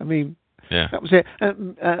see. I mean, yeah. That was it.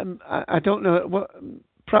 I don't know,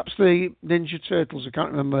 perhaps the Ninja Turtles, I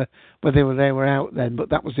can't remember whether they were out then, but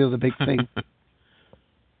that was the other big thing.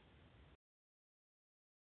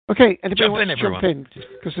 Okay, anybody want to jump in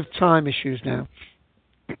because of time issues now?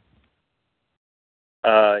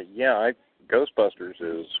 Ghostbusters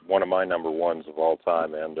is one of my number 1s of all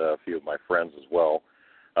time, and a few of my friends as well.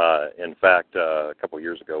 In fact, a couple of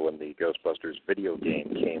years ago when the Ghostbusters video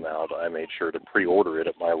game came out, I made sure to pre-order it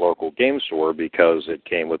at my local game store because it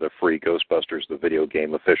came with a free Ghostbusters the video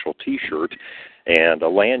game official T-shirt and a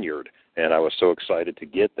lanyard. And I was so excited to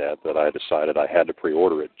get that I decided I had to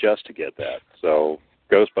pre-order it just to get that. So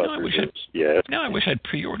Ghostbusters I wish I'd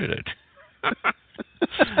pre-ordered it.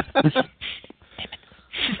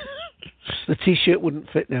 The T-shirt wouldn't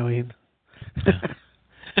fit now, Ian.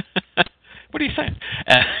 What are you saying?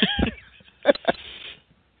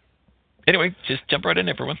 Anyway, just jump right in,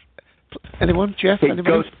 everyone. Anyone? Jeff? Hey,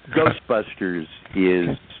 Anybody? Ghostbusters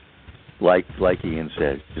is, like Ian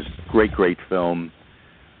said, just great film.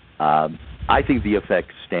 I think the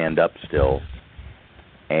effects stand up still.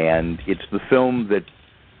 And it's the film that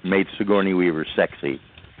made Sigourney Weaver sexy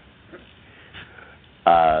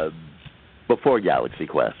before Galaxy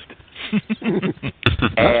Quest. That's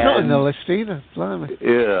not in the list either. Blimey.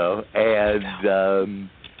 And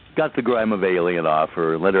got the grime of Alien off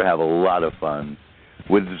her, let her have a lot of fun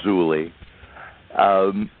with Zuli.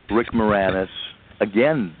 Rick Moranis,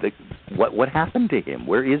 again, what happened to him?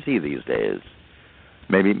 Where is he these days?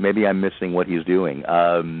 Maybe I'm missing what he's doing.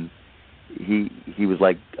 He was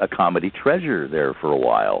like a comedy treasure there for a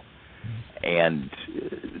while. And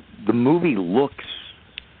the movie looks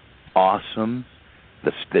awesome.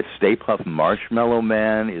 The Stay Puft Marshmallow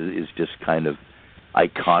Man is just kind of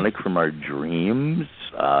iconic from our dreams.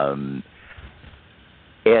 And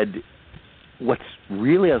what's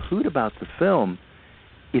really a hoot about the film,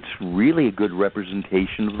 it's really a good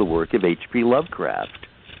representation of the work of H.P. Lovecraft.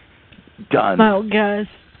 Done. Oh, guys.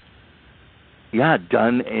 Yeah,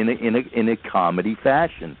 done in a comedy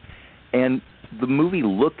fashion. And the movie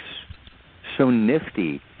looks so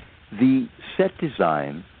nifty. The set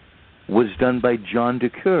design was done by John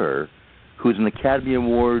DeCoeur, who's an Academy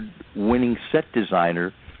Award-winning set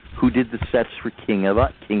designer who did the sets for King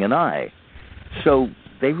and I. So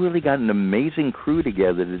they really got an amazing crew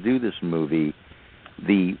together to do this movie.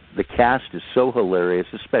 The cast is so hilarious,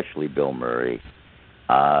 especially Bill Murray.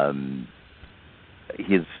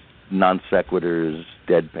 His non sequiturs,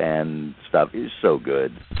 deadpan stuff is so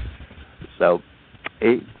good. So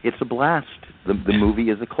it's a blast. The movie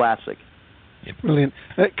is a classic. Brilliant.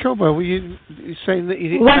 Kobo, were you saying that you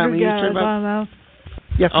didn't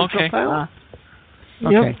Okay.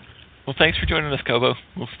 Okay. Well, thanks for joining us, Kobo.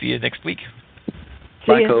 We'll see you next week.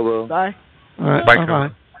 Bye, Kobo. Bye. All right. Bye,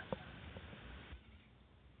 Bye.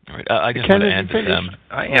 All right. I just want to add that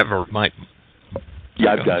I have a...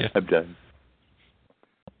 I'm done.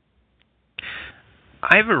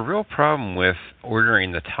 I have a real problem with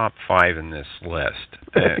ordering the top 5 in this list.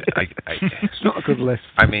 It's not a good list.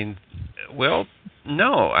 I mean, well,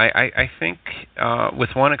 no. I think,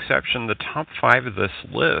 with one exception, the top 5 of this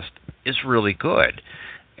list is really good.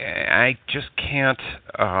 I just can't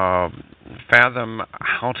fathom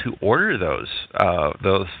how to order those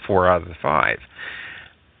 4 out of the 5.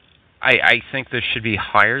 I think this should be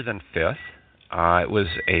higher than 5th. It was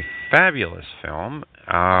a fabulous film.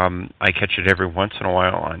 I catch it every once in a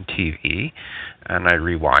while on TV, and I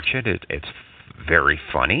rewatch it. It's very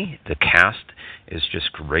funny. The cast is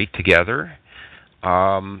just great together.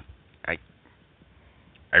 I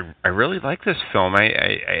really like this film.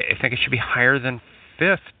 I think it should be higher than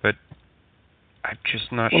 5th, but I'm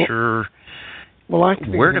just not sure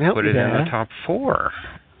where to put it in the top 4.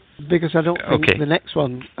 Because I don't think the next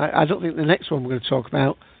one. I don't think the next one we're going to talk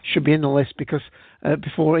about should be in the list because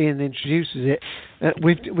before Ian introduces it,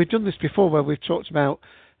 we've done this before where we've talked about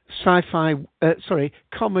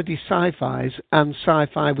comedy sci-fis and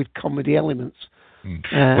sci-fi with comedy elements.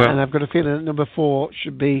 And I've got a feeling that number 4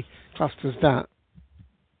 should be classed as that.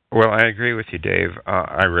 Well, I agree with you, Dave.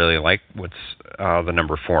 I really like what's the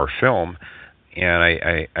number 4 film, and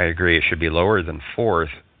I agree it should be lower than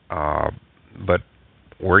 4th. But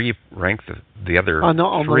where you rank the other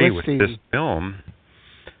 3 with this film,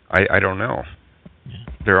 I don't know.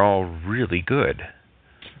 They're all really good.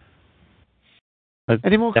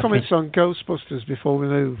 Any more comments on Ghostbusters before we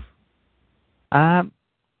move? I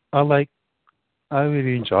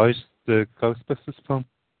really enjoyed the Ghostbusters film.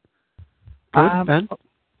 Good, Ben?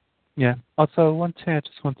 Yeah. Also, one thing I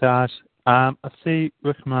just want to add, I see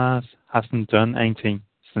Rick Moranis hasn't done anything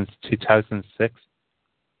since 2006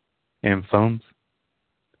 in films.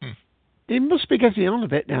 He must be getting on a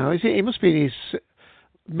bit now, is he? He must be in his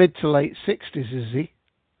mid to late 60s, is he?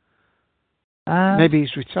 Maybe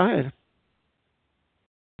he's retired.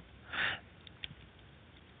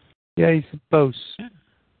 Yeah, he's about.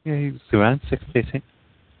 Yeah, he was around 60, I think.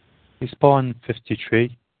 He's born in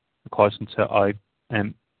 53, according to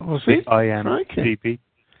IMDb.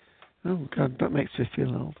 Oh, God, that makes me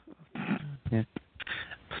feel old. Yeah.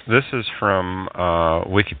 This is from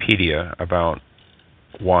Wikipedia about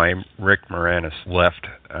why Rick Moranis left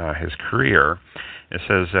his career. It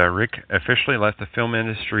says Rick officially left the film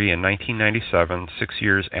industry in 1997, 6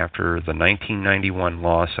 years after the 1991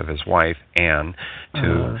 loss of his wife, Anne,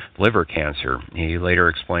 to liver cancer. He later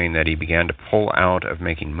explained that he began to pull out of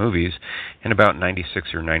making movies in about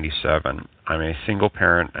 96 or 97. I'm a single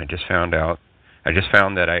parent. I just found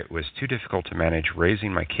that it was too difficult to manage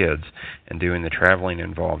raising my kids and doing the traveling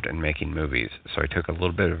involved in making movies. So I took a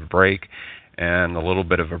little bit of a break, and a little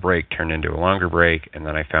bit of a break turned into a longer break, and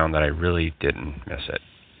then I found that I really didn't miss it.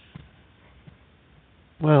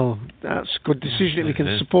 Well, that's a good decision. If he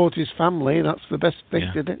can support his family, that's the best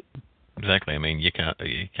thing to do. Exactly. I mean, you can't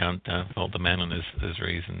hold the man on his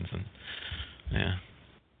reasons, and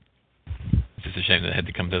it's just a shame that it had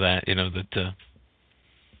to come to that.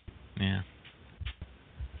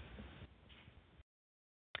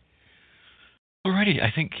 Alrighty,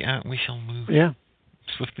 I think we shall move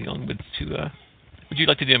swiftly onward to. Would you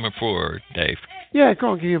like to do number 4, Dave? Yeah, go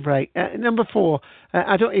on, give you a break. Number 4,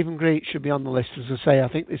 I don't even agree it should be on the list, as I say. I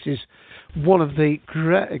think this is one of the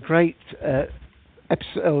great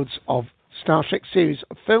episodes of Star Trek series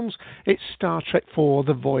of films. It's Star Trek IV: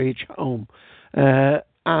 The Voyage Home.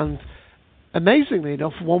 And amazingly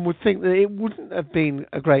enough, one would think that it wouldn't have been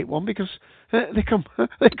a great one because they come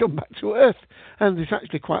back to Earth, and there's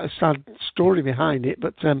actually quite a sad story behind it.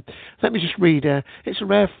 But let me just read. It's a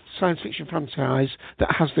rare science fiction franchise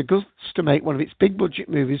that has the guts to make one of its big budget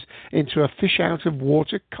movies into a fish out of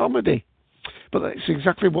water comedy. But that's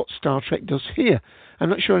exactly what Star Trek does here. I'm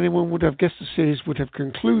not sure anyone would have guessed the series would have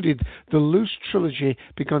concluded the loose trilogy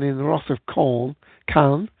begun in The Wrath of Khan,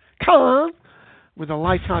 with a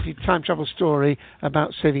light-hearted time travel story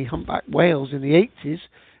about saving humpback whales in the 80s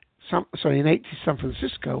San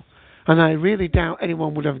Francisco, and I really doubt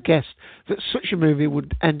anyone would have guessed that such a movie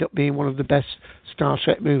would end up being one of the best Star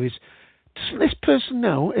Trek movies. Doesn't this person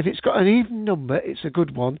know if it's got an even number, it's a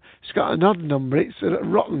good one? If it's got an odd number, it's a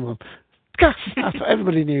rotten one. Gosh, I thought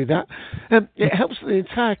everybody knew that. It helps that the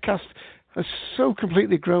entire cast has so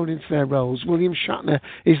completely grown into their roles. William Shatner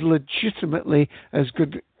is legitimately as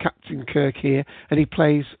good Captain Kirk here, and he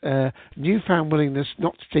plays newfound willingness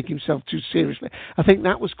not to take himself too seriously. I think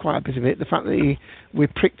that was quite a bit of it, the fact that we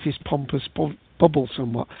pricked his pompous bubble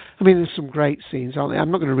somewhat. I mean, there's some great scenes, aren't there? I'm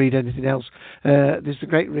not going to read anything else. There's the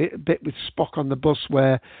great bit with Spock on the bus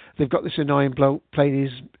where they've got this annoying bloke playing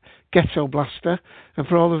his ghetto blaster, and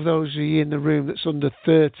for all of those of you in the room that's under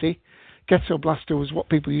 30, Ghetto Blaster was what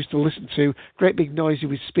people used to listen to, great big noisy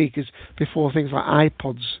with speakers before things like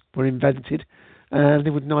iPods were invented, and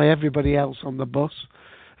they would annoy everybody else on the bus.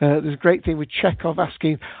 There's a great thing with Chekhov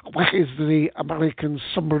asking, where is the American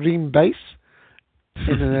submarine base?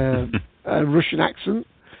 In a Russian accent.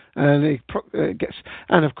 And he gets,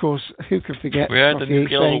 and of course, who can forget? Where are the new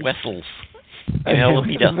yellow vessels?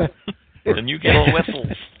 The new yellow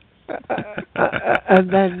vessels. And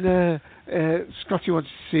then Scotty wants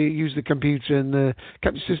to use the computer, and the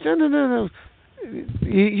captain says, no,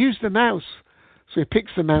 you use the mouse. So he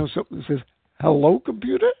picks the mouse up and says, hello,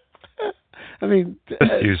 computer? I mean...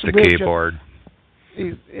 Just use the keyboard.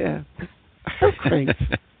 Yeah. How great.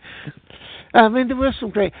 I mean, there were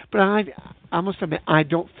some great... But I must admit, I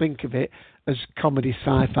don't think of it as comedy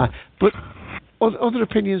sci-fi. But other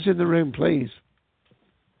opinions in the room, please.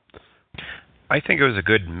 I think it was a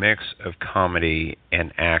good mix of comedy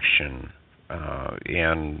and action,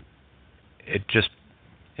 and it just,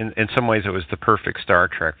 in some ways, it was the perfect Star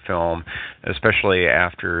Trek film, especially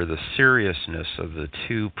after the seriousness of the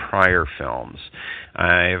 2 prior films.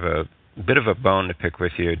 I have a bit of a bone to pick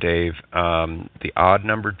with you, Dave. The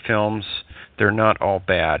odd-numbered films, they're not all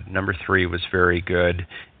bad. Number 3 was very good,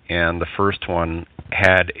 and the first one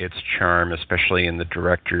had its charm, especially in the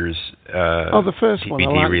director's the first DVD one.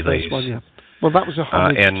 I like release. The first one, yeah. Well, that was a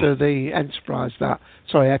homage to the Enterprise.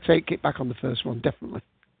 Sorry, I take it back on the first one, definitely.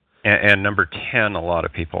 And number 10, a lot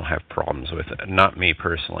of people have problems with it. Not me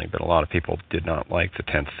personally, but a lot of people did not like the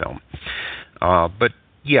 10th film. But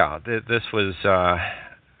yeah, this was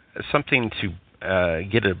something to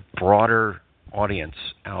get a broader audience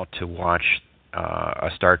out to watch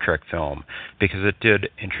a Star Trek film, because it did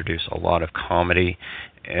introduce a lot of comedy,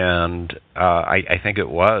 and I think it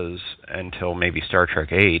was, until maybe Star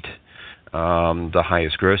Trek 8, the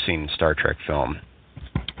highest grossing Star Trek film.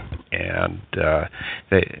 And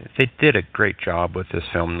they did a great job with this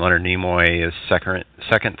film. Leonard Nimoy is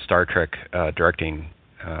second Star Trek directing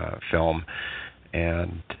film,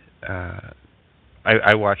 and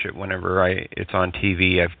I watch it whenever it's on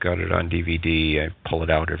TV. I've got it on DVD. I pull it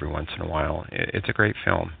out every once in a while. It's a great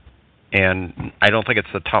film, and I don't think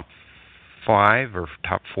it's the top 5 or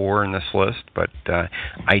top 4 in this list, but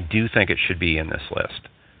I do think it should be in this list.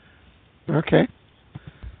 Okay.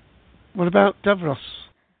 What about Davros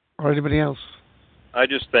or anybody else? I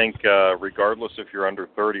just think, regardless if you're under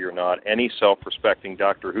 30 or not, any self-respecting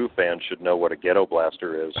Doctor Who fan should know what a ghetto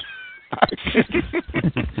blaster is.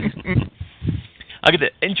 I got an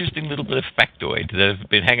interesting little bit of factoid that I've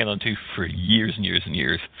been hanging on to for years and years and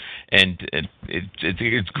years, and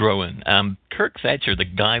it's growing. Kirk Thatcher, the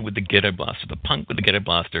guy with the ghetto blaster, the punk with the ghetto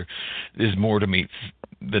blaster, is more than meets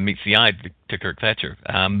the eye to Kirk Thatcher.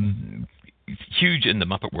 He's huge in the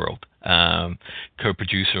Muppet world.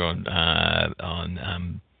 Co-producer on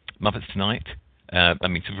Muppets Tonight.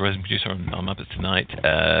 Supervising producer on Muppets Tonight.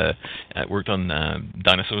 Worked on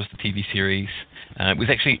Dinosaurs, the TV series. Was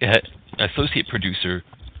actually associate producer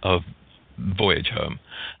of Voyage Home.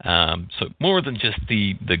 So more than just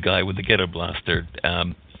the guy with the ghetto blaster.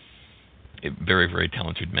 Very, very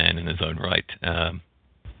talented man in his own right.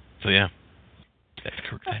 So yeah, that's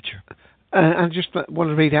Kirk Thatcher. I just want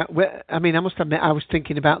to read out. I must admit, I was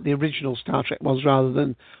thinking about the original Star Trek ones rather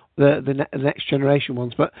than the Next Generation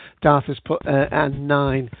ones. But Darth has put and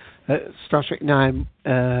 9. Star Trek 9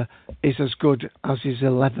 is as good as is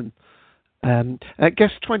 11.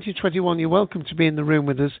 Guest 2021, you're welcome to be in the room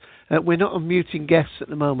with us. We're not unmuting guests at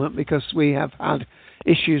the moment because we have had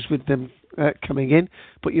issues with them coming in,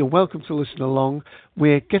 but you're welcome to listen along.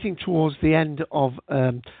 We're getting towards the end of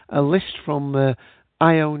a list from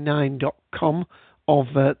io9.com of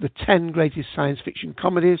the 10 greatest science fiction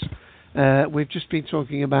comedies. We've just been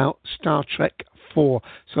talking about Star Trek 4,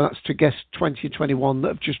 so that's to guest 2021 that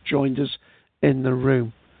have just joined us in the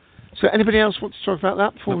room. So anybody else want to talk about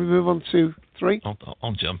that before we move on to 3?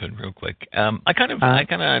 I'll jump in real quick. I kind of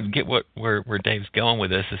get where Dave's going with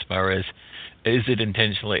this as far as, is it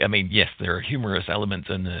intentionally? Yes, there are humorous elements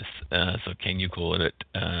in this. So can you call it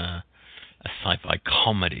a sci-fi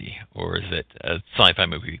comedy, or is it a sci-fi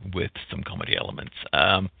movie with some comedy elements?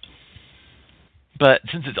 But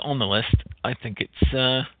since it's on the list, I think it's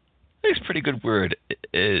a pretty good word. It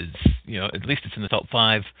is, at least it's in the top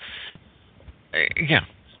 5. Yeah.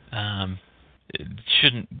 It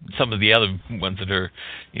shouldn't. Some of the other ones that are,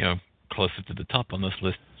 closer to the top on this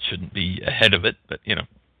list shouldn't be ahead of it. But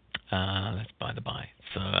that's by the by.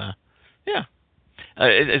 So yeah.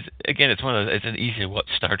 It's one of it's an easy to watch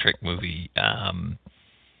Star Trek movie that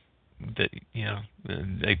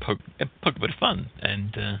they poke a bit of fun,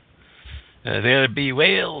 and there be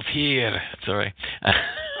whales here. Sorry,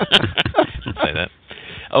 didn't say that.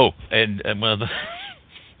 Oh, and one of the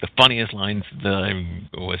funniest lines that I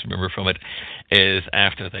always remember from it is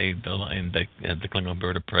after the Klingon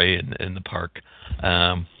bird of prey in the park,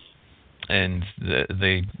 and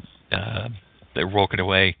they're walking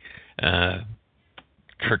away.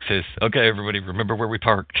 Kirk says, "Okay, everybody, remember where we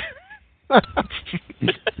parked." I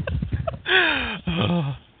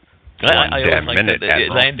always like the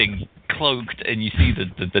landing cloaked, and you see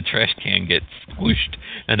the trash can get squished,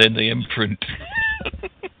 and then the imprint.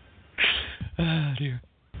 Oh dear.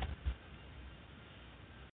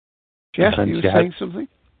 Jeff, you were saying something?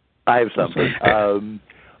 I have something.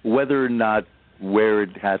 Whether or not where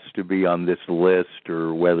it has to be on this list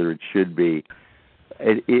or whether it should be,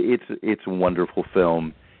 it's a wonderful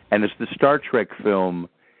film, and it's the Star Trek film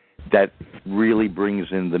that really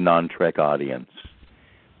brings in the non-Trek audience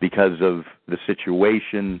because of the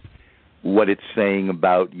situation, what it's saying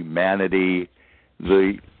about humanity,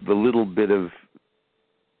 the little bit of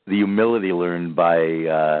the humility learned by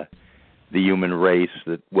the human race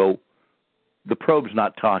that, the probe's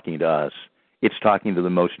not talking to us. It's talking to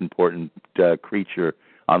the most important creature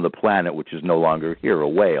on the planet, which is no longer here, a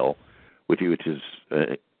whale, which is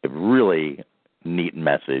a really neat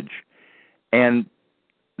message. And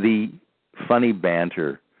the funny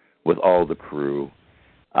banter with all the crew.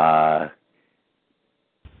 Kirk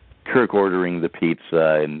ordering the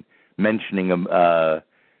pizza and mentioning about,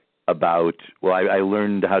 I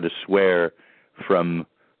learned how to swear from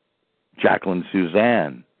Jacqueline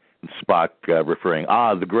Suzanne. And Spock referring,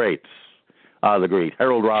 the greats. The great.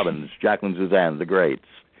 Harold Robbins, Jacqueline Suzanne, the greats.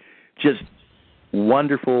 Just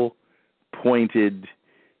wonderful, pointed,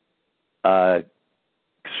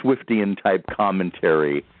 Swiftian-type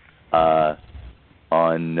commentary on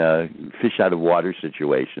fish out of water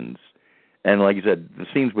situations. And like you said, the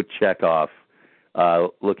scenes with Chekhov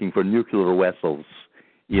looking for nuclear vessels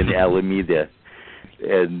in Alameda.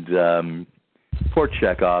 And poor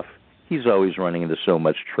Chekhov, he's always running into so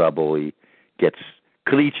much trouble. He gets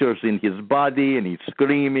creatures in his body, and he's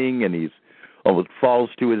screaming, and he's almost falls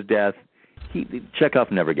to his death.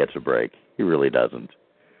 Chekhov never gets a break. He really doesn't.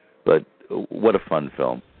 But what a fun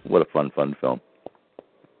film. What a fun film.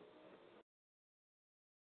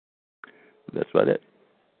 That's about it.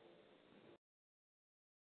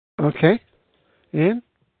 Okay. Ian?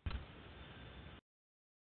 Do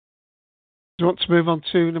you want to move on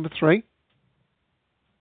to number 3?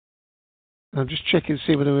 I'm just checking to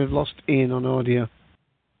see whether we've lost Ian on audio.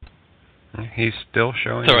 He's still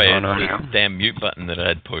showing Sorry, on it's audio. the damn mute button that I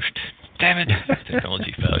had pushed. Damn it!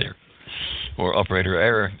 Technology failure. Or operator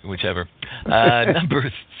error, whichever.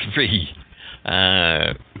 Number 3.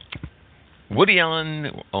 Woody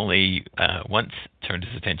Allen only once turned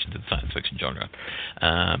his attention to the science fiction genre,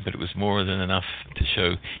 but it was more than enough to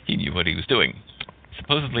show he knew what he was doing.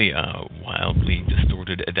 Supposedly a wildly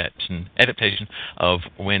distorted adaptation of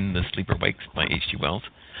When the Sleeper Wakes by H.G. Wells,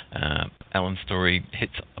 Allen's story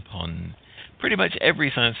hits upon pretty much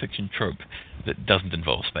every science fiction trope that doesn't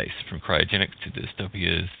involve space, from cryogenics to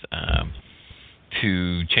dystopias,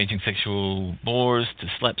 to changing sexual mores, to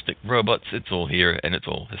slapstick robots. It's all here, and it's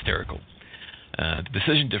all hysterical. The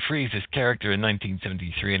decision to freeze his character in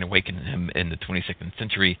 1973 and awaken him in the 22nd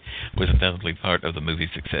century was undoubtedly part of the movie's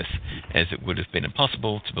success, as it would have been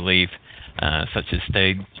impossible to believe such a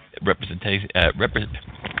staid,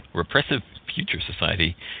 repressive future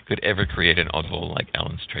society could ever create an oddball like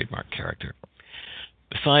Allen's trademark character.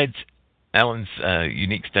 Besides, Allen's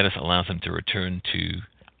unique status allows him to return to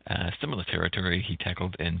similar territory he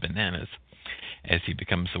tackled in Bananas, as he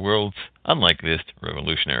becomes the world's, unlike this,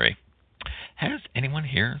 revolutionary. Has anyone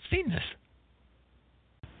here seen this?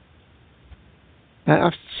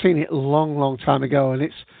 I've seen it a long, long time ago, and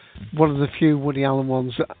it's one of the few Woody Allen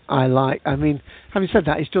ones that I like. I mean, having said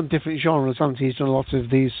that, he's done different genres, hasn't he? He's done a lot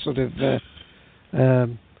of these sort of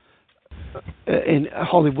in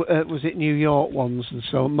Hollywood, was it New York ones, and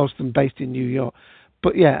so most of them based in New York.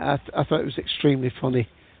 But yeah, I thought it was extremely funny.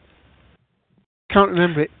 Can't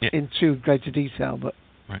remember it in too great detail, but.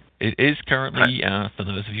 Right. It is currently, for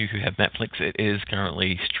those of you who have Netflix, it is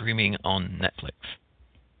currently streaming on Netflix.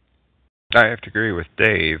 I have to agree with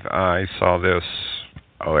Dave. I saw this,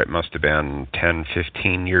 it must have been 10,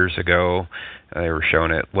 15 years ago. They were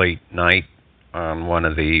showing it late night on one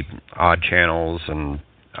of the odd channels, and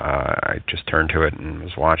I just turned to it and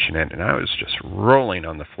was watching it, and I was just rolling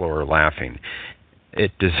on the floor laughing.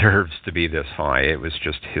 It deserves to be this high. It was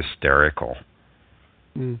just hysterical.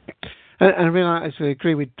 Mm. And I realise I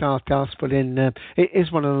agree with Darth but it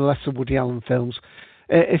is one of the lesser Woody Allen films.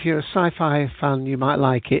 If you're a sci-fi fan, you might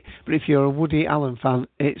like it, but if you're a Woody Allen fan,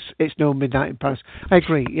 it's no Midnight in Paris. I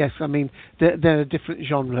agree. Yes, I mean they're a different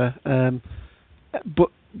genre,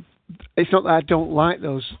 but it's not that I don't like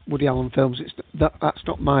those Woody Allen films. It's that's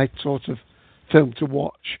not my sort of film to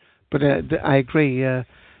watch. But I agree.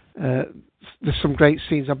 There's some great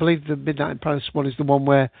scenes. I believe the Midnight in Paris one is the one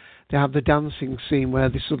where they have the dancing scene where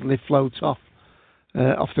they suddenly float off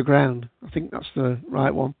the ground. I think that's the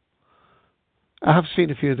right one. I have seen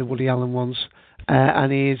a few of the Woody Allen ones,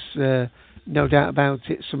 and he is no doubt about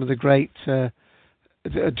it some of the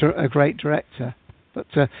a great director. But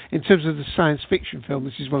in terms of the science fiction film,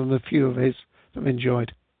 this is one of the few of his that I've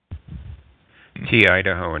enjoyed. T.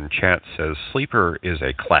 Idaho in chat says Sleeper is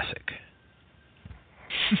a classic.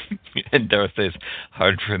 And Darth says,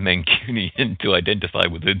 hard for a Mancunian to identify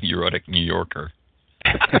with a neurotic New Yorker.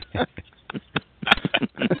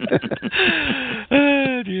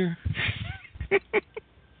 Oh, dear.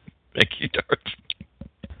 Thank you, Darth.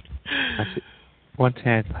 Actually, one thing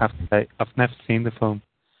I have to say, I've never seen the film.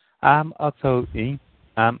 Also, Ian,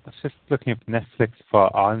 I was just looking at Netflix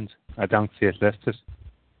for Ireland. I don't see it listed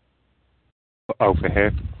over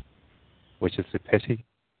here, which is a pity.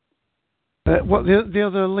 What the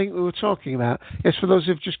other link we were talking about? Yes, for those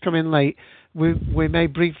who've just come in late, we may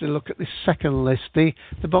briefly look at this second list, the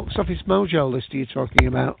Box Office Mojo list. Are you talking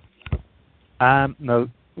about? No,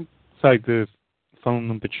 sorry, the film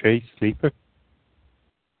number 3, Sleeper,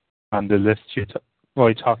 and the list what are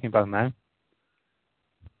you talking about now?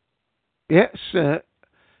 Yes,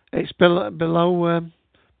 it's below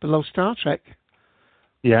Star Trek.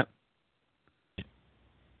 Yeah.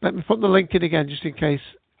 Let me put the link in again, just in case.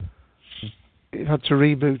 You've had to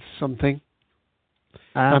reboot something.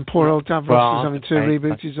 And poor old Davros is having to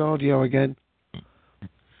reboot his audio again.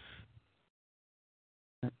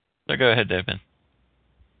 So go ahead, David.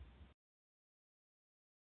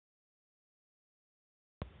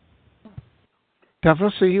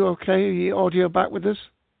 Davros, are you okay? Are your audio back with us?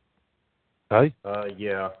 Hi.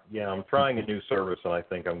 Yeah. I'm trying a new service, and I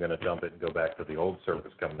think I'm going to dump it and go back to the old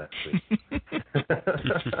service come next week.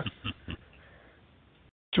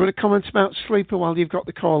 Do you want to comment about Sleeper while you've got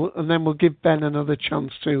the call, and then we'll give Ben another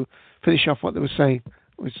chance to finish off what they were saying?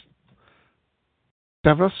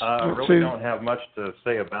 Davros? I really don't have much to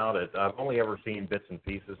say about it. I've only ever seen bits and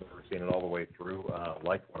pieces, never seen it all the way through.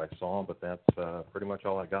 Liked what I saw, but that's pretty much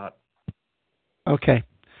all I got. Okay.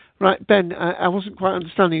 Right, Ben, I wasn't quite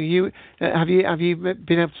understanding you. Have you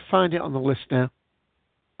been able to find it on the list now?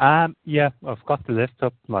 Yeah, I've got the list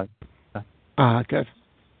up. Good. Okay.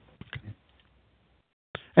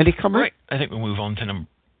 Any comment? Right. I think we'll move on to number.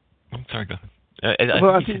 I'm sorry, go ahead.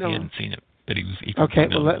 I think he said he hadn't seen it, but he was equal. Okay,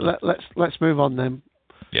 well let's move on then.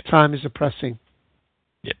 Yep. Time is pressing.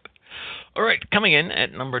 Yep. All right, coming in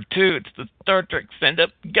at number 2, it's the Star Trek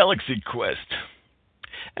stand-up Galaxy Quest.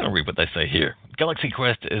 And I'll read what they say here. Galaxy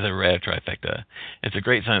Quest is a rare trifecta. It's a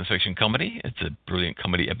great science fiction comedy. It's a brilliant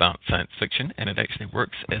comedy about science fiction, and it actually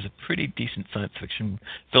works as a pretty decent science fiction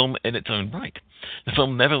film in its own right. The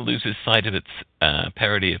film never loses sight of its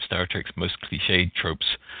parody of Star Trek's most cliched tropes,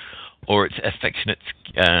 or its affectionate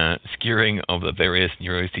skewering of the various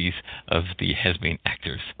neuroses of the has-been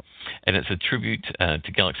actors. And it's a tribute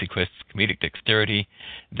to Galaxy Quest's comedic dexterity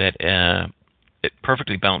that it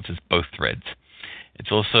perfectly balances both threads.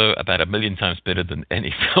 It's also about 1 million times better than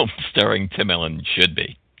any film starring Tim Allen should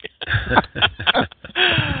be.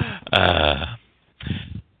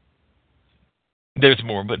 There's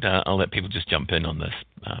more, but I'll let people just jump in on this.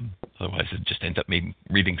 Otherwise, it just ends up me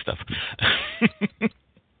reading stuff.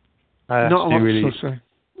 Not a lot to say.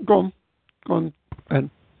 Go on, Ben.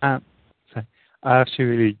 Sorry. I actually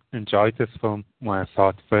really enjoyed this film when I saw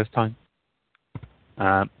it the first time.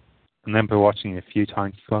 I remember watching it a few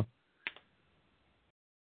times as well.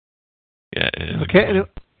 Yeah. Okay.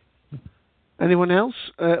 Anyone else?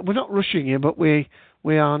 We're not rushing you, but we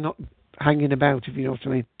are not hanging about, if you know what I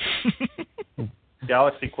mean.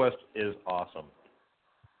 Galaxy Quest is awesome.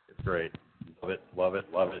 It's great. Love it.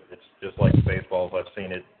 It's just like Spaceballs. I've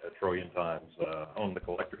seen it a trillion times. On the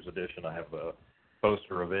collector's edition, I have a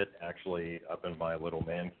poster of it actually up in my little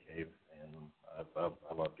man cave, and I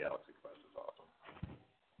love Galaxy Quest. It's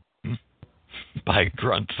awesome. By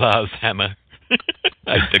Grunth's hammer.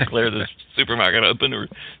 I declare this supermarket open, or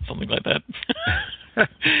something like that.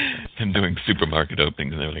 Him doing supermarket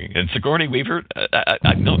openings and everything. And Sigourney Weaver,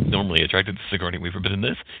 I'm not normally attracted to Sigourney Weaver, but in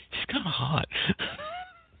this, she's kind of hot.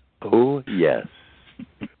 Oh, yes.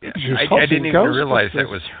 I didn't even realize that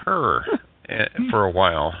was her for a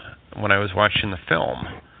while when I was watching the film.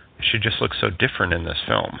 She just looks so different in this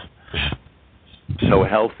film. So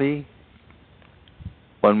healthy,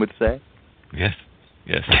 one would say. Yes.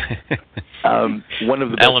 One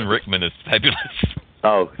of the Alan Rickman is fabulous.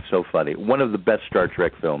 Oh, so funny. One of the best Star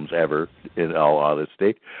Trek films ever, in all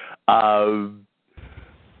honesty.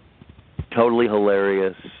 Totally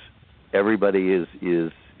hilarious. Everybody is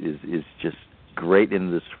just great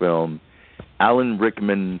in this film. Alan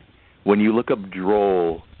Rickman, when you look up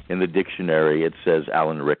droll in the dictionary, it says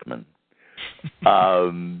Alan Rickman.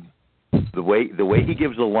 The way he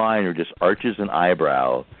gives a line or just arches an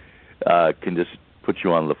eyebrow can just put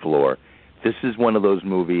you on the floor. This is one of those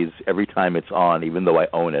movies, every time it's on, even though I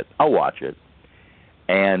own it, I'll watch it.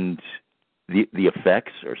 And the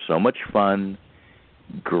effects are so much fun.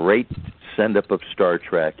 Great send-up of Star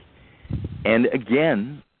Trek. And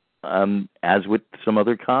again, as with some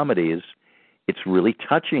other comedies, it's really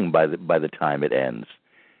touching by the time it ends,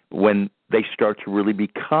 when they start to really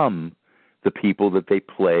become the people that they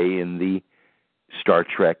play in the Star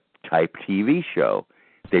Trek type TV show.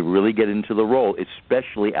 They really get into the role,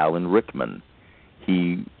 especially Alan Rickman.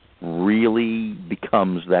 He really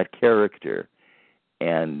becomes that character,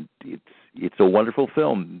 and it's a wonderful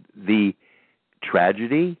film. The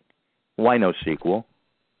tragedy, why no sequel?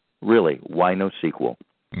 Really, why no sequel?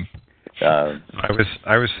 I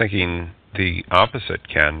was thinking the opposite,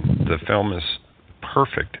 Ken. The film is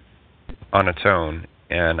perfect on its own,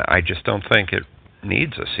 and I just don't think it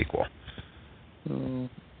needs a sequel.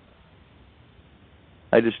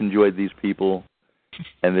 I just enjoyed these people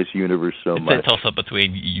and this universe so much. It's a toss-up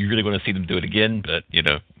between you really want to see them do it again, but,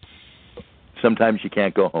 sometimes you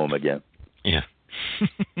can't go home again. Yeah.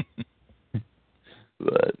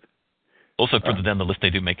 But also, further down the list, they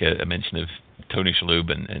do make a mention of Tony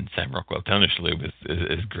Shalhoub and Sam Rockwell. Tony Shalhoub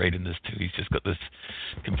is great in this, too. He's just got this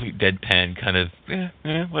complete deadpan kind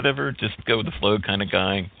of, whatever, just go with the flow kind of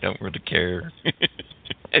guy. Don't really care.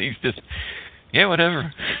 And he's just,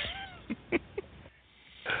 whatever.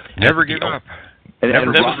 Never give up.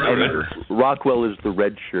 And Rockwell is the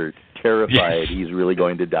red shirt, terrified he's really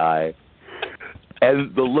going to die.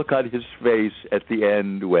 And the look on his face at the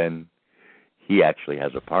end when he actually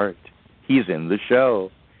has a part. He's in the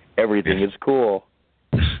show. Everything is cool.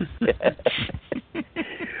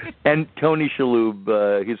 And Tony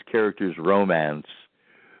Shalhoub, his character's romance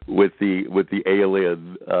with the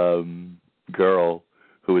alien girl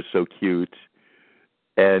who is so cute.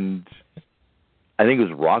 And I think it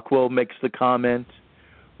was Rockwell makes the comment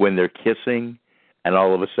when they're kissing, and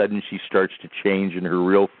all of a sudden she starts to change in her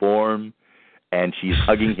real form, and she's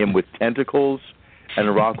hugging him with tentacles,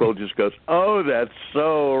 and Rockwell just goes, "Oh, that's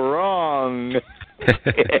so wrong."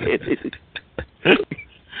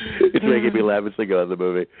 It's making me laugh as I go on the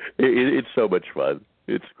movie. It's so much fun.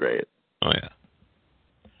 It's great. Oh, yeah.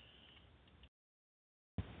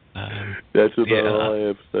 That's about all I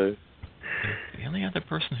have to say. The only other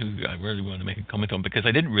person who I really want to make a comment on, because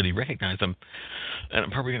I didn't really recognize him, and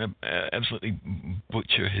I'm probably going to absolutely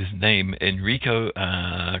butcher his name, Enrico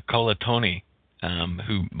Colatoni,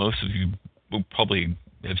 who most of you will probably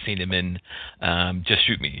have seen him in Just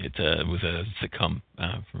Shoot Me. It was a sitcom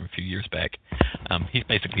from a few years back. He's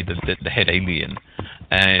basically the head alien,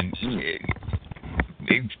 and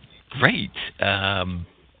it's great.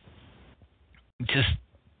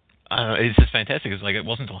 It's just fantastic. It's like it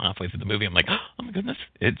wasn't until halfway through the movie I'm like, oh my goodness,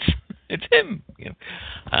 it's him. You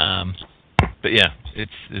know? But yeah,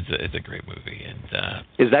 it's a great movie. And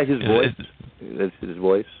is that his voice? That's his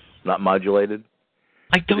voice, not modulated?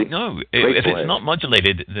 I don't know. If it's not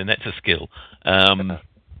modulated, then that's a skill.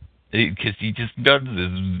 Because he just does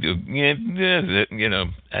this, you know,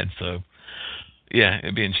 and so yeah,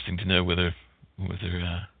 it'd be interesting to know whether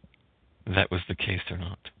that was the case or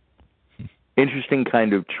not. Interesting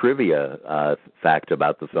kind of trivia fact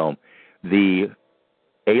about the film. The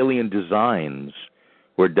alien designs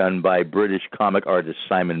were done by British comic artist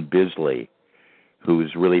Simon Bisley,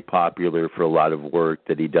 who's really popular for a lot of work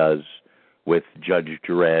that he does with Judge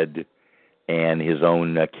Dredd and his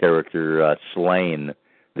own character Slane,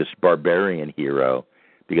 this barbarian hero,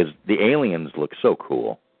 because the aliens look so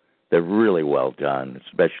cool. They're really well done,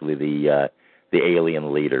 especially the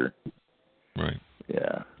alien leader. Right.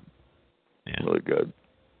 Yeah. Really good.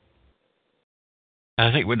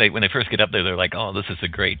 I think when they first get up there, they're like, "Oh, this is a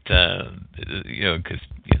great," you know, because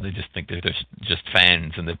they just think they're just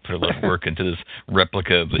fans, and they put a lot of work into this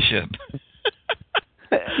replica of the ship.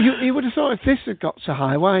 You would have thought if this had got so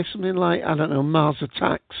high, why something like, I don't know, Mars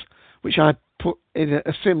Attacks, which I put in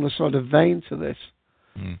a similar sort of vein to this,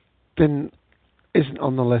 then isn't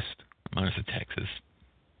on the list. Mars Attacks is.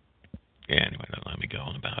 Yeah, anyway, don't let me go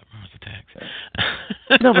on about Mars Attacks.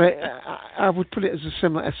 No, but I would put it as a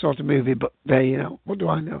similar sort of movie, but there, you know, what do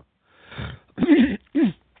I know?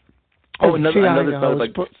 Another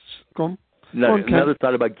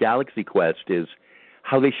thought about Galaxy Quest is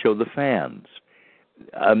how they show the fans.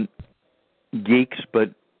 Geeks,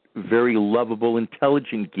 but very lovable,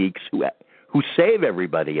 intelligent geeks who save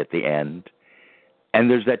everybody at the end. And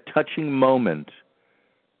there's that touching moment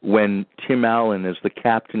when Tim Allen, as the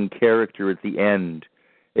captain character at the end,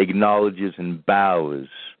 acknowledges and bows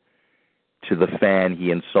to the fan he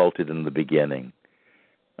insulted in the beginning.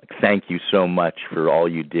 Like, thank you so much for all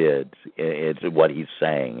you did. It's what he's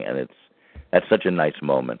saying, and that's such a nice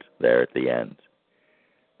moment there at the end.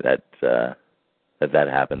 That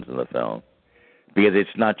happens in the film, because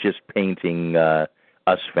it's not just painting us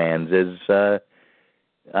fans as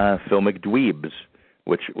filmic dweebs,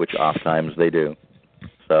 which oftentimes they do.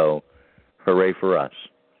 So, hooray for us.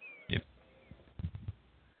 Yep.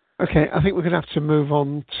 Okay, I think we're going to have to move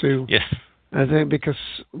on to... Yes. I think because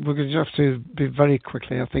we're going to have to be very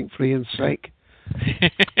quickly, I think, for Ian's sake.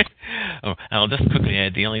 Oh, I'll just quickly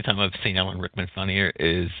add, the only time I've seen Alan Rickman funnier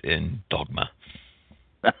is in Dogma.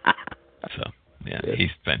 So, yeah,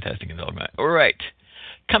 he's fantastic in Dogma. All right.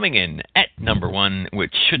 Coming in at number 1,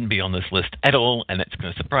 which shouldn't be on this list at all, and it's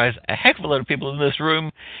going to surprise a heck of a lot of people in this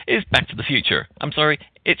room, is Back to the Future. I'm sorry,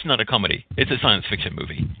 it's not a comedy. It's a science fiction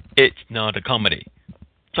movie. It's not a comedy.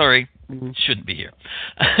 Sorry, shouldn't be here.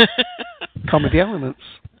 Comedy elements.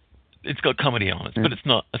 It's got comedy elements, but it's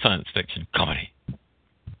not a science fiction comedy.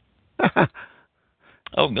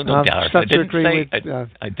 Oh, no, Gareth. I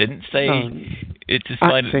didn't say it's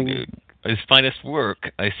his finest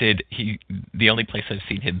work. I said the only place I've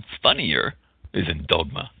seen him funnier is in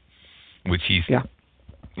Dogma, which he's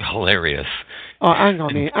hilarious. Oh, hang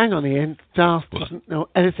on, Ian. Darth doesn't know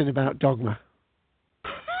anything about Dogma.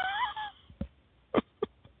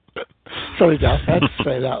 Sorry, Darth, I had to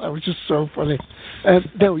say that. That was just so funny.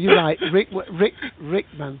 No, you're right. Rick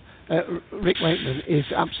Wakeman is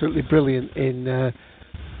absolutely brilliant in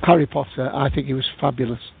Harry Potter. I think he was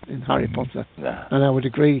fabulous in Harry Potter. And I would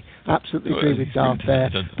absolutely agree with Darth there.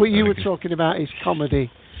 But you were talking about his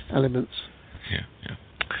comedy elements. Yeah.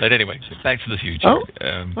 But anyway, Back to the Future.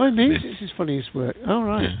 It means it's his funniest work. All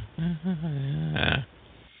right.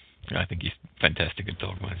 I think he's fantastic at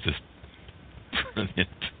Dogma. It's just brilliant.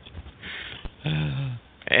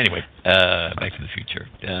 Anyway, Back to the Future.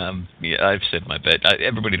 Yeah, I've said my bit.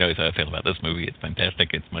 Everybody knows how I feel about this movie. It's fantastic.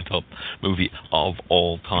 It's my top movie of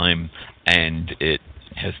all time, and it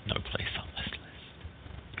has no place on this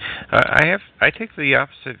list. I take the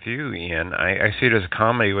opposite view, Ian. I see it as a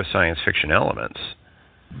comedy with science fiction elements.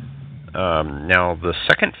 Now, the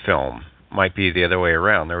second film might be the other way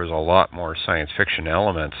around. There was a lot more science fiction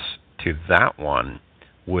elements to that one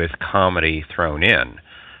with comedy thrown in.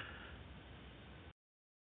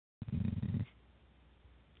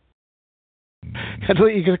 I don't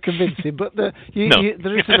think you're going to convince him, but there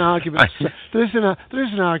is an argument. There is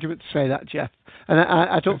an argument to say that, Jeff, and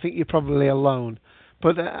I don't think you're probably alone.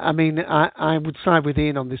 But I mean, I would side with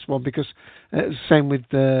Ian on this one because same with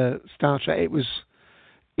Star Trek. It was,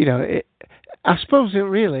 I suppose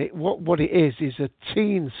what it is a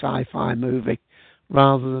teen sci-fi movie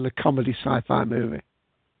rather than a comedy sci-fi movie.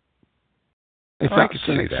 I could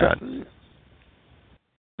see that.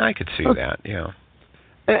 I could see that. Yeah.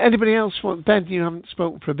 Anybody else want? Ben, you haven't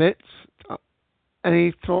spoken for a bit.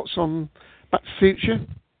 Any thoughts on Back to the Future?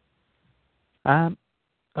 I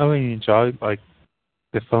really enjoyed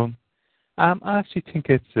the film. I actually think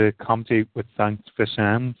it's a comedy with science fiction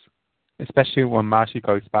elements, especially when Marty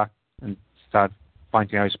goes back and starts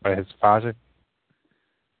finding out about his father.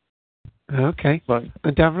 Okay.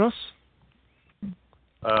 And Davros?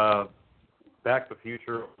 Back to the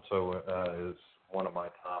Future also is one of my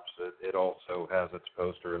tops. It also has its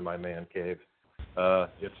poster in my man cave.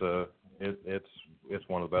 It's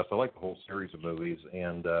one of the best. I like the whole series of movies,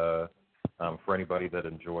 and for anybody that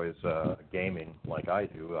enjoys gaming like I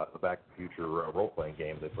do, the Back to the Future role-playing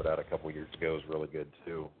game they put out a couple years ago is really good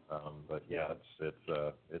too. But yeah,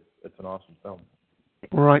 it's an awesome film.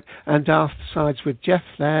 Right, and Darth sides with Jeff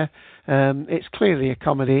there. It's clearly a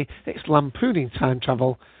comedy. It's lampooning time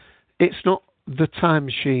travel. It's not The Time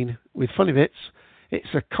Machine with funny bits.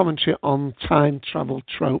 It's a commentary on time travel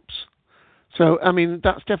tropes. So, I mean,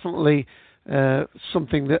 that's definitely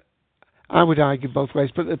something that I would argue both ways.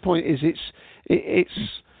 But the point is,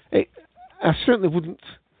 I certainly wouldn't.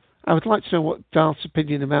 I would like to know what Darth's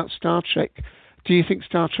opinion about Star Trek. Do you think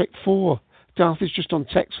Star Trek 4? Darth is just on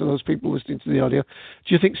text for those people listening to the audio.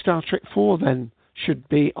 Do you think Star Trek 4 then should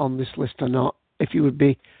be on this list or not? If you would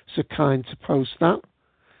be so kind to post that.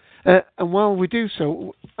 And while we do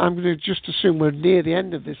so, I'm going to just assume we're near the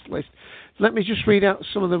end of this list. Let me just read out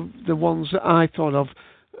some of the ones that I thought of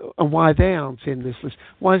and why they aren't in this list.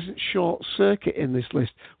 Why isn't Short Circuit in this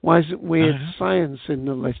list? Why isn't Weird Science in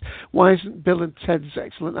the list? Why isn't Bill and Ted's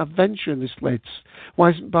Excellent Adventure in this list?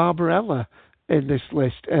 Why isn't Barbarella in this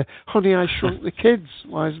list? Honey, I Shrunk the Kids.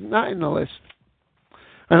 Why isn't that in the list?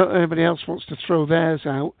 I don't know if anybody else wants to throw theirs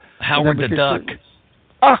out. Howard the Duck.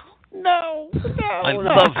 No. I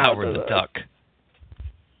love Howard the Duck.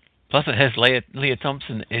 Plus, it has Leah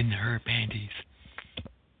Thompson in her panties.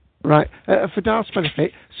 Right. For Darth's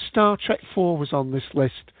benefit, Star Trek 4 was on this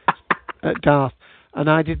list at Darth, and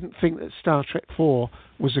I didn't think that Star Trek 4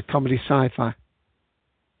 was a comedy sci-fi.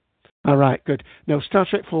 All right, good. No, Star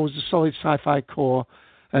Trek 4 was a solid sci-fi core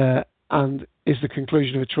and is the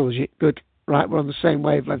conclusion of a trilogy. Good. Right, we're on the same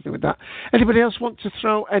wavelength with that. Anybody else want to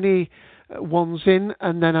throw any ones in?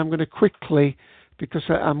 And then I'm going to quickly, because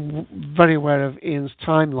I'm very aware of Ian's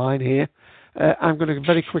timeline here, I'm going to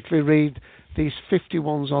very quickly read these 50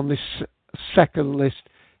 ones on this second list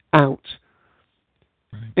out.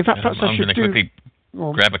 Right. In fact, perhaps I should I'm going to quickly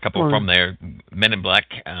grab a couple from there. Men in Black,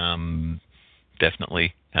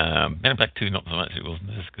 definitely. Men in Black 2, not so much. It wasn't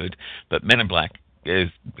as good. But Men in Black is,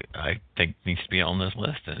 I think, needs to be on this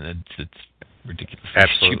list, and it's ridiculous.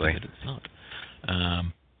 Absolutely. Stupid that it's not.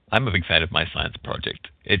 I'm a big fan of My Science Project.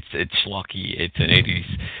 It's schlocky. It's an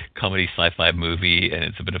 80s comedy sci-fi movie, and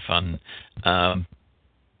it's a bit of fun.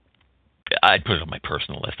 I'd put it on my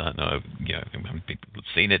personal list. I don't know, how many people have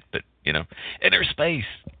seen it, but Inner Space.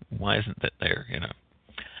 Why isn't that there?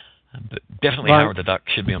 But definitely Howard the Duck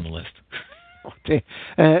should be on the list. Okay.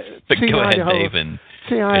 But go ahead, Dave. And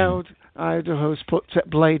Idaho's put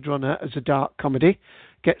Blade Runner as a dark comedy.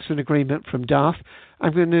 Gets an agreement from Darth.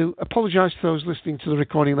 I'm going to apologise to those listening to the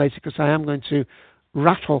recording later because I am going to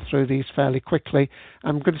rattle through these fairly quickly.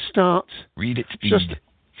 I'm going to start. Read it speed.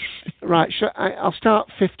 Right, I'll start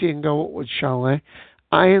 50 and go upwards, shall I?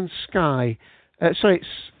 Iron Sky.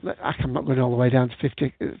 I'm not going all the way down to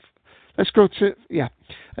 50. Let's go to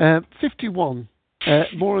 51.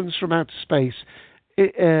 Morons from Outer Space.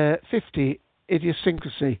 50.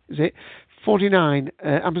 Idiosyncrasy. Is it? 49.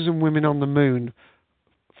 Amazon Women on the Moon.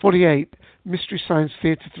 48. Mystery Science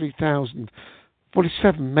Theater 3000.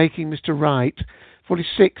 47. Making Mr. Right.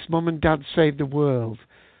 46. Mum and Dad Save the World.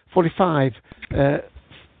 45.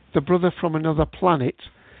 The Brother from Another Planet.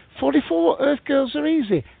 44, Earth Girls Are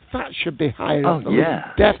Easy. That should be higher up the yeah.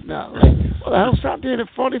 list, definitely. What the hell's that doing at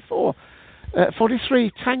 44?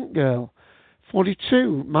 43, Tank Girl.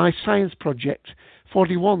 42, My Science Project.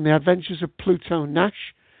 41, The Adventures of Pluto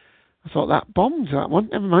Nash. I thought that bombed, that one.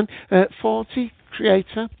 Never mind. 40,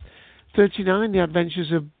 Creator. 39, The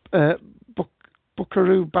Adventures of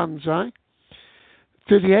Buckaroo Banzai.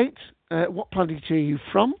 38, What Planet Are You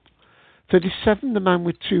From? 37, The Man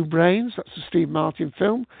with Two Brains. That's a Steve Martin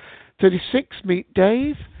film. 36, Meet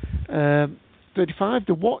Dave. 35,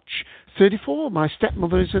 The Watch. 34, My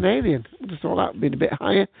Stepmother is an Alien. I would have thought that would have been a bit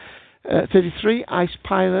higher. 33, Ice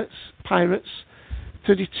Pirates.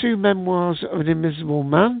 32, Memoirs of an Invisible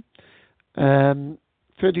Man.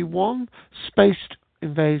 31, Spaced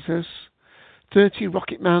Invaders. 30,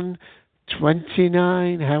 Rocket Man.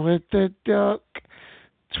 29, Howard the Duck.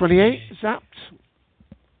 28, Zapped.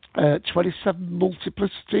 27,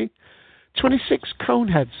 Multiplicity. 26,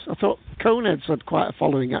 Coneheads. I thought Coneheads had quite a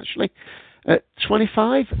following, actually.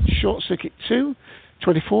 25, Short Circuit 2.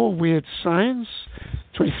 24, Weird Science.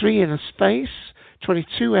 23, Inner Space.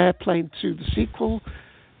 22, Airplane 2, the sequel.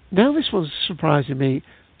 Now this one's surprising me.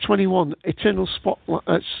 21, Eternal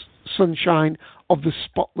Sunshine of the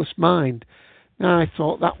Spotless Mind. Now I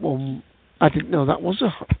thought that one, I didn't know that was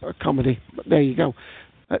a comedy, but there you go.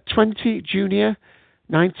 20, Junior.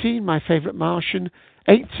 19, My Favourite Martian.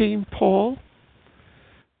 18, Paul.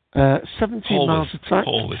 17, Paul Mars Attack.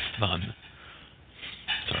 Paul was fun.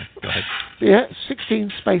 Sorry, go ahead. Yeah,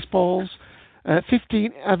 16, Spaceballs.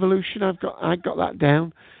 15, Evolution. I got that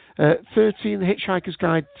down. 13, The Hitchhiker's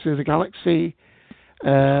Guide to the Galaxy.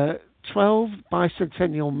 12,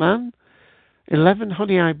 Bicentennial Man. 11,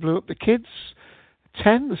 Honey, I Blew Up the Kids.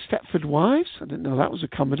 10, The Stepford Wives. I didn't know that was a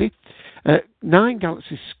comedy. 9,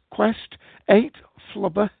 Galaxy Quest. 8,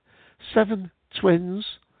 Flubber. 7, Twins.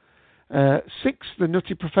 6, The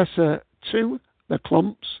Nutty Professor 2, The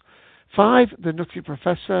Clumps. 5, The Nutty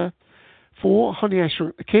Professor. 4, Honey, I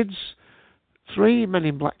Shrunk the Kids. 3, Men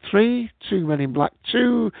in Black 3. 2, Men in Black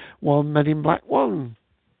 2. 1, Men in Black 1.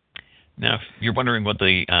 Now, if you're wondering what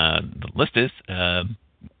the list is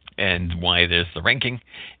and why there's the ranking,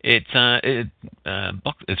 it's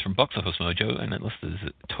from Box Office Mojo, and it lists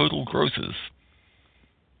as total grosses.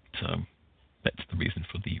 So that's the reason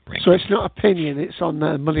for the ranking. So it's not opinion, it's on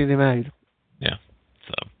money they made. Yeah.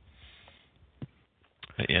 So,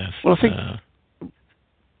 but yes. Well, I think.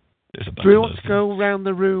 There's a bunch Do we of want those to go around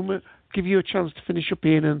the room, give you a chance to finish up,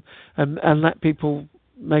 Ian, and let people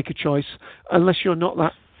make a choice, unless you're not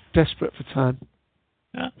that desperate for time?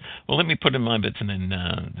 Well, let me put in my bits, and then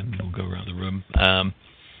we'll go around the room.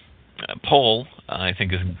 Paul, I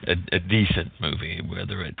think, is a decent movie,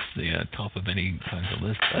 whether it's the top of any kind of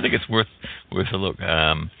list. I think it's worth a look,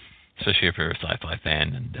 especially if you're a sci-fi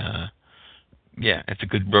fan. And yeah, it's a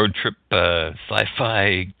good road trip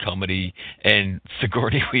sci-fi comedy, and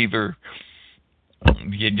Sigourney Weaver.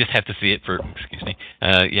 You just have to see it for. Excuse me.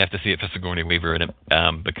 You have to see it for Sigourney Weaver in it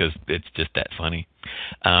because it's just that funny.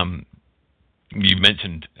 You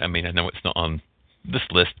mentioned. I mean, I know it's not on this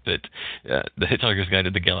list, but The Hitchhiker's Guide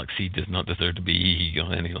to the Galaxy does not deserve to be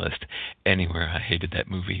on any list anywhere. I hated that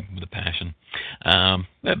movie with a passion, probably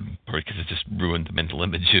because it just ruined the mental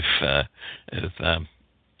image of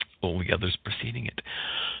all the others preceding it.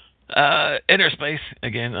 Inner Space,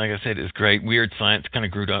 again, like I said, is great. Weird Science kind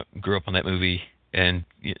of grew up on that movie, and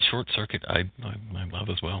Short Circuit I love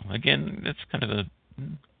as well. Again, it's kind of a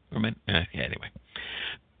anyway.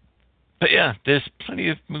 But yeah, there's plenty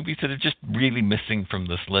of movies that are just really missing from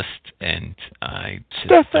this list, and I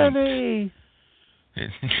just Stephanie!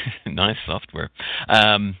 Nice software.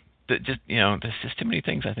 That just there's just too many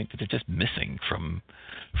things I think that are just missing from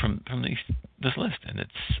this list, and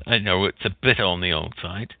I know it's a bit on the old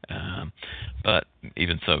side, but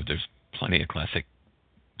even so, there's plenty of classic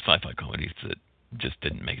sci-fi comedies that just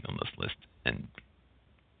didn't make it on this list, and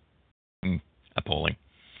appalling.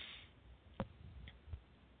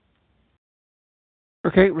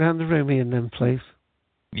 Okay, round the room, Ian, then, please.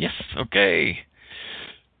 Yes, okay.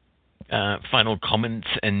 Final comments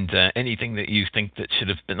and anything that you think that should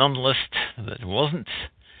have been on the list that wasn't.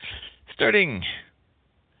 Starting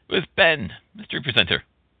with Ben, Mr. Presenter.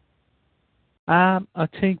 I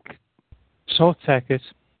think Short Circuit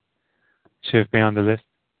should have been on the list.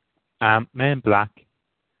 Men in Black,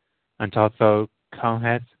 and also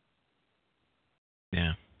Coneheads.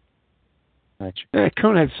 Yeah.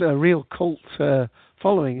 Conehead's a real cult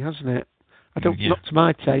following, hasn't it? Not to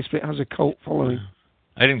my taste, but it has a cult following.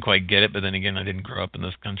 I didn't quite get it, but then again, I didn't grow up in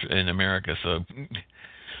this country, in America, so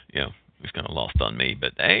it's kind of lost on me.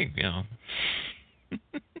 But hey,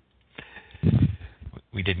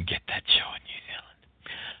 we didn't get that show in New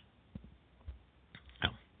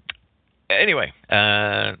anyway,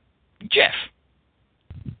 Jeff.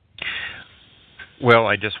 Well,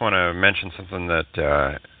 I just want to mention something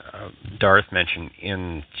that Darth mentioned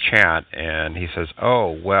in chat, and he says,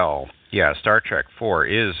 "Oh, well, yeah, Star Trek 4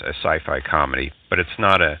 is a sci-fi comedy, but it's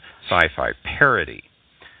not a sci-fi parody."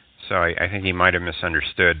 So I think he might have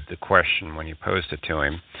misunderstood the question when you posed it to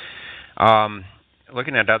him.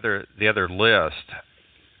 Looking at the other list,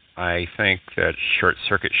 I think that Short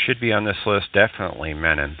Circuit should be on this list. Definitely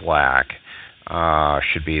Men in Black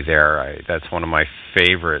should be there. That's one of my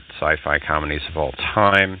favorite sci-fi comedies of all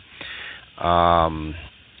time.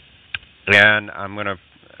 And I'm going to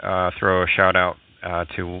throw a shout out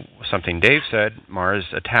to something Dave said, Mars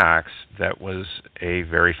Attacks. That was a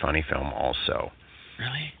very funny film also.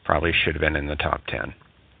 Really? Probably should have been in the top 10.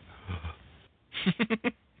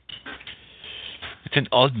 It's an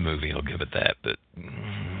odd movie, I'll give it that, but...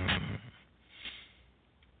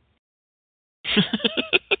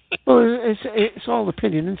 Well, it's all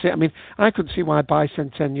opinion, isn't it? I mean, I couldn't see why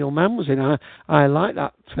Bicentennial Man was in. I like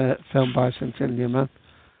that film, Bicentennial Man.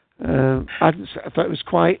 I thought it was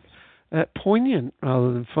quite poignant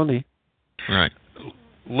rather than funny. Right.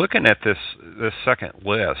 Looking at this second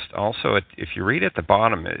list, also, if you read at the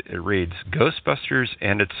bottom, it reads, Ghostbusters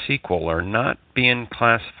and its sequel are not being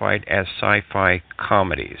classified as sci-fi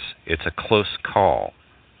comedies. It's a close call.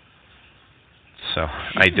 So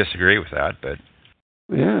I disagree with that, but...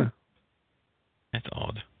 Yeah. That's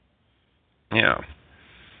odd. Yeah.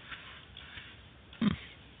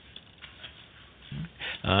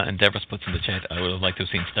 And Devros puts in the chat, I would have liked to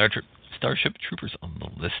have seen Starship Troopers on the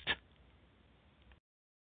list.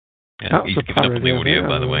 Yeah, he's giving up on the audio,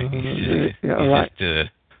 by the way.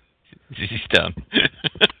 He's done.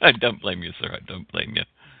 I don't blame you, sir. I don't blame you.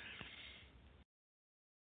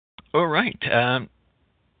 All right. Ken.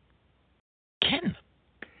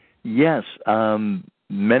 Yes.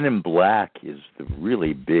 Men in Black is the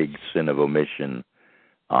really big sin of omission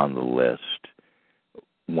on the list.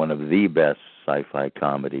 One of the best sci-fi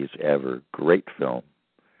comedies ever. Great film.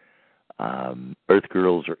 Earth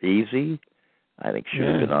Girls Are Easy. I think should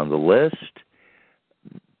have been on the list.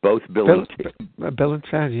 Both Bill and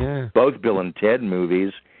Ted, yeah. Both Bill and Ted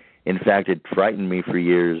movies. In fact, it frightened me for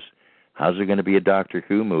years. How's there going to be a Doctor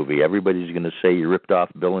Who movie? Everybody's going to say you ripped off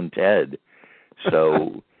Bill and Ted.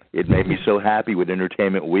 So it made me so happy with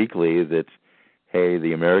Entertainment Weekly that, hey,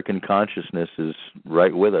 the American consciousness is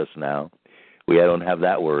right with us now. We don't have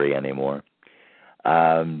that worry anymore.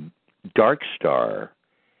 Dark Star,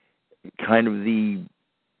 kind of the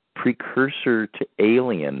precursor to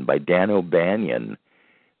Alien by Dan O'Banion,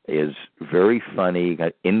 is very funny,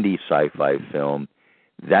 got indie sci-fi film.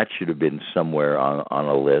 That should have been somewhere on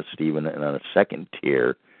a list, even on a second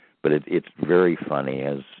tier, but it's very funny.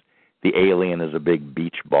 As the alien is a big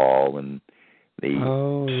beach ball and the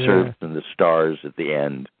surf and the stars at the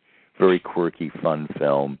end. Very quirky, fun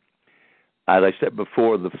film. As I said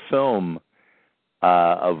before, the film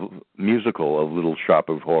musical of Little Shop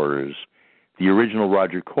of Horrors, the original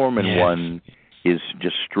Roger Corman one is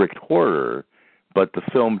just strict horror, but the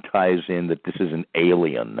film ties in that this is an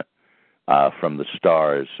alien from the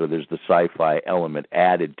stars, so there's the sci-fi element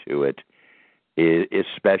added to it,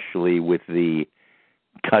 especially with the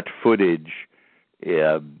cut footage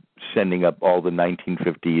sending up all the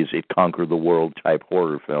 1950s It Conquered the World type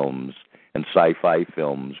horror films and sci-fi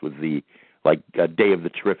films with the Day of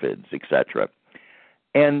the Triffids, etc.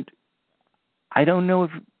 And I don't know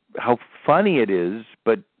how funny it is,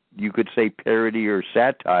 but you could say parody or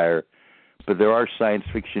satire, but there are science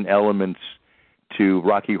fiction elements to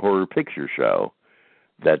Rocky Horror Picture Show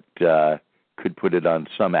that could put it on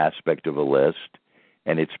some aspect of a list,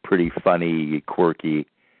 and it's pretty funny, quirky,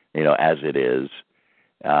 as it is,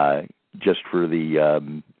 just for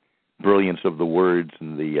the brilliance of the words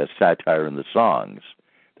and the satire in the songs.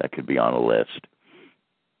 That could be on a list.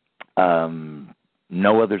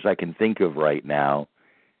 No others I can think of right now.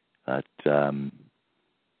 But,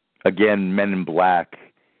 again, Men in Black,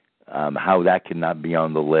 how that cannot be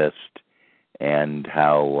on the list, and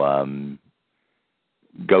how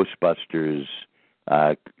Ghostbusters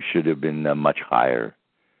should have been much higher,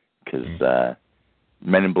 because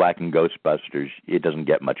Men in Black and Ghostbusters, it doesn't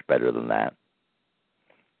get much better than that.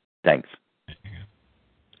 Thanks.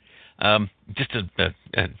 Just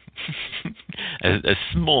a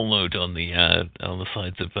small note on the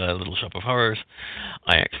sides of Little Shop of Horrors.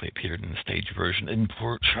 I actually appeared in the stage version in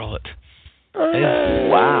Port Charlotte.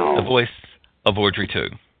 Wow! The voice of Audrey 2.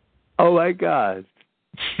 Oh my God!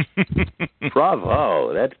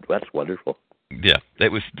 Bravo! That's wonderful. Yeah,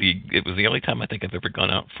 it was the only time I think I've ever gone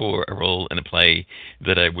out for a role in a play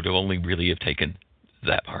that I would only really have taken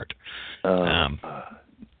that part.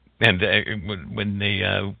 And when they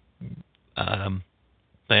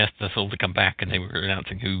asked us all to come back and they were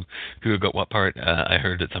announcing who had got what part, I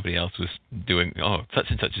heard that somebody else was doing, such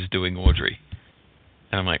and such is doing Audrey.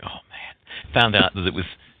 And I'm like, oh man. Found out that it was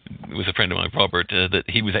a friend of mine, Robert, that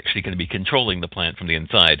he was actually going to be controlling the plant from the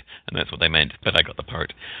inside, and that's what they meant, but I got the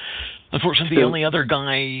part. Unfortunately, the only other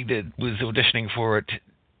guy that was auditioning for it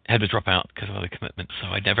had to drop out because of other commitments, so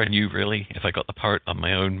I never knew really if I got the part on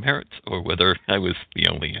my own merits or whether I was the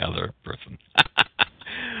only other person.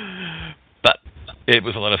 But it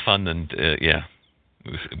was a lot of fun, and it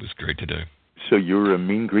was great to do. So you were a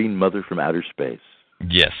mean green mother from outer space.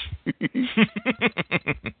 Yes.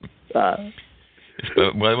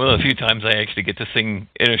 Well, a few times I actually get to sing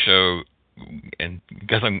in a show, and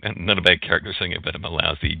because I'm not a bad character singer, but I'm a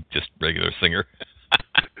lousy, just regular singer.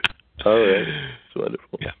 All right, it's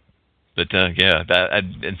wonderful. Yeah, but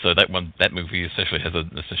so that movie especially has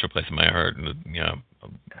a special place in my heart, and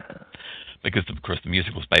because of course the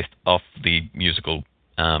musical is based off the musical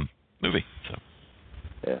movie. So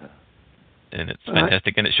yeah, and it's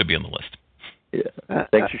fantastic, and it should be on the list. Yeah,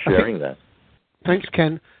 thanks for sharing that. Thanks,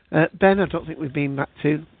 Ken. Ben, I don't think we've been back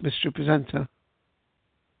to Mr. Presenter.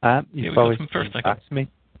 You've always first back to me.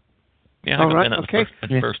 Yeah, all right, okay.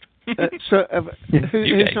 First. So,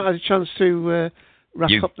 who's not had a chance to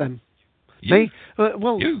wrap up then? You. Me?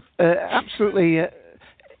 Absolutely.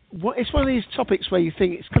 It's one of these topics where you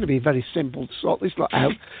think it's going to be very simple to sort this lot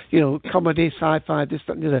out. Comedy, sci-fi, this,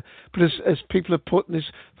 that, and the other. But as people have put this,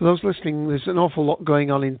 for those listening, there's an awful lot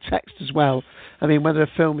going on in text as well. I mean, whether a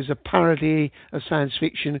film is a parody of science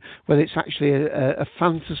fiction, whether it's actually a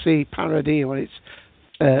fantasy parody, or it's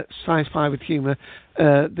sci-fi with humour,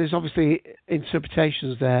 there's obviously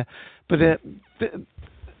interpretations there. But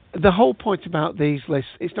the whole point about these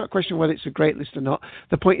lists, it's not a question of whether it's a great list or not.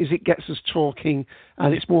 The point is it gets us talking,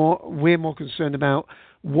 and we're more concerned about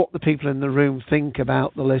what the people in the room think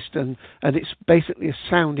about the list, and it's basically a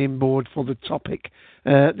sounding board for the topic.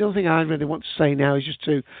 The other thing I really want to say now is just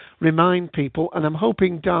to remind people, and I'm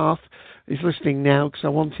hoping Darth is listening now because I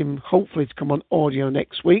want him hopefully to come on audio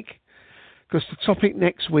next week, because the topic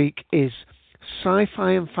next week is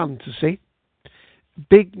sci-fi and fantasy,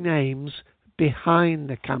 big names behind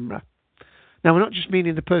the camera. Now, we're not just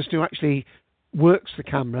meaning the person who actually works the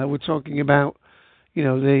camera. We're talking about,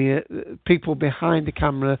 the people behind the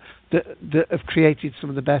camera that have created some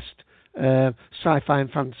of the best sci-fi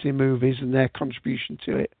and fantasy movies and their contribution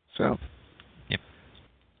to it. So, yep.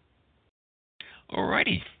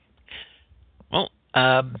 Alrighty. Well,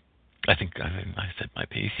 I think I said my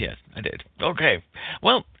piece. Yes, I did. Okay.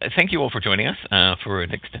 Well, thank you all for joining us for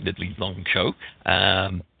an extendedly long show.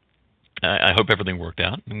 I hope everything worked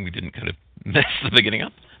out and we didn't kind of mess the beginning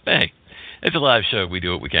up. But hey, it's a live show. We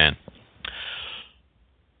do what we can.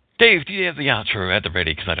 Dave, do you have the outro at the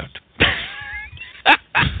ready? Because I don't.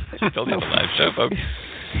 I told you it's a live show, folks.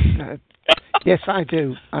 Yes, I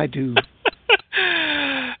do. I do.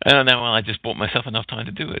 Well, I just bought myself enough time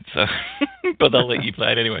to do it. So, but I'll let you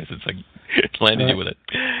play it anyway since I landed you with it.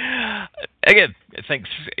 Again, thanks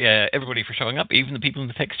everybody for showing up, even the people in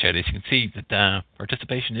the text chat. As you can see, that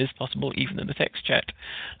participation is possible even in the text chat.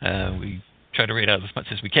 We try to read out as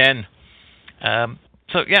much as we can.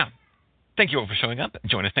 Thank you all for showing up.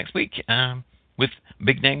 Join us next week with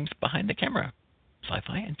big names behind the camera,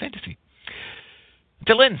 sci-fi and fantasy.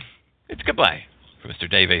 Until then, it's goodbye for Mr.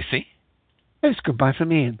 Dave AC. It's goodbye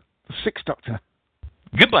from Ian, the Sixth Doctor.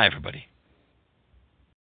 Goodbye, everybody.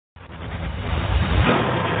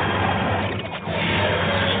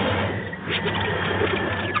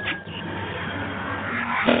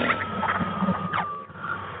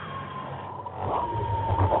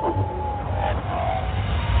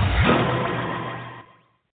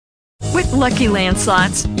 With Lucky Land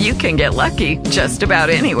Slots, you can get lucky just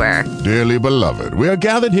about anywhere. Dearly beloved, we are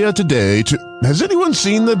gathered here today to... Has anyone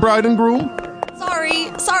seen the bride and groom?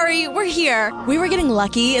 Sorry, we're here. We were getting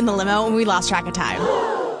lucky in the limo and we lost track of time.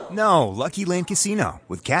 No, Lucky Land Casino,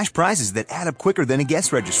 with cash prizes that add up quicker than a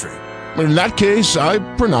guest registry. In that case, I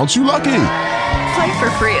pronounce you lucky. Play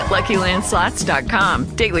for free at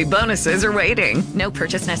LuckyLandSlots.com. Daily bonuses are waiting. No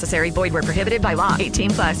purchase necessary. Void where prohibited by law.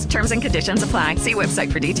 18+. Terms and conditions apply. See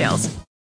website for details.